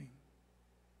important thing.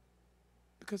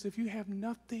 Because if you have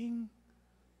nothing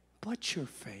but your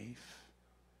faith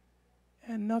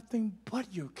and nothing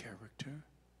but your character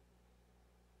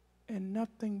and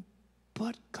nothing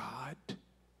but God,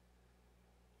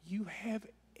 you have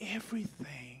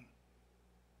everything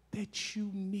that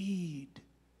you need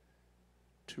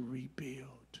to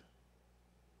rebuild.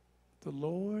 The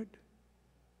Lord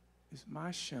is my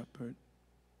shepherd.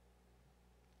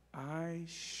 I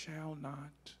shall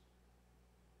not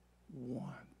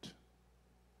want.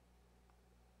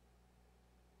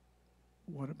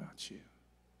 What about you?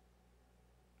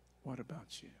 What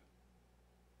about you?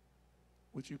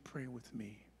 Would you pray with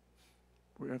me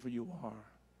wherever you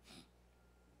are?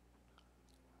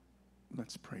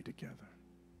 Let's pray together.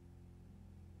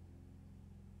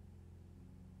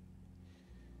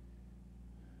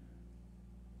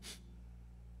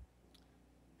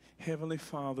 Heavenly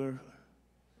Father,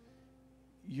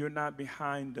 you're not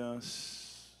behind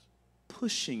us,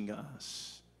 pushing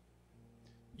us.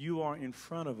 You are in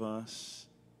front of us,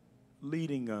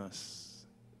 leading us,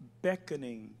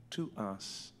 beckoning to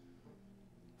us.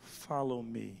 Follow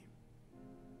me.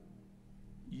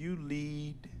 You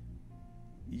lead,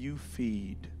 you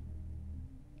feed.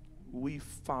 We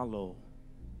follow,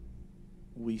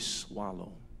 we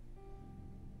swallow.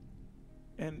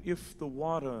 And if the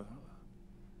water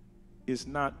is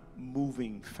not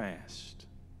moving fast,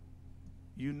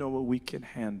 you know what we can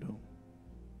handle.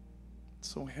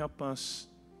 So help us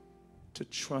to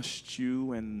trust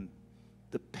you and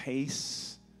the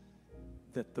pace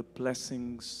that the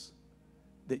blessings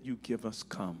that you give us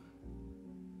come.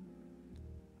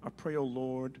 I pray, oh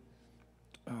Lord,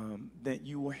 that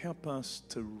you will help us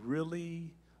to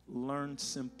really learn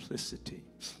simplicity.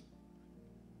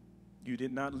 You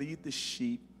did not lead the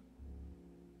sheep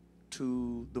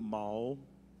to the mall.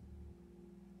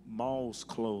 Malls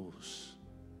close.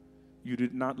 You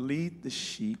did not lead the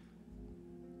sheep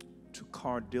to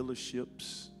car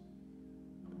dealerships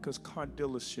because car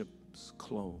dealerships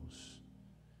close.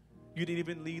 You didn't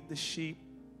even lead the sheep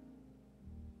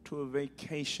to a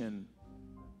vacation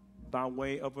by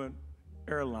way of an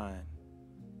airline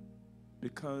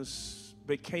because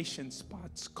vacation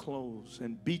spots close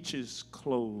and beaches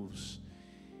close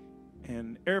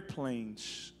and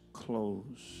airplanes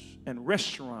close and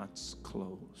restaurants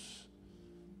close.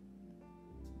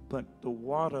 But the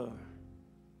water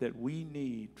that we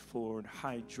need for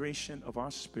hydration of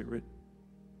our spirit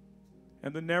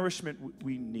and the nourishment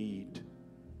we need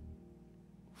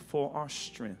for our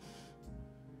strength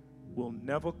will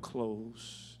never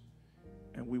close,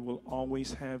 and we will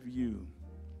always have you.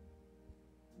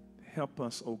 Help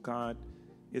us, oh God,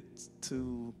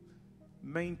 to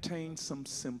maintain some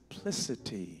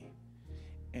simplicity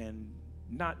and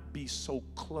not be so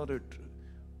cluttered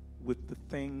with the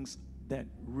things that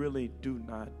really do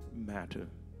not matter.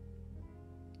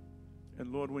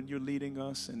 And Lord, when you're leading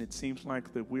us and it seems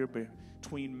like that we're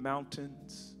between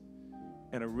mountains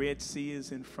and a Red Sea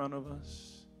is in front of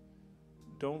us,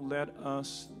 don't let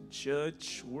us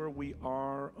judge where we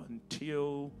are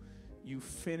until you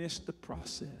finish the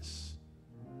process,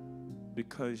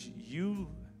 because you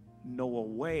know a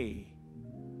way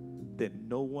that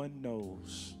no one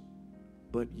knows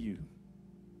but you.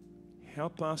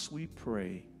 Help us, we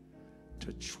pray,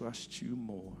 to trust you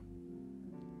more.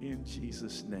 In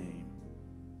Jesus' name,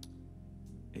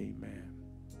 amen.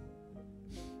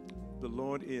 The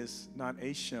Lord is not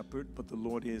a shepherd, but the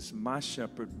Lord is my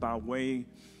shepherd, by way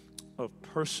of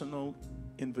personal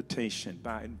invitation,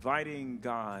 by inviting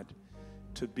God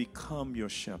to become your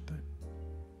shepherd.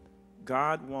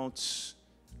 God wants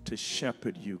to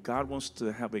shepherd you. God wants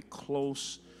to have a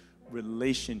close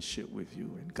relationship with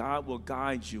you, and God will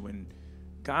guide you, and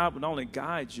God will not only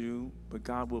guide you, but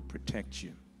God will protect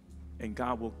you, and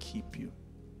God will keep you.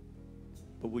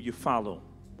 But will you follow?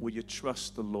 Will you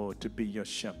trust the Lord to be your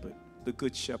shepherd, the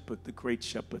good shepherd, the great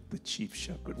shepherd, the chief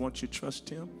shepherd? Won't you trust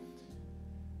him?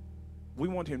 We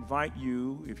want to invite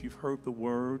you, if you've heard the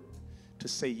word, to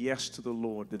say yes to the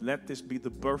Lord, that let this be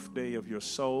the birthday of your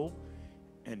soul,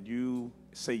 and you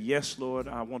say, yes, Lord,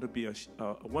 I want to be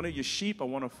one of your sheep. I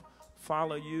want to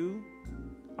follow you.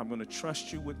 I'm going to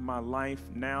trust you with my life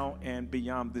now and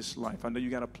beyond this life. I know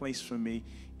you got a place for me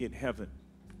in heaven,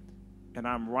 and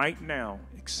I'm right now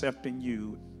accepting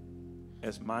you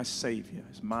as my Savior,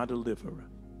 as my deliverer.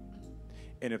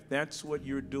 And if that's what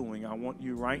you're doing, I want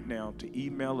you right now to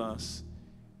email us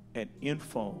at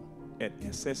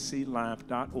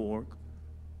info@ssclive.org,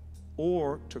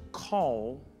 or to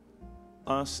call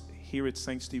us here at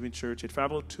St. Stephen Church at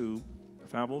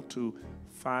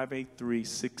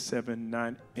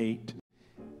 502-583-6798,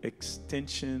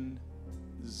 extension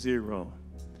 0.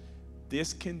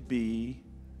 This can be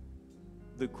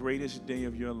the greatest day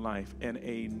of your life and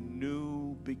a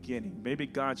new beginning. Maybe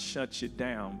God shuts you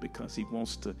down because he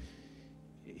wants to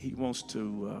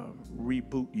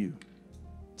reboot you.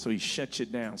 So he shuts you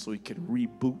down so he can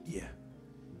reboot you.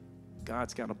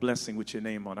 God's got a blessing with your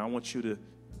name on it. I want you to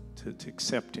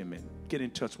accept him and get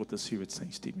in touch with us here at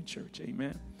St. Stephen Church.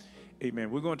 Amen. Amen.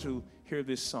 We're going to hear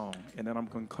this song, and then I'm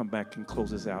going to come back and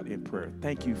close us out in prayer.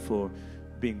 Thank you for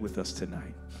being with us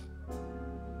tonight.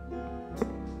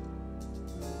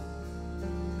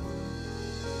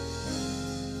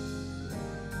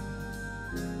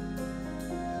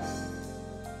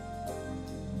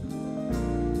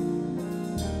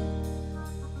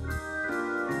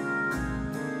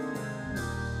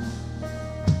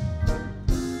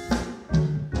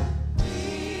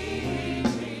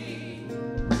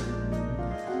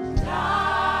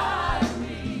 Guide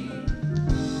me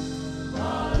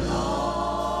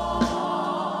along.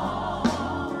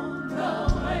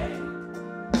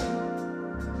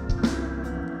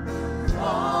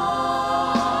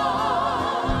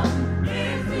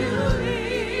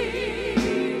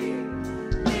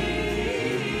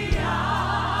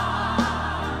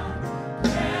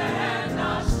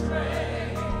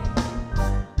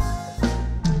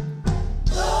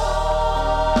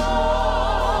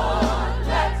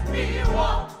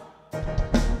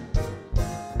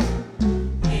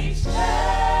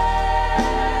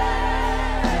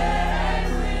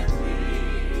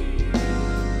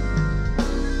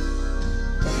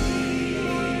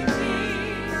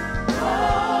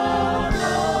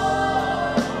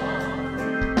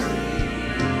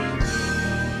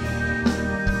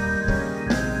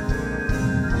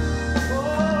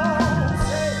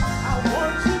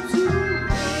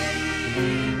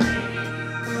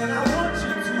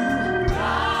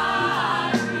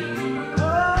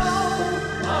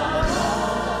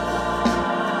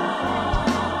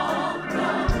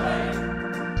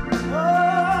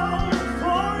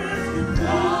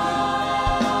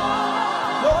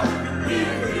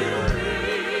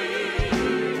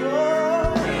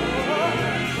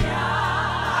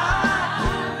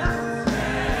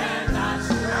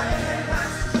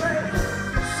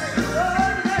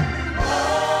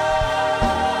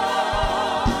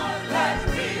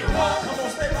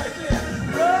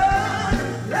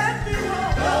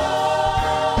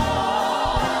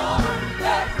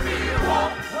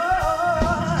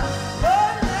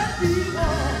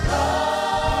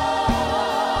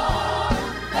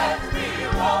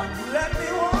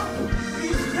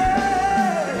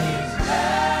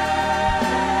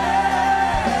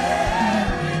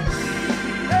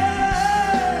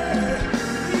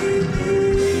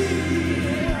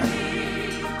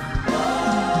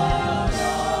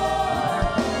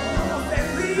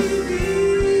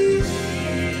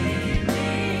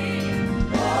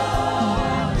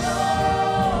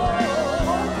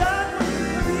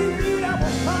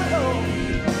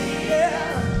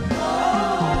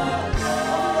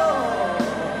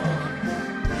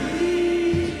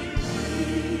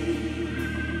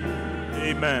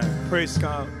 Amen. Praise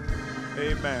God.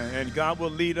 Amen. And God will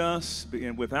lead us.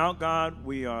 And without God,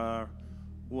 we are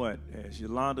what? As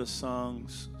Yolanda sung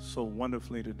so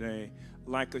wonderfully today,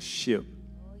 like a ship.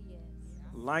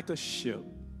 Like a ship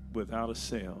without a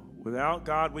sail. Without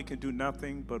God, we can do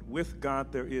nothing, but with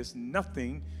God, there is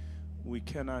nothing we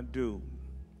cannot do.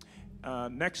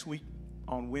 Next week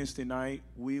on Wednesday night,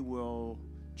 we will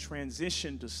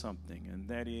transition to something, and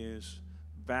that is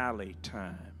valley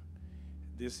time.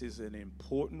 This is an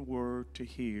important word to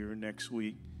hear next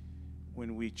week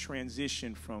when we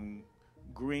transition from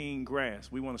green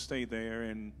grass. We want to stay there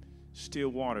in still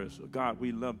waters. God,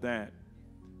 we love that.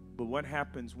 But what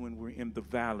happens when we're in the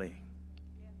valley?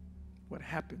 What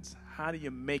happens? How do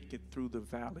you make it through the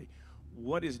valley?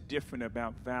 What is different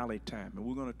about valley time? And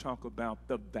we're going to talk about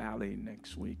the valley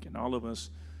next week. And all of us,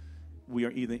 we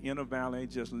are either in a valley,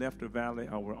 just left a valley,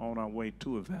 or we're on our way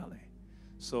to a valley.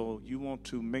 So you want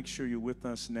to make sure you're with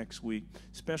us next week.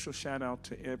 Special shout out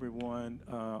to everyone,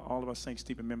 all of our St.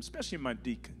 Stephen members, especially my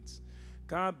deacons.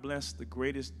 God bless the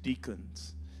greatest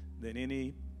deacons that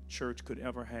any church could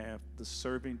ever have, the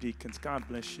serving deacons. God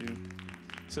bless you.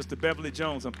 Sister Beverly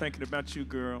Jones, I'm thinking about you,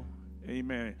 girl.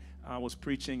 Amen. I was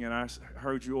preaching and I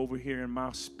heard you over here in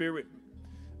my spirit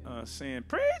saying,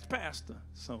 praise Pastor.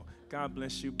 So God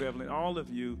bless you, Beverly. All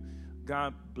of you,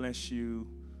 God bless you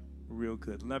real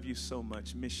good. Love you so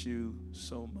much. Miss you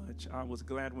so much. I was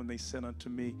glad when they said unto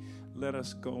me, let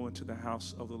us go into the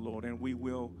house of the Lord. And we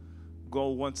will go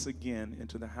once again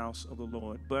into the house of the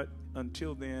Lord. But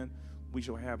until then, we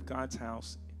shall have God's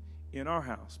house in our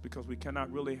house, because we cannot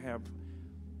really have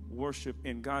worship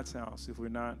in God's house if we're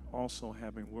not also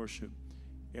having worship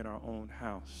in our own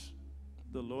house.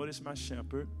 The Lord is my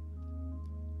shepherd.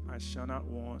 I shall not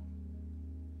want.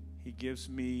 He gives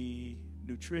me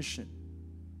nutrition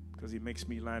because he makes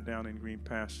me lie down in green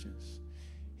pastures.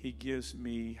 He gives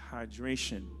me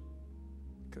hydration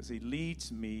because he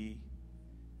leads me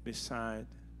beside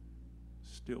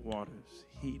still waters.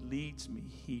 He leads me.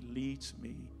 He leads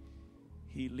me.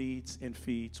 He leads and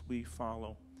feeds. We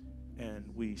follow and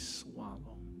we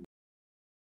swallow.